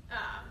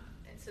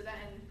 And so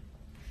then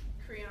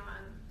Creon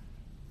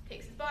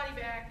takes his body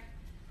back,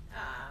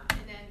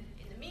 and then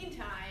in the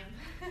meantime,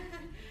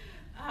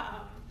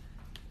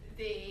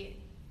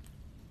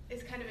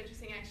 it's kind of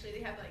interesting actually.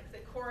 They have like the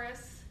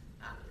chorus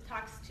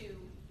talks to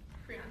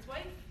Creon's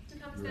wife who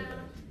comes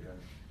down,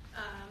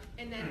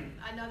 and then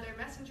another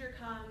messenger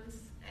comes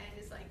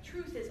and is like,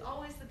 truth is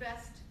always the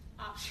best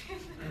option.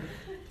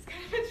 It's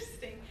kind of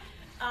interesting.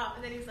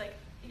 And then he's like,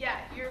 yeah,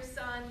 your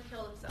son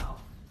killed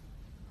himself.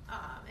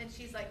 And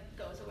she's like,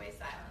 goes away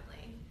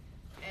silently.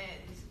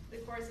 And the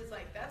chorus is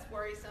like, that's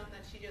worrisome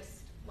that she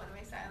just went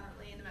away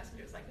silently. And the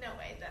messenger's like, no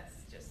way,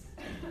 that's just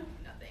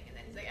nothing. And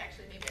then he's like,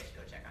 actually, maybe I should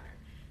go check on her.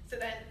 So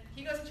then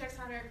he goes and checks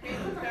on her, Creon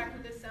comes back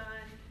with his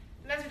son.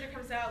 The messenger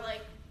comes out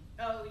like,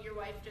 oh, your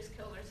wife just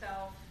killed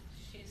herself.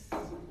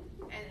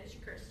 And then she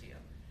cursed you.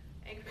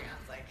 And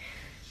Creon's like,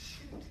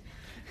 shoot.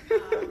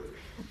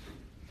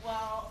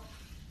 Well,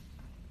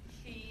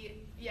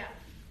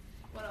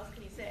 what else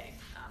can he say?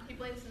 He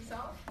blames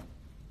himself.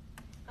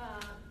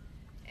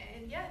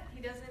 And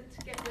he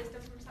doesn't get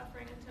wisdom from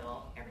suffering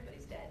until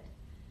everybody's dead.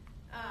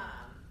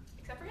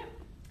 Except for him.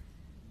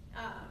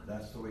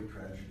 That's the way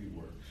tragedy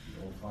works.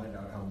 You don't find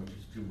out how much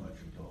is too much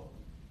until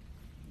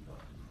you've gone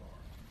too far.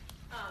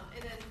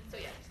 And then, so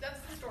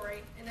that's the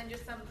story. And then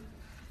just some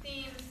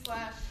themes /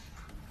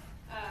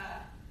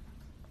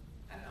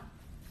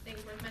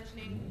 things worth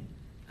mentioning.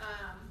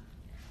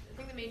 I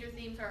think the major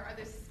themes are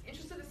the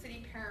interests of the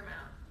city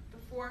paramount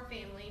before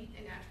family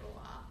and natural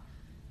law.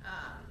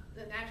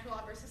 The natural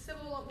law versus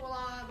civil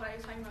law, what I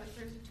was talking about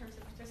in terms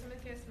of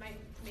Thrasymachus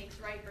makes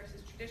right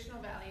versus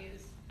traditional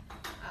values.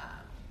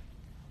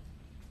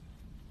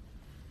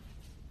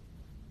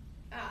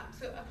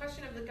 So a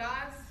question of the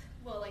gods,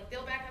 well, like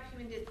they'll back up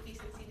human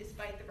decency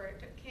despite the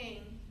verdict of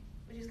king,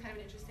 which is kind of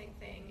an interesting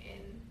thing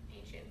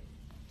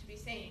to be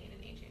saying in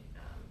an ancient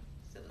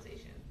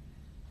civilization.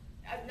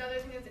 Another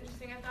thing that's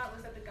interesting I thought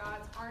was that the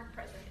gods aren't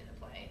present in the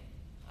play.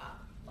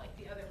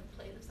 the other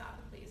plays of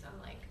Sophocles,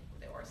 unlike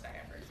the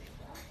Oresteia, for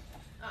example.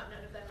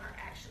 None of them are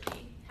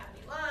actually have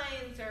any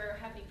lines or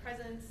have any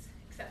presence,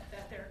 except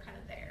that they're kind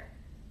of there,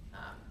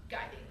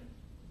 guiding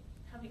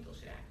how people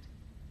should act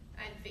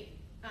and fate.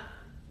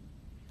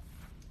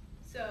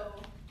 So,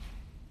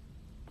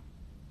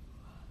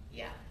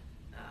 yeah.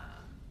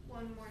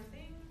 One more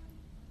thing.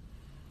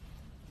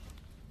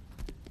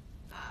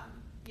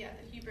 Yeah,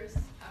 the hubris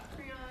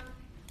prion.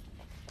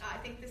 I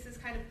think this is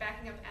kind of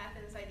backing up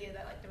Athens' idea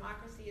that like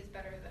democracy is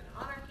better than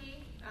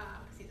monarchy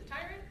because he's a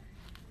tyrant.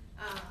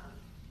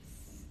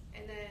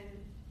 And then,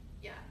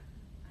 yeah,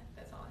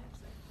 that's all I have to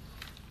say.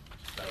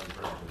 That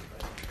was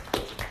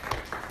perfect.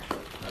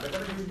 And I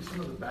gotta give you some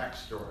of the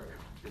backstory.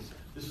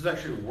 This is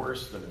actually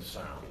worse than it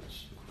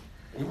sounds.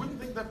 You wouldn't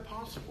think that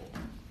possible.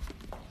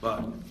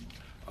 But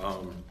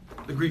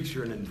the Greeks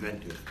are an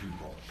inventive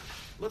people.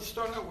 Let's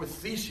start out with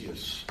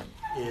Theseus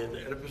in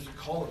Oedipus the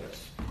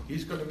Colonist.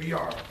 He's going to be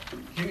our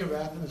king of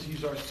Athens.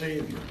 He's our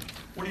savior.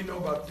 What do you know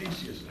about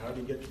Theseus and how did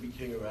he get to be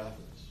king of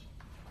Athens?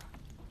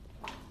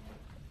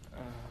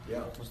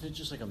 Yeah. Wasn't it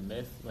just like a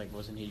myth? Like,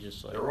 wasn't he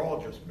just like... They're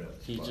all just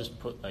myths. He just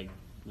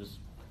was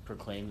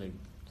proclaimed the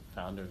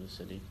founder of the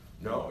city?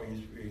 No,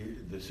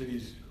 the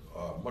city's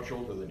much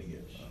older than he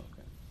is. Oh,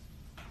 okay.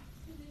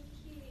 Didn't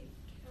he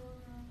kill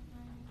the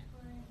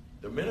Minotaur?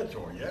 The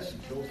Minotaur, yes, he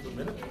kills the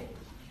Minotaur.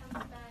 He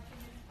comes back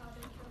and his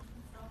father kills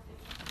himself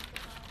because he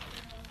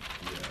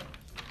forgot to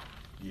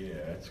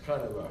Yeah, it's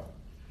kind of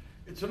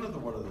it's another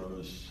one of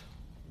those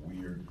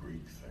weird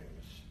Greek things.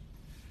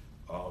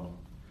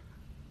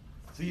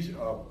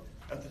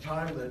 At the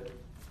time that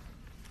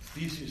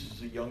Theseus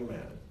is a young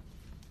man,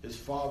 his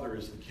father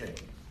is the king.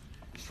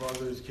 His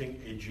father is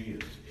King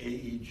Aegeus,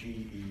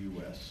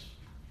 Aegeus.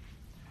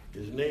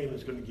 His name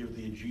is going to give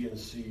the Aegean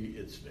Sea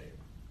its name.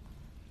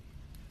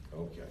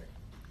 Okay.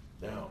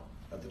 Now,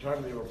 at the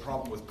time they have a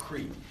problem with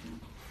Crete.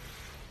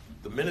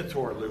 The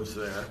Minotaur lives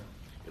there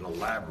in a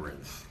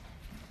labyrinth.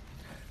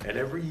 And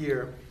every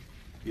year,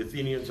 the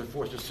Athenians are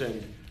forced to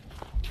send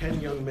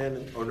 7 young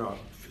men,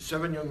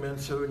 7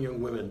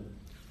 young women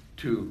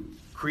to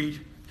Crete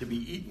to be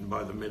eaten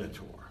by the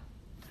Minotaur.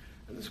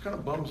 And this kind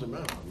of bums them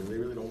out. I mean, they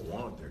really don't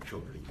want their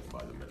children eaten by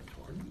the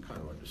Minotaur. You can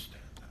kind of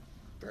understand that.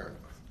 Fair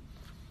enough.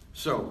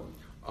 So,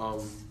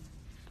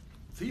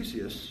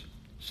 Theseus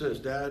says,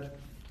 Dad,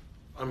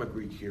 I'm a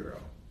Greek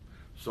hero,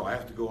 so I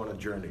have to go on a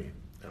journey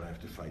and I have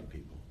to fight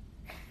people.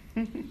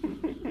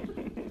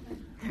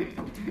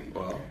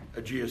 Well,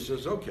 Aegeus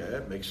says, okay,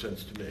 that makes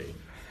sense to me.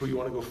 Who do you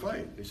want to go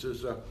fight? He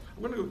says, I'm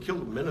going to go kill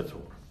the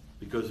Minotaur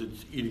because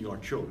it's eating our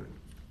children.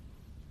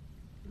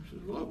 He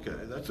says, well, okay,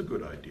 that's a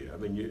good idea. I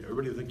mean,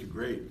 everybody will think you're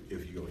great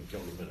if you go and kill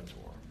the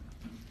Minotaur.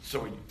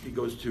 So he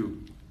goes to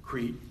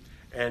Crete,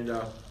 and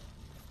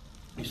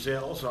he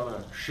sails on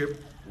a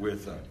ship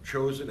with a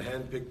chosen,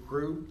 hand-picked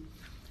crew.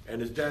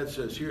 And his dad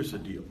says, here's the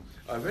deal.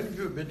 Have any of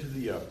you ever been to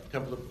the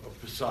Temple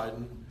of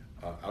Poseidon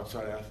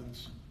outside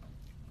Athens?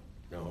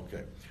 No,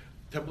 okay.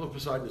 Temple of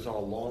Poseidon is on a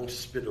long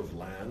spit of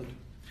land,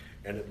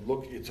 and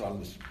it's on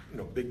this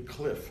big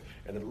cliff,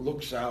 and it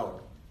looks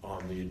out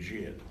on the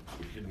Aegean,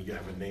 which didn't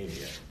have a name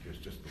yet,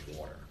 just the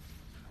water.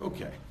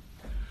 Okay.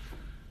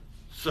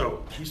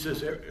 So he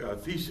says,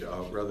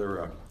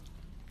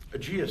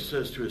 Aegeus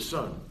says to his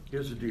son,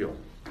 here's the deal.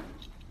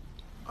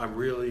 I'm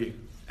really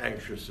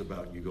anxious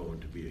about you going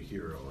to be a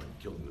hero and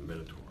killing the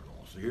Minotaur and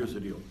all. So here's the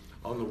deal.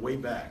 On the way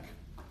back,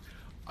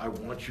 I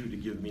want you to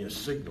give me a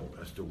signal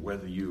as to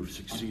whether you've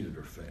succeeded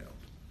or failed.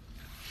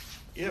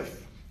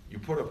 If you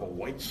put up a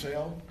white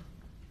sail,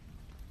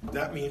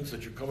 that means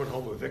that you're coming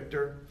home a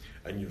victor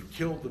and you've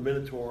killed the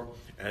Minotaur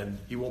and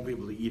he won't be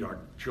able to eat our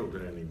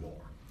children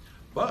anymore.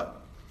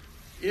 But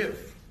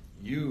if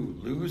you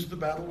lose the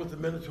battle with the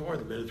Minotaur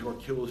and the Minotaur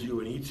kills you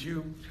and eats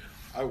you,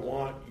 I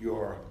want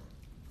your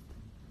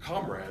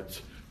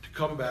comrades to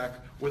come back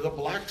with a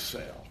black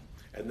sail.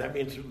 And that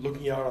means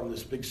looking out on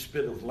this big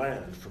spit of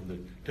land from the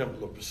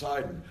Temple of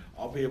Poseidon,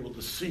 I'll be able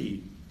to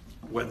see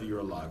whether you're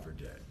alive or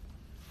dead.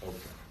 Okay.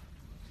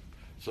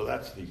 So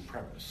that's the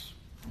premise.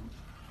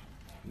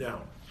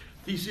 Now,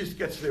 Theseus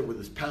gets there with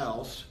his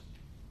pals,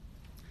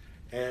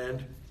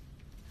 and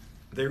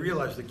they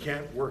realize they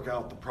can't work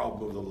out the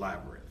problem of the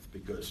labyrinth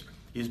because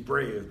he's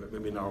brave, but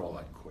maybe not all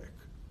that quick.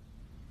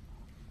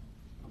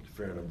 There's a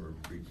fair number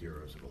of Greek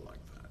heroes that are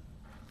like that.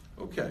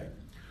 Okay,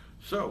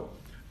 so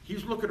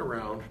he's looking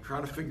around,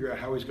 trying to figure out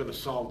how he's going to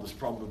solve this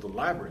problem of the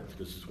labyrinth,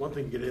 because it's one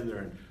thing to get in there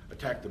and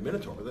attack the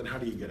Minotaur, but then how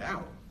do you get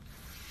out?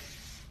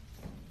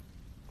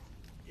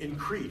 In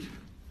Crete,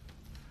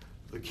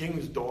 the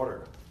king's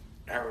daughter,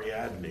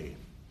 Ariadne,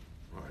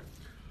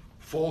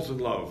 falls in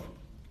love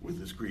with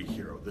this Greek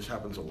hero. This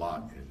happens a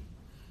lot in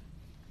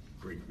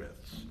Greek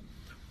myths.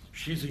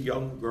 She's a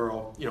young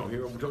girl, here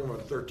we're talking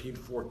about 13,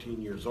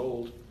 14 years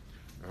old,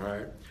 all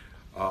right?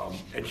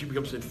 And she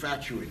becomes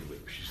infatuated with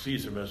him. She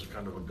sees him as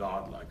kind of a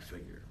godlike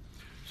figure.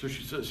 So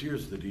she says,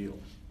 here's the deal.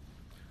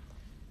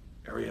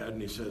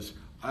 Ariadne says,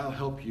 I'll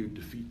help you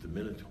defeat the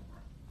Minotaur,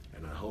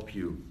 and I'll help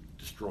you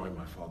destroy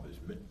my father's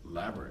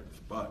labyrinth.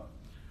 But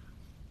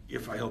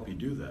if I help you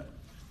do that,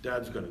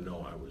 Dad's going to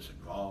know I was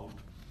involved,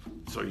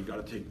 so you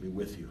got to take me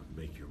with you,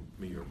 make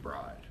me your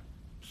bride.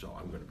 So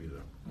I'm going to be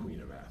the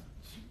Queen of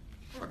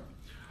Athens.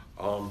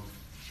 All right.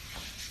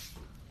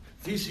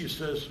 Theseus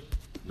says,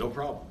 no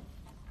problem.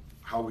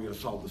 How are we going to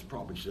solve this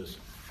problem? He says,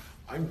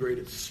 I'm great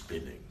at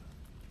spinning.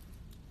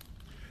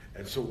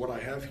 And so what I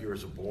have here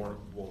is a ball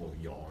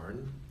of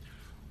yarn.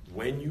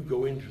 When you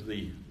go into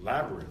the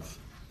labyrinth,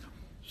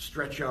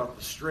 stretch out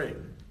the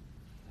string,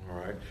 all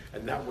right?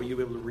 And that way you'll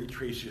be able to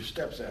retrace your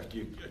steps after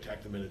you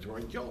attack the Minotaur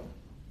and kill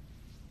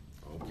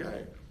him.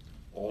 Okay,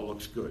 all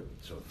looks good.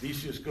 So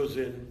Theseus goes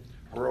in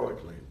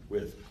heroically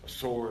with a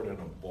sword and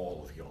a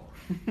ball of yarn.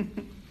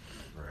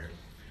 All right?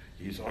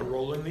 He's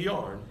unrolling the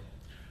yarn,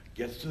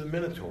 gets to the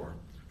Minotaur,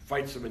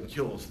 fights him and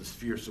kills this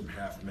fearsome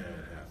half man,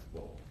 half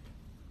bull.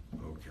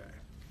 Okay.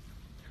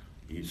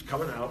 He's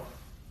coming out.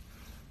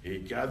 He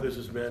gathers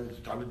his men. It's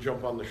time to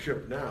jump on the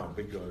ship now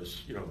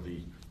because, the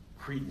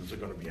Cretans are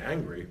going to be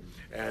angry.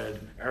 And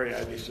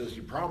Ariadne says,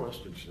 you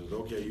promised. And she says,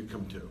 okay, you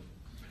come too.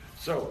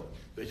 So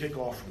they take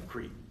off from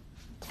Crete.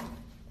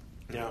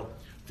 Now,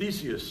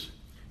 Theseus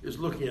is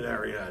looking at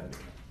Ariadne.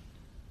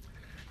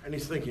 And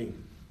he's thinking,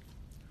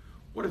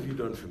 what have you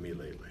done for me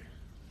lately?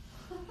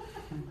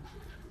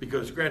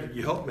 Because granted,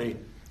 you helped me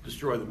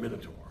destroy the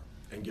Minotaur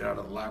and get out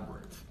of the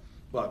labyrinth.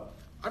 But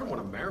I don't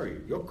want to marry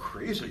you. You're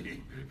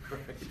crazy.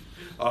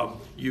 Right?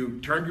 You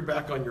turned your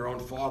back on your own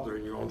father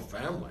and your own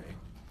family,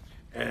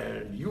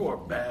 and you are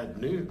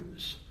bad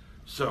news.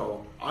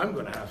 So I'm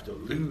going to have to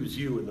lose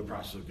you in the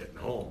process of getting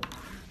home.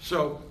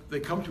 So they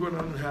come to an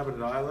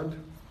uninhabited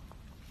island.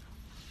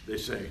 They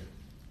say,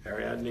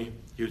 Ariadne,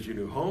 here's your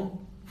new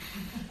home.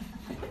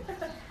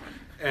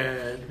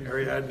 And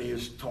Ariadne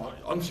is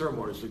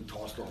unceremoniously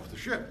tossed off the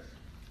ship.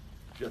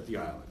 She's at the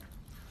island.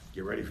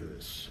 Get ready for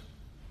this.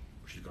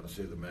 She's going to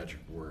say the magic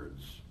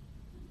words.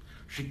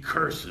 She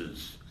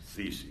curses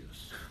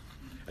Theseus.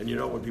 And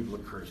when people are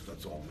cursed,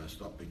 that's all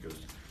messed up because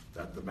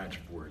the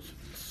magic words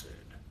have been said.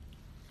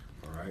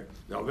 All right?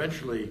 Now,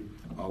 eventually,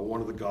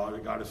 one of the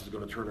goddesses is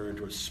going to turn her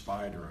into a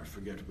spider. I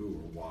forget who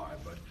or why,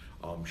 but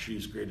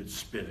she's great at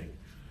spinning.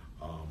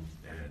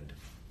 And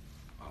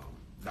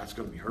that's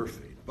going to be her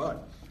fate.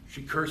 But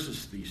she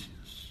curses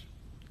Theseus.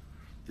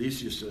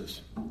 Theseus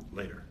says,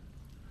 later.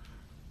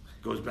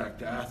 Goes back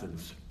to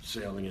Athens,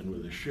 sailing in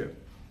with a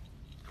ship.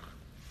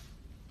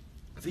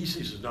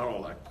 Theseus is not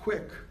all that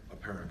quick,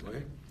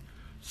 apparently.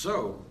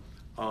 So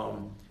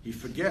he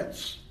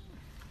forgets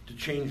to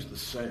change the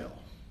sail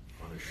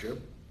on his ship.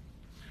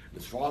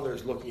 His father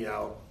is looking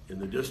out in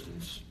the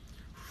distance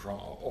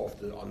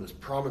on this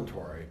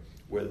promontory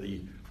where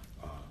the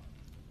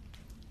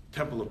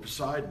Temple of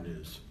Poseidon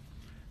is,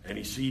 and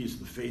he sees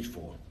the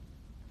fateful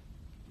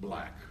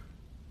black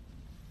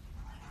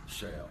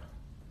sail.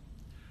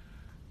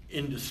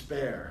 In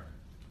despair,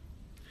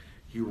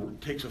 he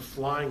takes a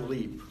flying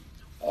leap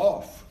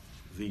off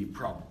the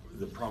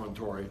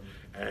promontory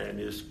and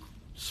is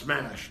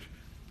smashed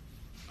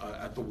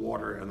at the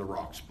water and the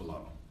rocks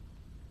below.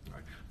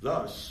 Right.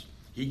 Thus,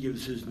 he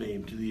gives his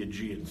name to the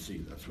Aegean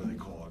Sea. That's why they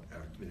call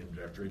it named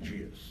after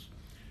Aegeus.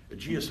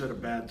 Aegeus had a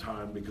bad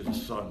time because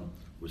his son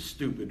was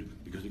stupid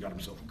because he got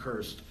himself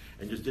cursed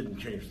and just didn't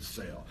change the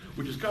sail,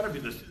 which has got to be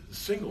the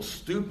single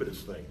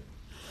stupidest thing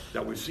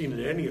that we've seen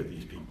in any of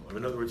these people.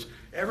 In other words,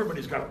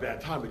 everybody's got a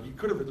bad time, but you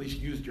could have at least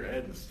used your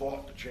head and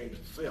thought to change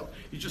the sail.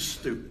 He's just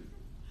stupid.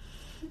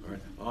 All right.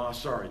 Oh,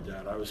 sorry,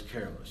 Dad, I was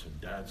careless. And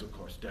Dad's, of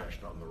course,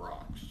 dashed on the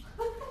rocks.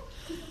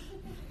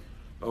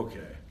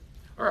 Okay.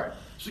 All right.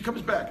 So he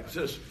comes back and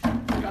says,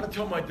 I got to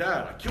tell my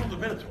dad, I killed the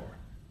Minotaur.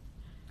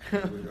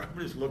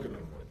 Everybody's looking at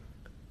him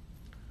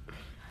like,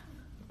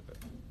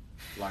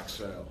 black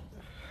sail.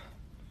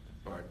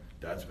 All right.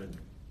 Dad's been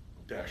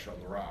dashed on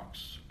the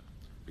rocks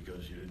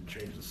because you didn't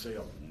change the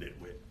sail,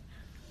 nitwit.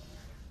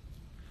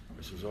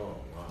 I says, oh,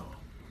 wow.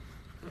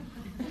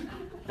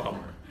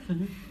 Bummer.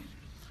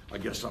 I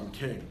guess I'm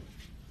king.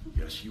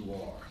 Yes, you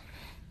are.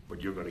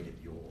 But you're going to get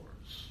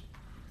yours,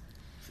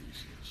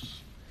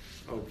 Theseus.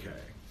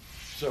 Okay.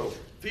 So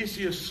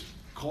Theseus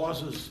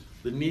causes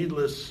the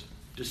needless,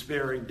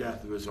 despairing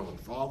death of his own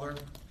father.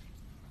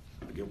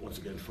 Again, once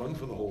again, fun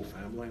for the whole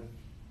family.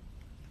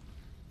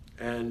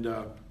 And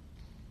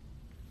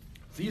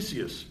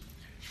Theseus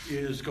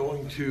is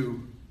going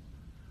to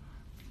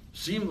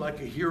seem like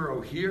a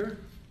hero here,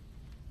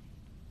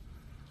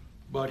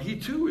 but he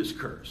too is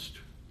cursed.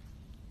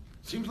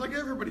 Seems like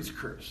everybody's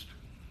cursed.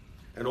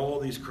 And all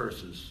these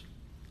curses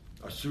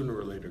are sooner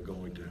or later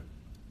going to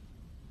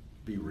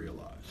be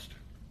realized.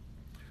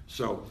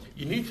 So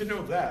you need to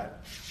know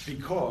that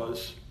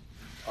because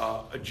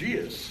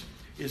Aegeus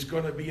is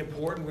going to be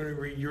important when we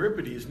read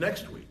Euripides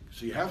next week.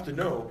 So you have to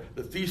know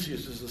that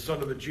Theseus is the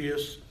son of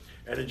Aegeus,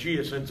 and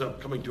Aegeus ends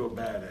up coming to a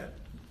bad end.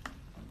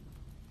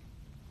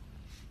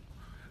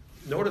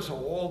 Notice how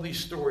all these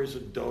stories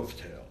are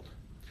dovetailed.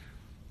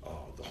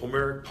 The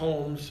Homeric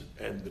poems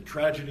and the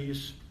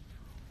tragedies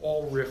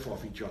all riff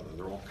off each other.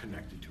 They're all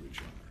connected to each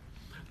other.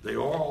 They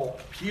are all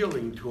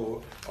appealing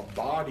to a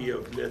body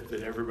of myth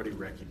that everybody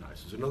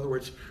recognizes. In other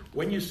words,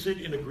 when you sit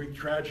in a Greek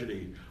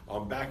tragedy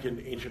back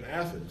in ancient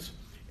Athens,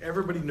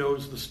 everybody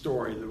knows the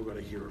story that we're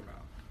going to hear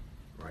about.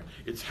 Right?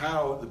 It's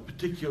how the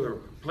particular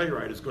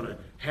playwright is going to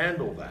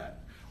handle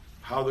that,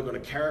 how they're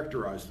going to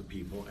characterize the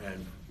people,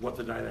 and what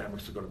the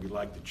dynamics are going to be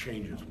like that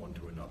changes one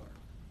to another.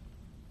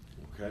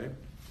 Okay?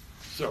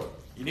 So,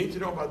 you need to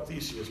know about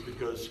Theseus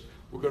because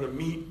we're going to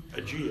meet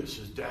Aegeus,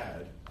 his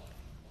dad,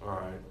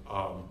 all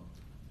right,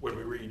 when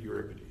we read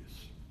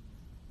Euripides.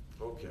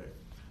 Okay.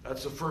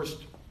 That's the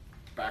first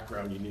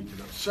background you need to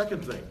know.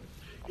 Second thing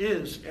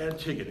is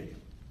Antigone.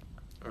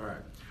 All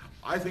right.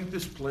 I think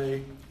this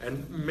play,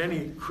 and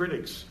many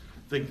critics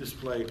think this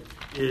play,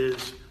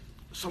 is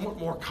somewhat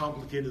more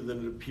complicated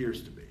than it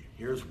appears to be.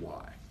 Here's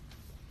why.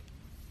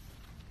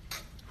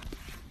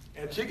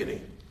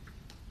 Antigone,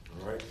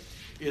 all right,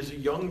 is a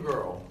young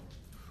girl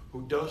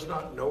who does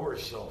not know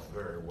herself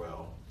very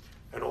well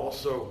and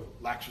also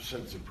lacks a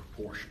sense of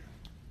proportion.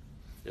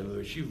 In other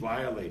words, she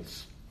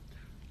violates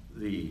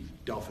the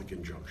Delphic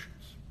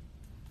injunctions.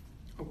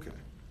 Okay.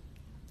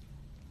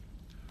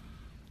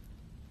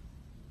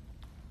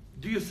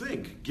 Do you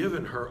think,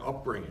 given her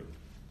upbringing,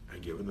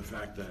 and given the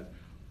fact that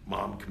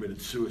mom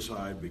committed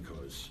suicide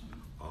because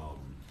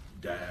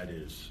dad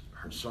is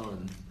her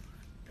son,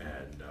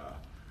 and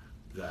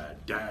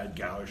that dad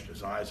gouged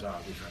his eyes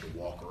out, we tried to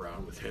walk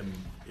around with him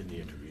in the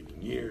intervening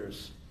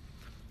years,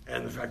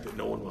 and the fact that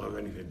no one will have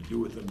anything to do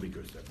with them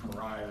because they're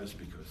pariahs,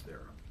 because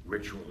they're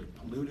ritually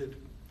polluted.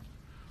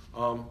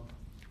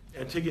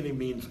 Antigone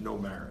means no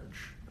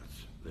marriage.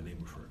 That's the name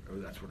of her, or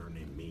that's what her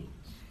name means.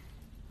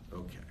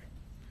 Okay.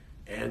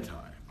 Anti,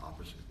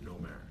 opposite, no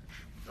marriage.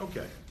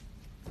 Okay.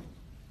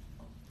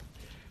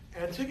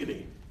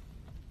 Antigone,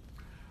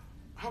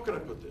 how can I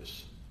put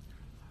this?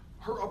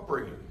 Her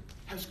upbringing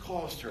has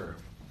caused her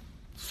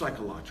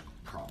psychological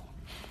problems.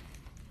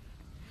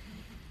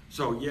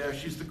 So yeah,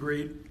 she's the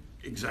great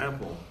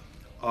example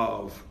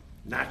of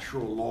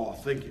natural law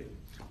thinking,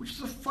 which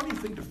is a funny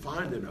thing to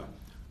find in a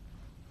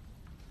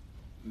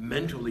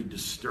mentally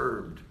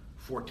disturbed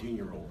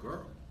 14-year-old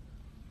girl.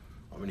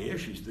 I mean, here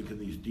she's thinking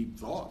these deep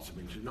thoughts. I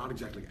mean, she's not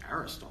exactly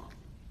Aristotle.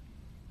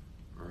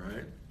 All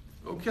right?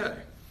 Okay.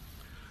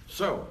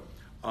 So,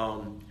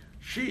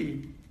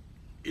 she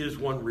is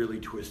one really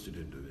twisted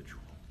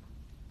individual.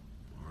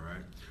 All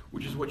right?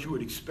 Which is what you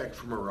would expect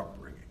from her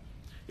upbringing.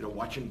 You know,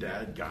 watching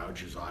dad gouge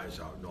his eyes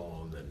out and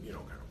all, and then, you know,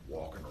 kind of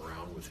walking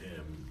around with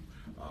him.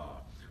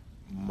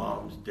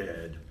 Mom's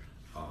dead.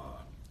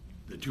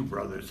 The two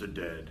brothers are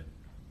dead.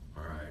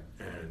 All right?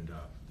 And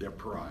they're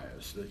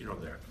pariahs. You know,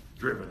 they're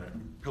driven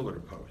at pillar to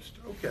post.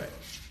 Okay.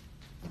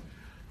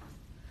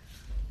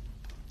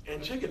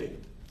 Antigone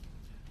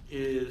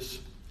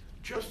is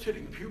just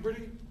hitting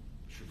puberty.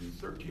 She'll be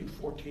 13,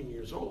 14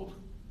 years old.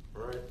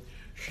 All right.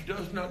 She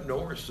does not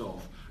know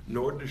herself,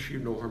 nor does she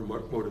know her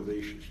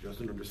motivation. She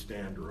doesn't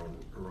understand her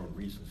own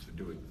reasons for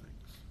doing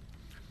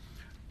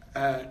things.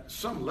 At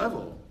some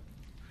level,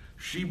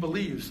 she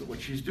believes that what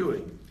she's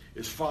doing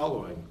is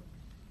following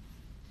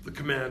the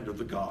command of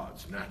the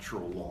gods,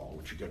 natural law,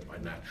 which you get by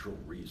natural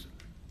reason.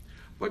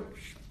 But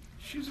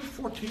she's a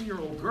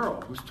 14-year-old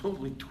girl who's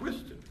totally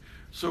twisted.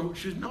 So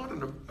she's not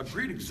a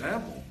great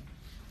example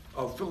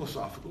of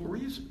philosophical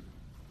reason.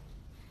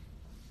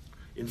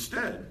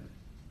 Instead,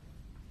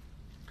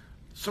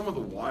 some of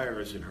the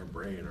wires in her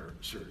brain are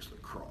seriously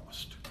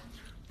crossed,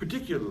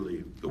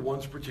 particularly the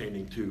ones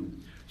pertaining to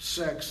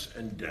sex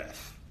and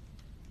death.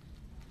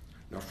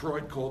 Now,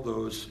 Freud called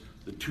those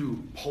the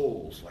two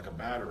poles, like a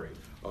battery,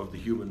 of the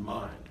human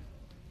mind.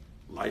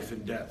 Life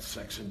and death,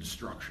 sex and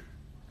destruction.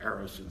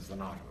 Eros and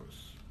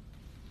Thanatos.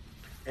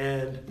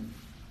 And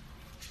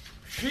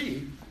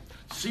she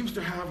seems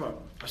to have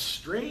a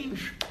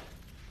strange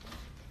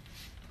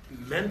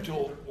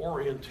mental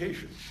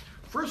orientation.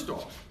 First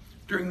off,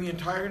 during the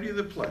entirety of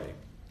the play,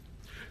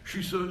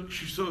 she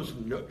shows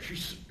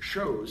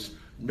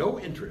no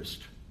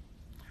interest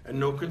and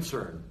no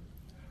concern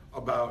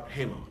about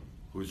Haemon,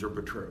 who is her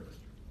betrothed.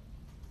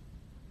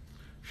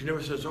 She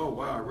never says, oh,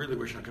 wow, I really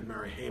wish I could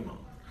marry Haemon.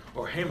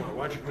 Or, Haemon,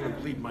 why don't you come and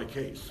plead my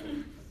case?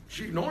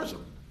 She ignores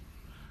him.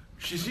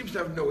 She seems to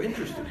have no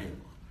interest in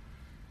Haemon,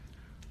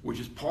 which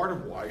is part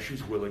of why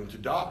she's willing to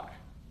die,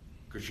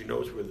 because she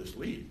knows where this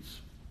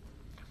leads.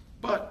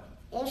 But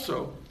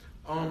also,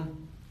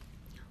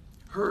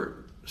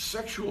 her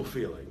sexual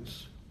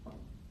feelings,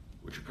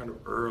 which are kind of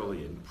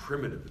early and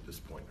primitive at this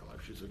point in her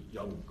life, she's a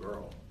young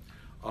girl,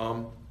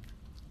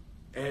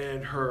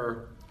 and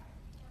her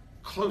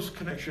close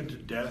connection to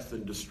death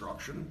and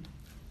destruction,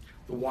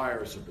 the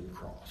wires have been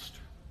crossed.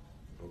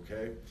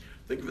 Okay?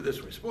 Think of it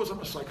this way. Suppose I'm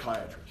a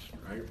psychiatrist,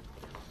 right?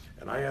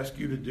 And I ask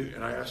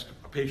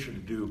a patient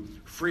to do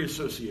free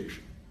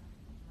association.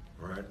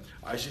 All right?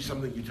 I see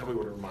something, you tell me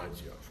what it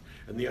reminds you of.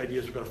 And the idea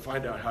is we're going to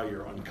find out how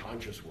your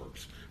unconscious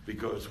works,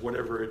 because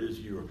whatever it is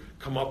you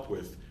come up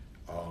with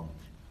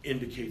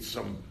indicates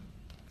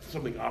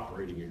something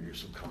operating in your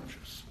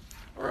subconscious.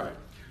 All right.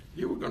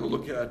 Here we're going to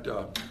look at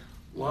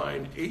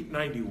line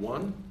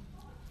 891.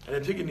 And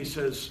Antigone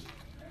says,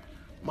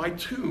 My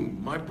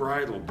tomb, my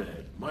bridal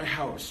bed, my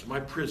house, my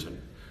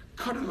prison,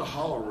 cut in the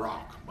hollow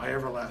rock, my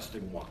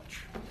everlasting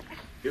watch.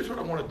 Here's what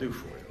I want to do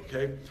for you,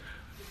 okay?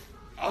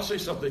 I'll say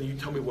something, you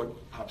tell me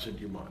what pops into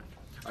your mind.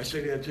 I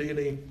say to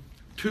Antigone,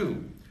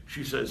 tomb.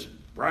 She says,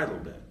 bridal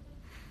bed.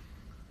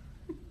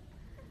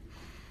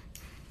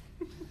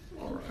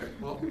 All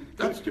right, well,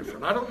 that's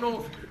different. I don't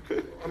know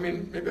if,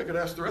 maybe I could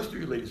ask the rest of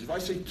you ladies. If I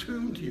say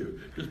tomb to you,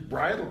 just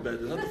bridal bed,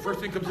 is that the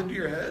first thing that comes into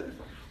your head?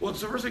 Well,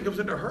 it's the first thing that comes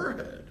into her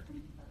head.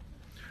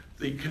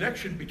 The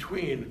connection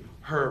between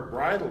her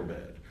bridal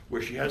bed,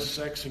 where she has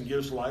sex and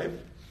gives life,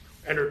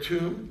 and her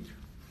tomb,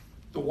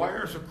 the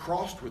wires are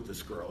crossed with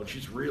this girl, and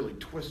she's really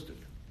twisted.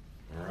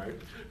 All right?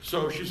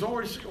 So she's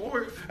already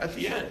at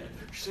the end,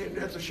 she's saying,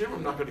 that's a shame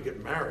I'm not going to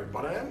get married,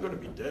 but I am going to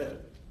be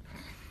dead.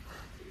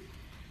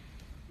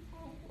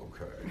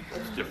 Okay,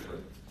 that's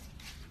different.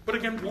 But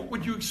again, what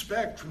would you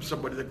expect from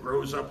somebody that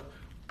grows up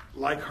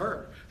like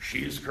her?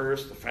 She's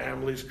cursed, the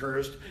family's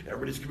cursed,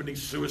 everybody's committing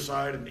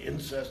suicide and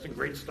incest and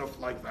great stuff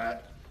like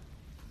that.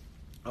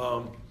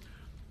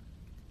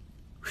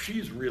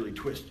 She's really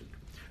twisted.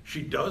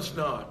 She does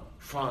not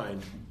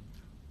find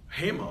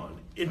Haman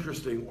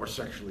interesting or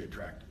sexually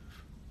attractive.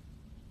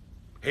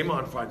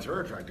 Haman finds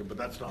her attractive, but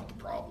that's not the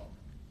problem.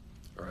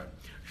 All right.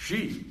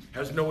 She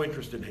has no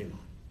interest in Haman.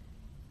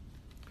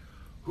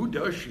 Who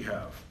does she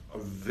have a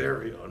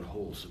very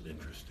unwholesome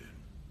interest in?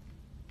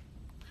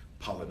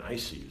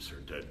 Polynices, her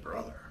dead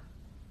brother.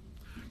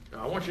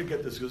 Now, I want you to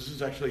get this, because this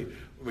is actually,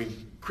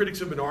 critics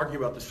have been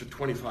arguing about this for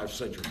 25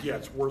 centuries. Yeah,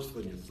 it's worse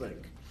than you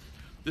think.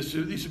 These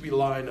would be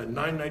line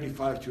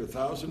 995 to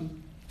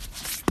 1000.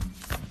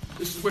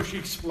 This is where she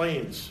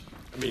explains,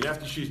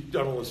 after she's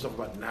done all this stuff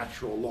about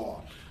natural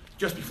law,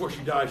 just before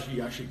she dies, she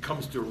actually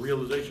comes to a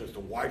realization as to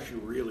why she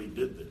really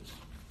did this.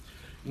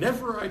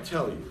 Never, I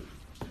tell you,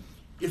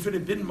 if it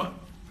had been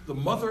the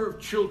mother of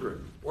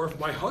children, or if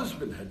my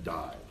husband had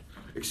died,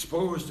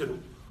 exposed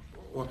and,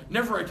 or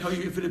never, I tell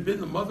you, if it had been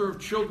the mother of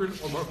children,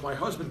 or if my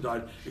husband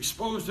died,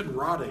 exposed and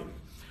rotting,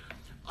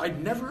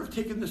 I'd never have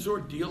taken this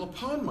ordeal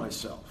upon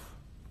myself.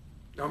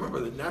 Now remember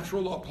that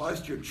natural law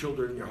applies to your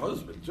children and your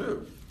husband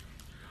too.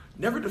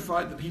 Never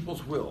defied the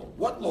people's will.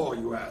 What law,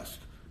 you ask,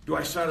 do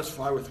I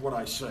satisfy with what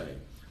I say?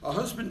 A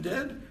husband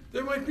dead?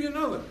 There might be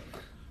another.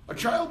 A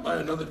child by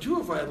another too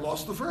if I had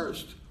lost the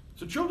first.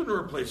 So children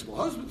are replaceable,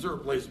 husbands are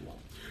replaceable.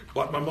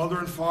 But my mother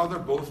and father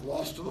both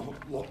lost to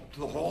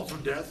the halls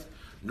of death.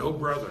 No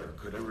brother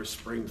could ever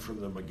spring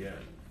from them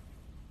again.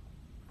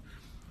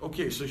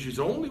 Okay, so she's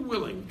only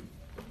willing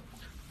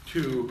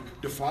to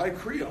defy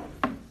Creon,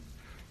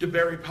 to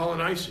bury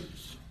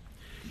Polynices.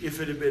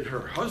 If it had been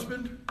her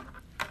husband,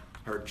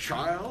 her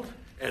child,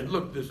 and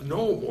look, there's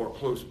no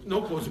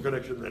closer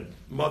connection than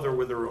mother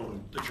with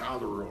the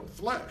child of her own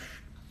flesh.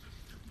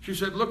 She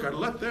said, look, I'd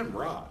let them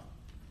rot.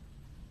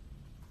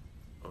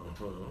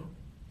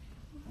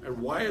 And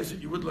why is it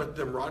you would let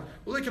them rot?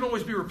 Well, they can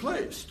always be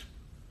replaced.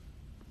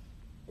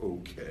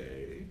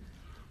 Okay.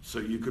 So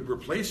you could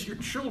replace your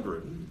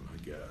children, I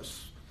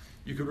guess.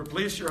 You could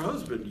replace your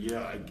husband,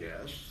 yeah, I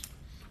guess.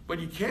 But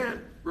you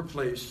can't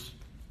replace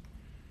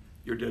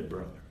your dead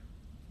brother.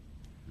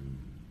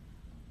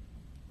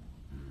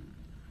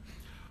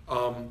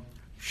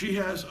 She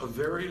has a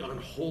very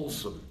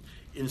unwholesome,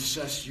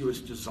 incestuous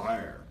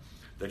desire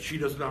that she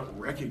does not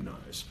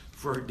recognize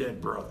for her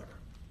dead brother.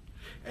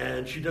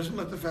 And she doesn't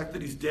let the fact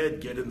that he's dead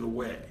get in the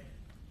way.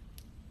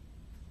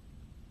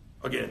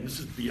 Again, this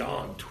is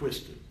beyond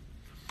twisted.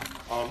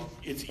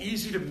 It's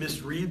easy to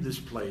misread this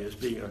play as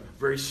being a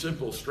very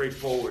simple,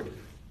 straightforward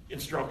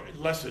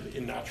lesson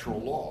in natural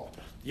law.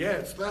 Yeah,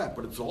 it's that,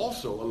 but it's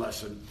also a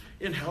lesson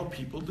in how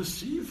people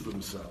deceive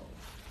themselves.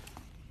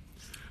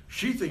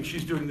 She thinks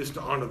she's doing this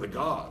to honor the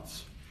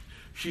gods.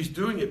 She's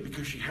doing it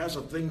because she has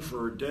a thing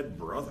for her dead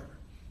brother.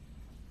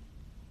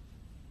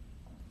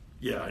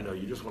 Yeah, I know,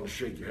 you just want to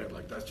shake your head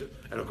like that's just,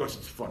 and of course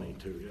it's funny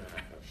too,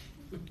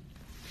 yeah.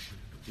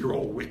 You're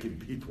all wicked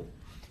people.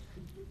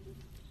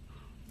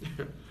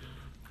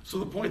 So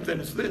the point then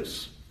is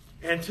this.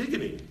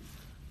 Antigone,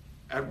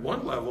 at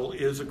one level,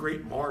 is a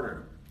great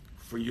martyr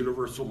for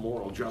universal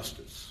moral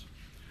justice.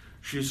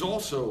 She's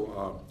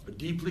also a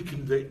deeply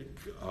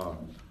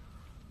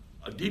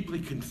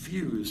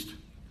confused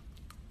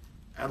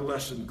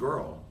adolescent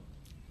girl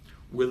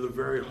with a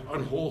very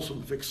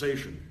unwholesome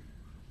fixation,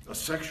 a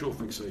sexual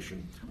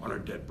fixation on her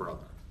dead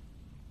brother.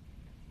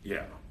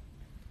 Yeah.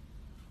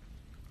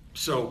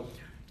 So,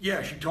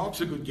 yeah, she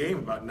talks a good game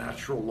about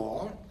natural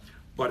law,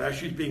 but as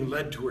she's being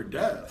led to her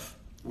death,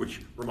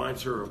 which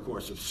reminds her, of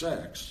course, of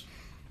sex,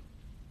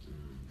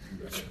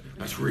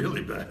 that's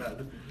really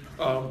bad,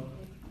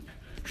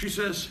 she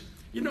says,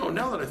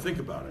 now that I think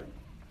about it,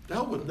 the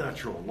hell with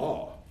natural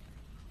law.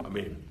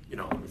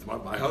 With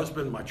my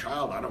husband, my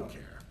child, I don't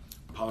care.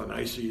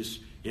 Polynices,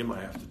 him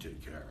I have to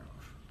take care of.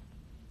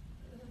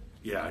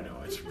 Yeah, I know,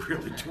 it's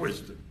really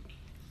twisted.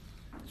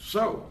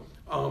 So,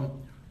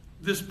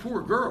 this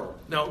poor girl,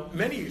 now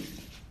many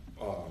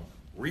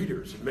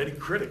readers and many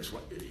critics,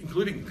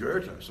 including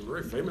Goethe, some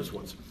very famous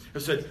ones,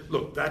 have said,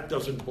 look, that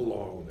doesn't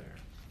belong there.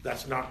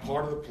 That's not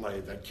part of the play.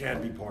 That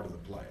can be part of the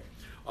play.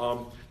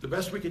 The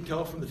best we can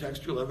tell from the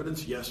textual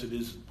evidence, yes, it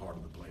is part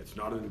of the play. It's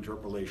not an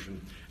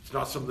interpolation. It's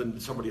not something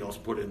somebody else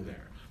put in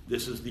there.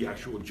 This is the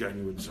actual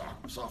genuine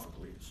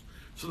Sophocles.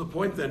 So the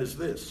point then is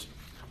this.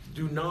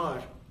 Do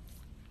not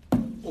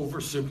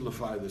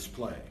oversimplify this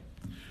play.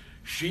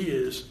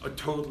 She's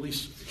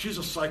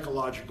a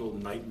psychological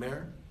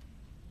nightmare.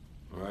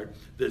 All right?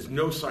 There's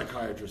no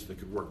psychiatrist that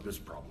could work this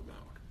problem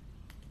out.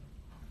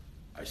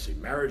 I say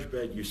marriage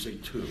bed, you say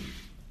tomb.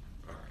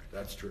 All right,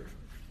 that's terrific.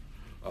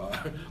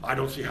 I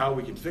don't see how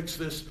we can fix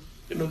this.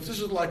 This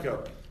is like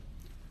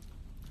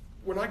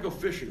when I go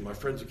fishing, my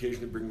friends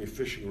occasionally bring me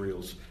fishing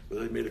reels that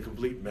they made a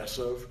complete mess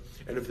of.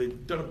 And if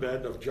they've done a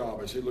bad enough job,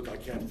 I say, look, I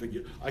can't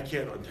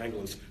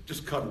untangle this.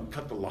 Just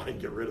cut the line,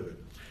 get rid of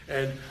it.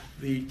 And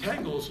the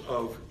tangles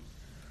of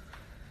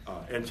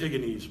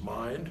Antigone's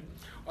mind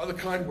are the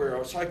kind where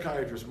a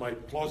psychiatrist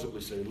might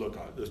plausibly say, look,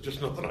 there's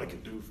just nothing I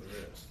can do for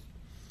this.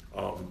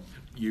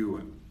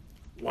 You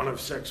want to have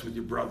sex with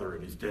your brother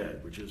and he's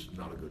dead, which is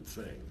not a good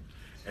thing.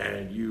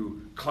 And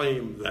you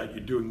claim that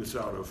you're doing this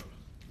out of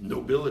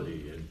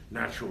nobility and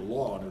natural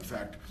law, and in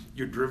fact,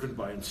 you're driven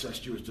by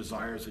incestuous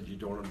desires that you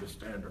don't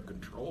understand or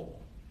control.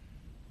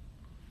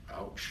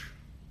 Ouch.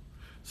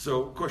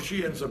 So, of course,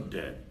 she ends up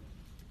dead.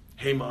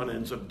 Haman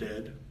ends up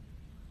dead,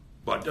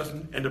 but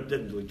doesn't end up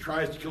dead until he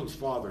tries to kill his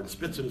father and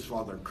spits at his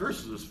father and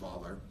curses his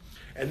father.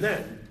 And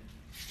then,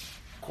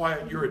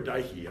 quiet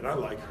Eurydice, and I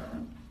like her.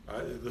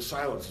 The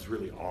silence is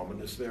really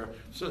ominous there.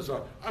 Says,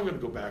 I'm going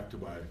to go back to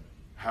my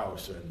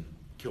house and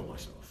kill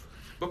myself.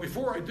 But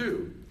before I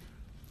do,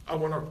 I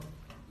want to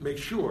make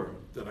sure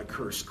that I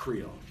curse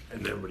Creon,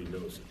 and everybody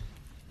knows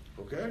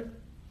it. Okay?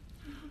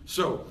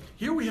 So,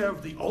 here we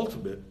have the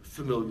ultimate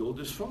familial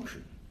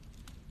dysfunction.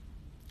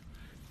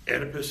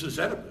 Oedipus is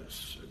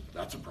Oedipus.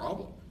 That's a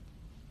problem.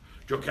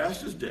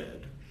 Jocasta is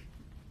dead.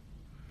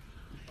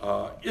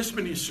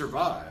 Ismene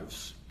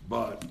survives,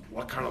 but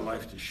what kind of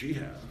life does she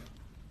have?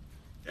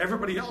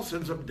 Everybody else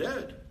ends up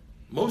dead,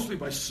 mostly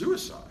by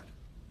suicide.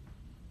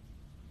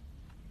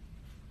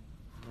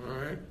 All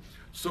right?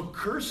 So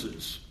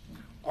curses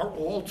are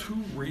all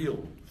too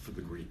real for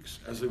the Greeks,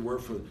 as they were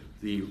for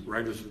the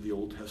writers of the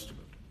Old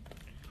Testament.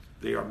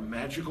 They are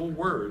magical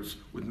words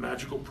with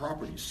magical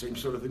properties. Same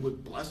sort of thing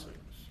with blessings.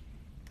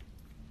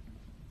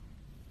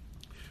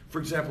 For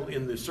example,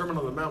 in the Sermon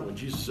on the Mount, when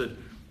Jesus said,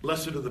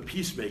 blessed are the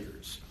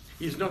peacemakers,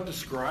 he's not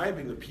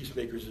describing the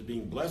peacemakers as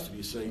being blessed.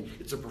 He's saying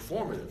it's a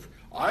performative.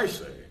 I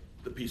say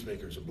the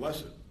peacemakers are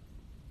blessed.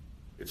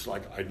 It's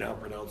like I now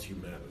pronounce you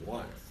man and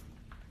wife.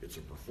 It's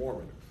a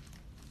performative.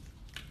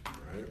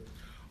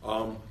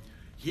 Right?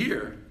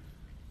 Here,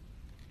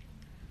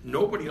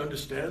 nobody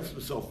understands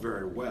himself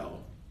very well.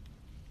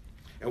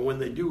 And when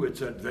they do,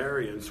 it's at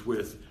variance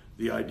with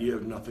the idea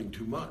of nothing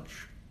too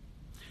much.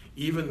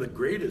 Even the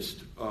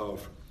greatest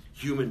of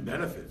human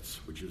benefits,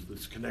 which is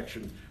this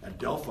connection at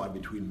Delphi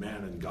between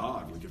man and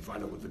God, we can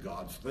find out what the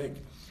gods think,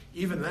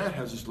 even that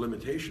has its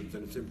limitations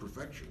and its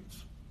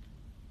imperfections.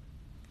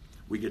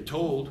 We get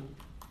told,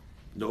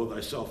 know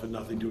thyself and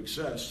nothing to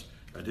excess.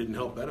 That didn't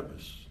help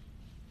Oedipus.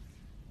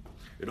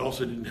 It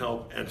also didn't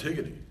help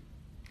Antigone.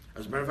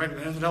 As a matter of fact, it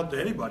hasn't helped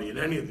anybody in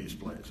any of these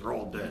plays. They're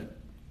all dead,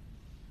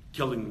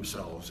 killing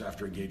themselves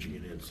after engaging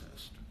in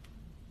incest.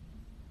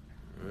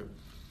 Right?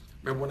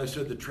 Remember when I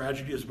said the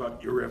tragedy is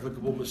about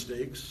irrevocable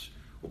mistakes?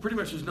 Well, pretty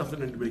much there's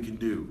nothing anybody can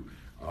do.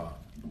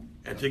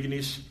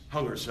 Antigone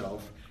hung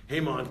herself,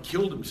 Haman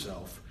killed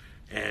himself,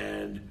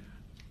 and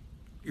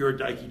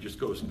Eurydice just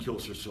goes and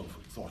kills herself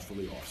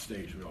thoughtfully off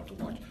stage. We don't have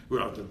to watch. We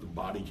don't have to let the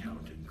body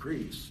count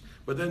increase.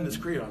 But then this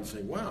Creon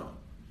saying, wow,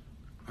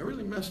 I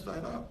really messed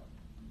that up.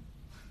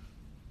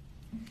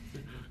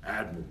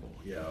 Admirable.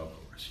 Yeah, of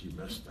course, you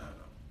messed that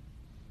up.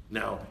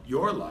 Now,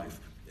 your life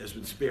has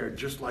been spared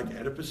just like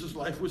Oedipus's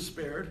life was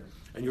spared,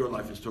 and your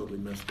life is totally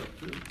messed up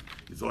too.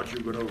 You thought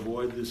you were going to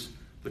avoid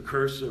the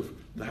curse of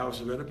the house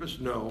of Oedipus?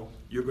 No,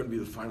 you're going to be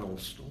the final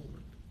installment.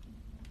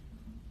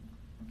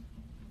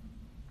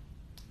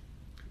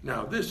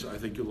 Now, this, I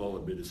think you'll all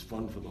admit, is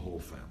fun for the whole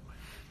family.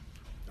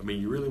 I mean,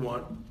 you really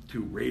want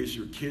to raise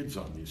your kids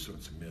on these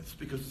sorts of myths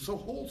because it's so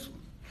wholesome.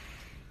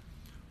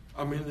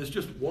 I mean, there's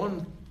just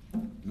one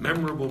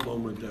memorable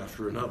moment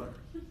after another.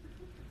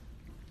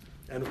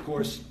 And of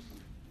course,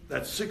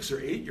 that 6 or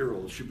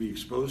 8-year-olds should be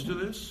exposed to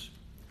this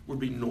would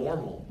be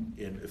normal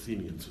in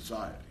Athenian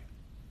society.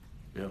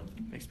 Yeah.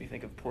 Makes me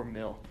think of poor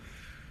Mill.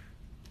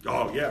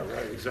 Oh, yeah,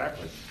 right,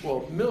 exactly.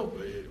 Well,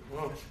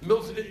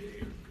 Mill's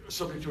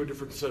subject to a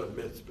different set of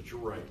myths, but you're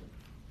right.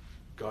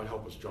 God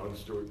help us, John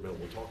Stuart Mill.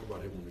 We'll talk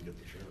about him when we get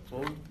the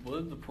chance. What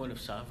was the point of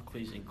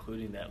Sophocles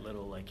including that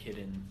little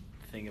hidden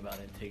thing about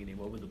Antigone?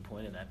 What would the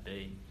point of that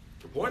be?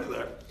 The point of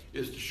that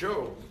is to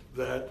show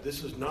that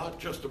this is not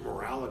just a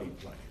morality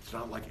play. It's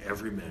not like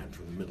Every Man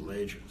from the Middle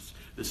Ages.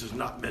 This is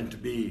not meant to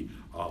be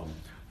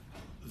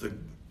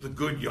the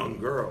good young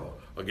girl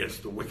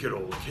against the wicked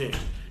old king.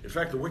 In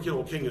fact, the wicked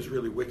old king is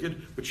really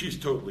wicked, but she's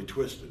totally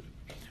twisted.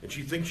 And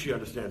she thinks she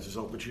understands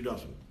herself, but she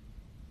doesn't.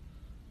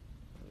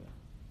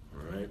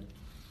 All right?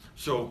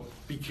 So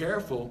be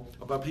careful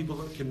about people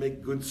that can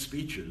make good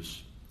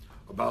speeches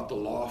about the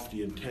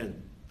lofty intent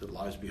that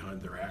lies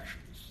behind their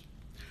actions.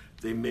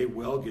 They may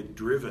well get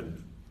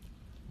driven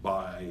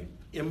by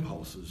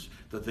impulses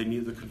that they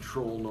neither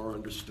control nor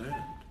understand.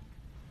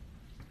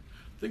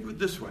 Think of it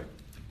this way.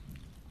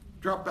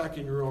 Drop back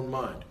in your own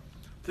mind.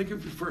 Think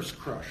of your first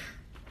crush.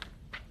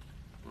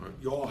 All right,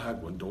 you all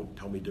had one, don't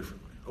tell me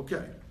differently.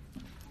 Okay.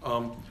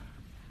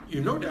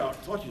 You no doubt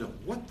thought to yourself,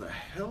 what the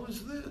hell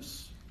is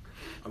this?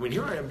 I mean,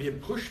 here I am being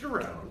pushed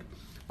around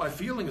by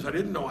feelings I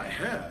didn't know I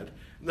had,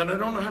 and that I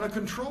don't know how to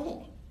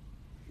control.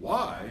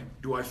 Why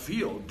do I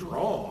feel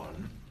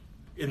drawn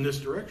in this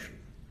direction?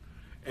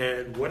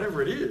 And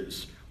whatever it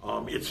is,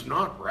 it's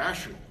not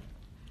rational.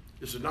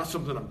 This is not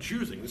something I'm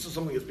choosing. This is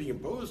something that's being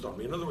imposed on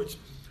me. In other words,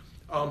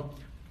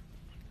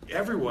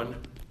 everyone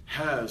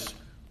has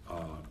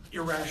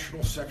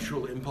irrational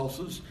sexual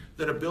impulses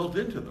that are built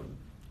into them.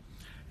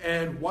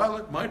 And while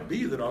it might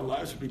be that our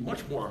lives would be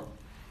much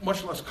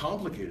less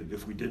complicated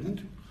if we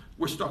didn't,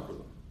 we're stuck with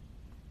them.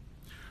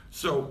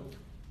 So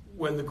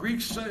when the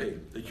Greeks say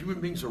that human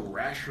beings are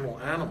rational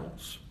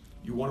animals,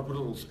 you want to put a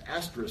little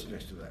asterisk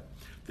next to that.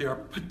 They are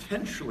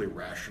potentially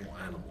rational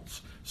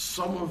animals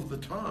some of the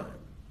time.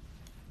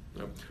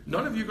 Now,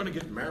 none of you are going to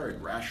get married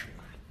rationally.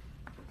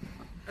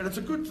 And it's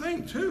a good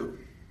thing, too.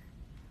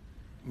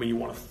 I mean, you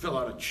want to fill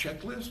out a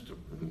checklist?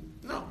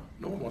 No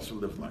one wants to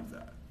live like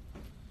that.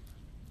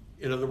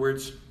 In other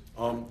words,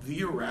 the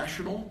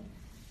irrational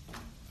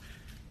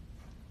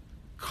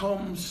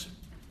comes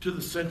to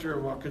the center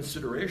of our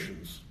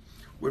considerations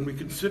when we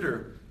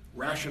consider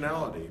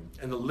rationality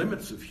and the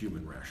limits of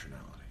human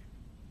rationality.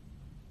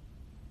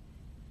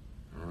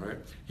 All right?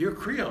 Here,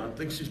 Creon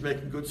thinks he's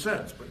making good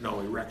sense, but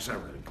no, he wrecks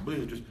everything.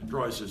 Completely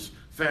destroys his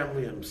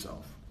family and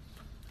himself.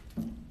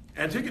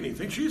 Antigone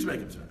thinks she's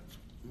making sense,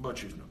 but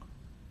she's not.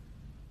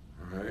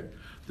 All right?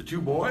 The two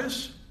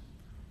boys,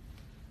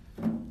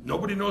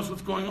 nobody knows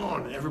what's going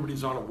on, and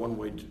everybody's on a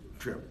one-way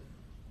trip.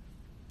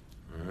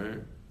 All right?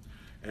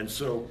 And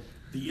so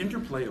the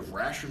interplay of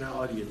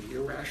rationality and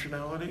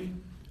irrationality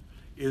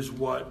is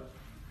what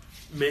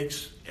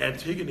makes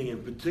Antigone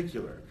in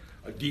particular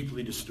a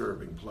deeply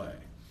disturbing play.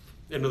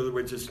 In other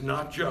words, it's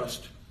not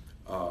just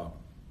a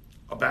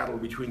battle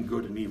between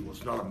good and evil.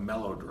 It's not a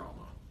melodrama.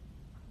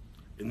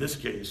 In this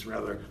case,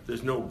 rather,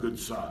 there's no good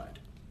side.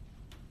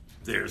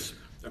 There's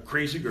a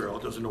crazy girl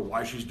who doesn't know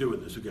why she's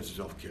doing this, who gets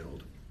herself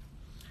killed.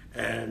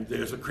 And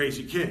there's a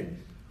crazy king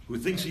who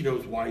thinks he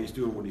knows why he's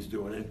doing what he's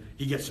doing, and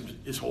he gets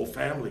his whole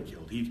family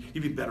killed. He'd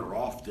be better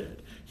off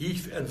dead.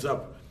 He ends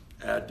up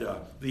at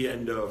the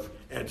end of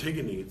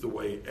Antigone the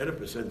way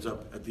Oedipus ends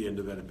up at the end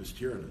of Oedipus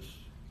Tyrannus.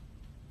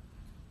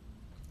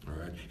 All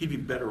right? He'd be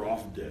better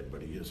off dead,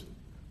 but he isn't.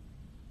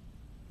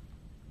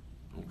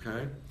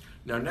 Okay?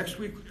 Now, next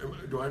week,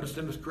 do I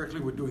understand this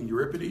correctly? We're doing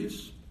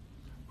Euripides?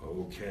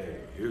 Okay,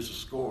 here's a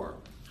score.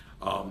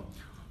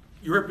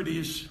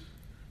 Euripides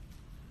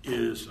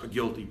is a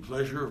guilty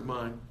pleasure of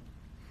mine.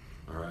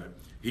 All right?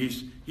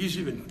 He's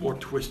even more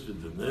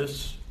twisted than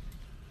this.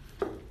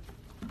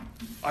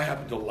 I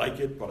happen to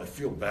like it, but I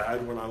feel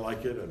bad when I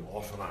like it, and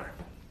often I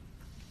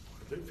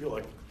feel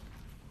like,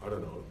 I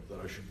don't know, that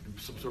I should do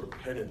some sort of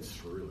penance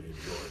for really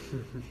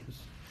enjoying it.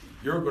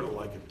 You're going to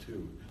like it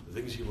too. The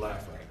things you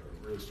laugh at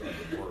are really starting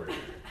to worry.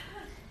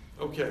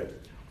 Okay.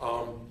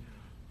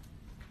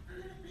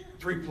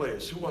 3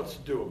 plays. Who wants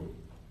to do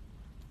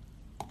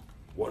them?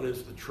 One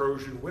is the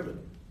Trojan Women.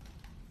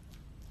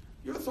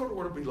 You ever thought of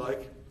what it'd be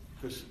like?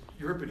 Because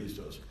Euripides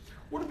does.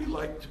 What it'd be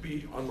like to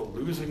be on the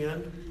losing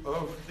end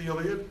of the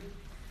Iliad?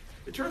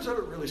 It turns out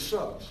it really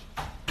sucks.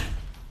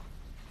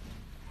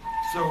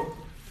 So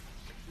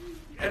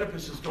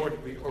Oedipus is going to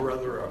be, or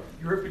rather,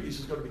 Euripides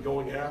is going to be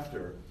going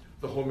after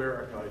the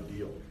Homeric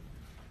ideal.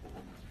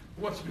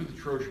 Who wants to do the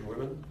Trojan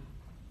Women?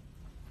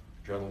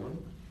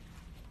 Gentlemen.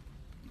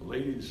 The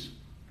ladies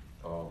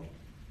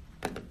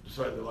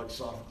decide they like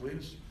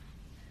Sophocles.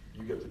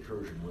 You get the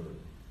Trojan Women.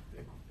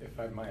 If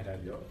I might,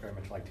 I'd very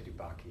much like to do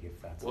Bacchae, if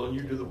that's Well, okay.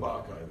 you do the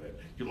Bacchae then.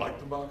 You like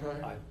the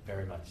Bacchae? I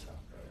very much so.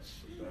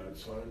 That's a bad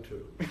sign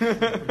too.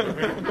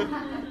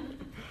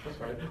 That's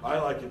right. I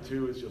like it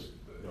too. It's just,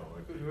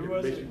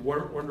 it makes you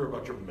wonder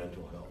about your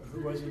mental health.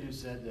 Who was it who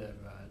said that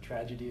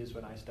tragedy is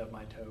when I stub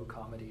my toe,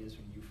 comedy is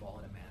when you fall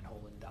in a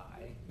manhole and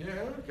die?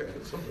 Yeah, okay,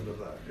 it's something to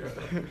that. Yeah.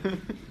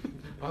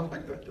 I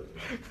like that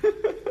definition.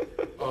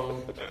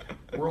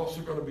 We're also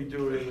going to be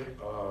doing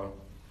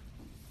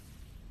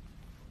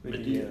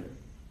Medea.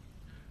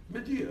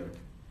 Medea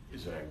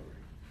is angry.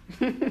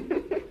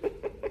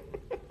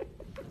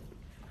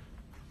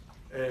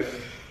 And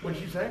when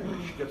she's angry,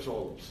 she gets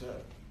all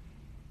upset.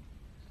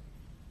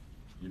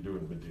 You're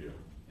doing Medea.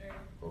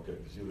 Okay,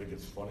 because you think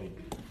it's funny.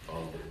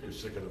 You're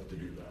sick enough to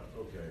do that.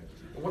 Okay.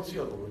 And what's the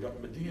other one? We got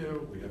Medea.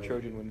 We have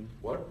Trojan Women.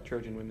 What?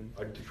 Trojan Women.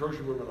 The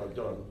Trojan Women I've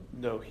done.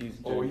 No,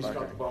 he's Oh, doing he's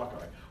got the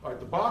Bacchae. All right,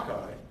 the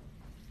Bacchae,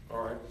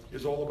 all right,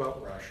 is all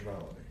about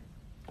rationality.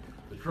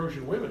 The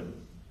Trojan Women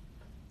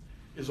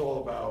is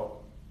all about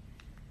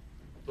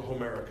the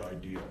Homeric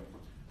ideal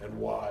and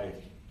why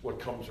what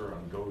comes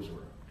around goes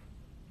around.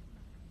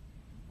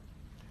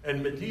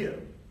 And Medea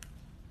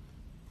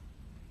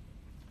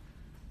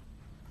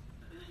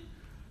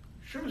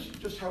shows you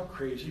just how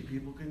crazy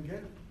people can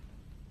get.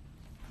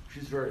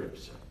 She's very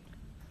upset.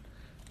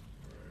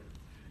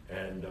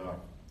 And,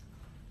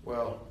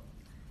 well,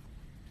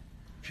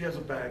 she has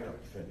a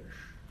bang-up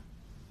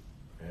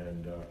finish.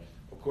 And,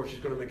 of course, she's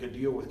going to make a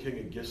deal with King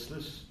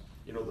Aegisthus,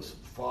 the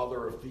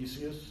father of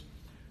Theseus,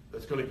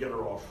 that's going to get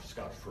her off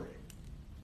scot-free.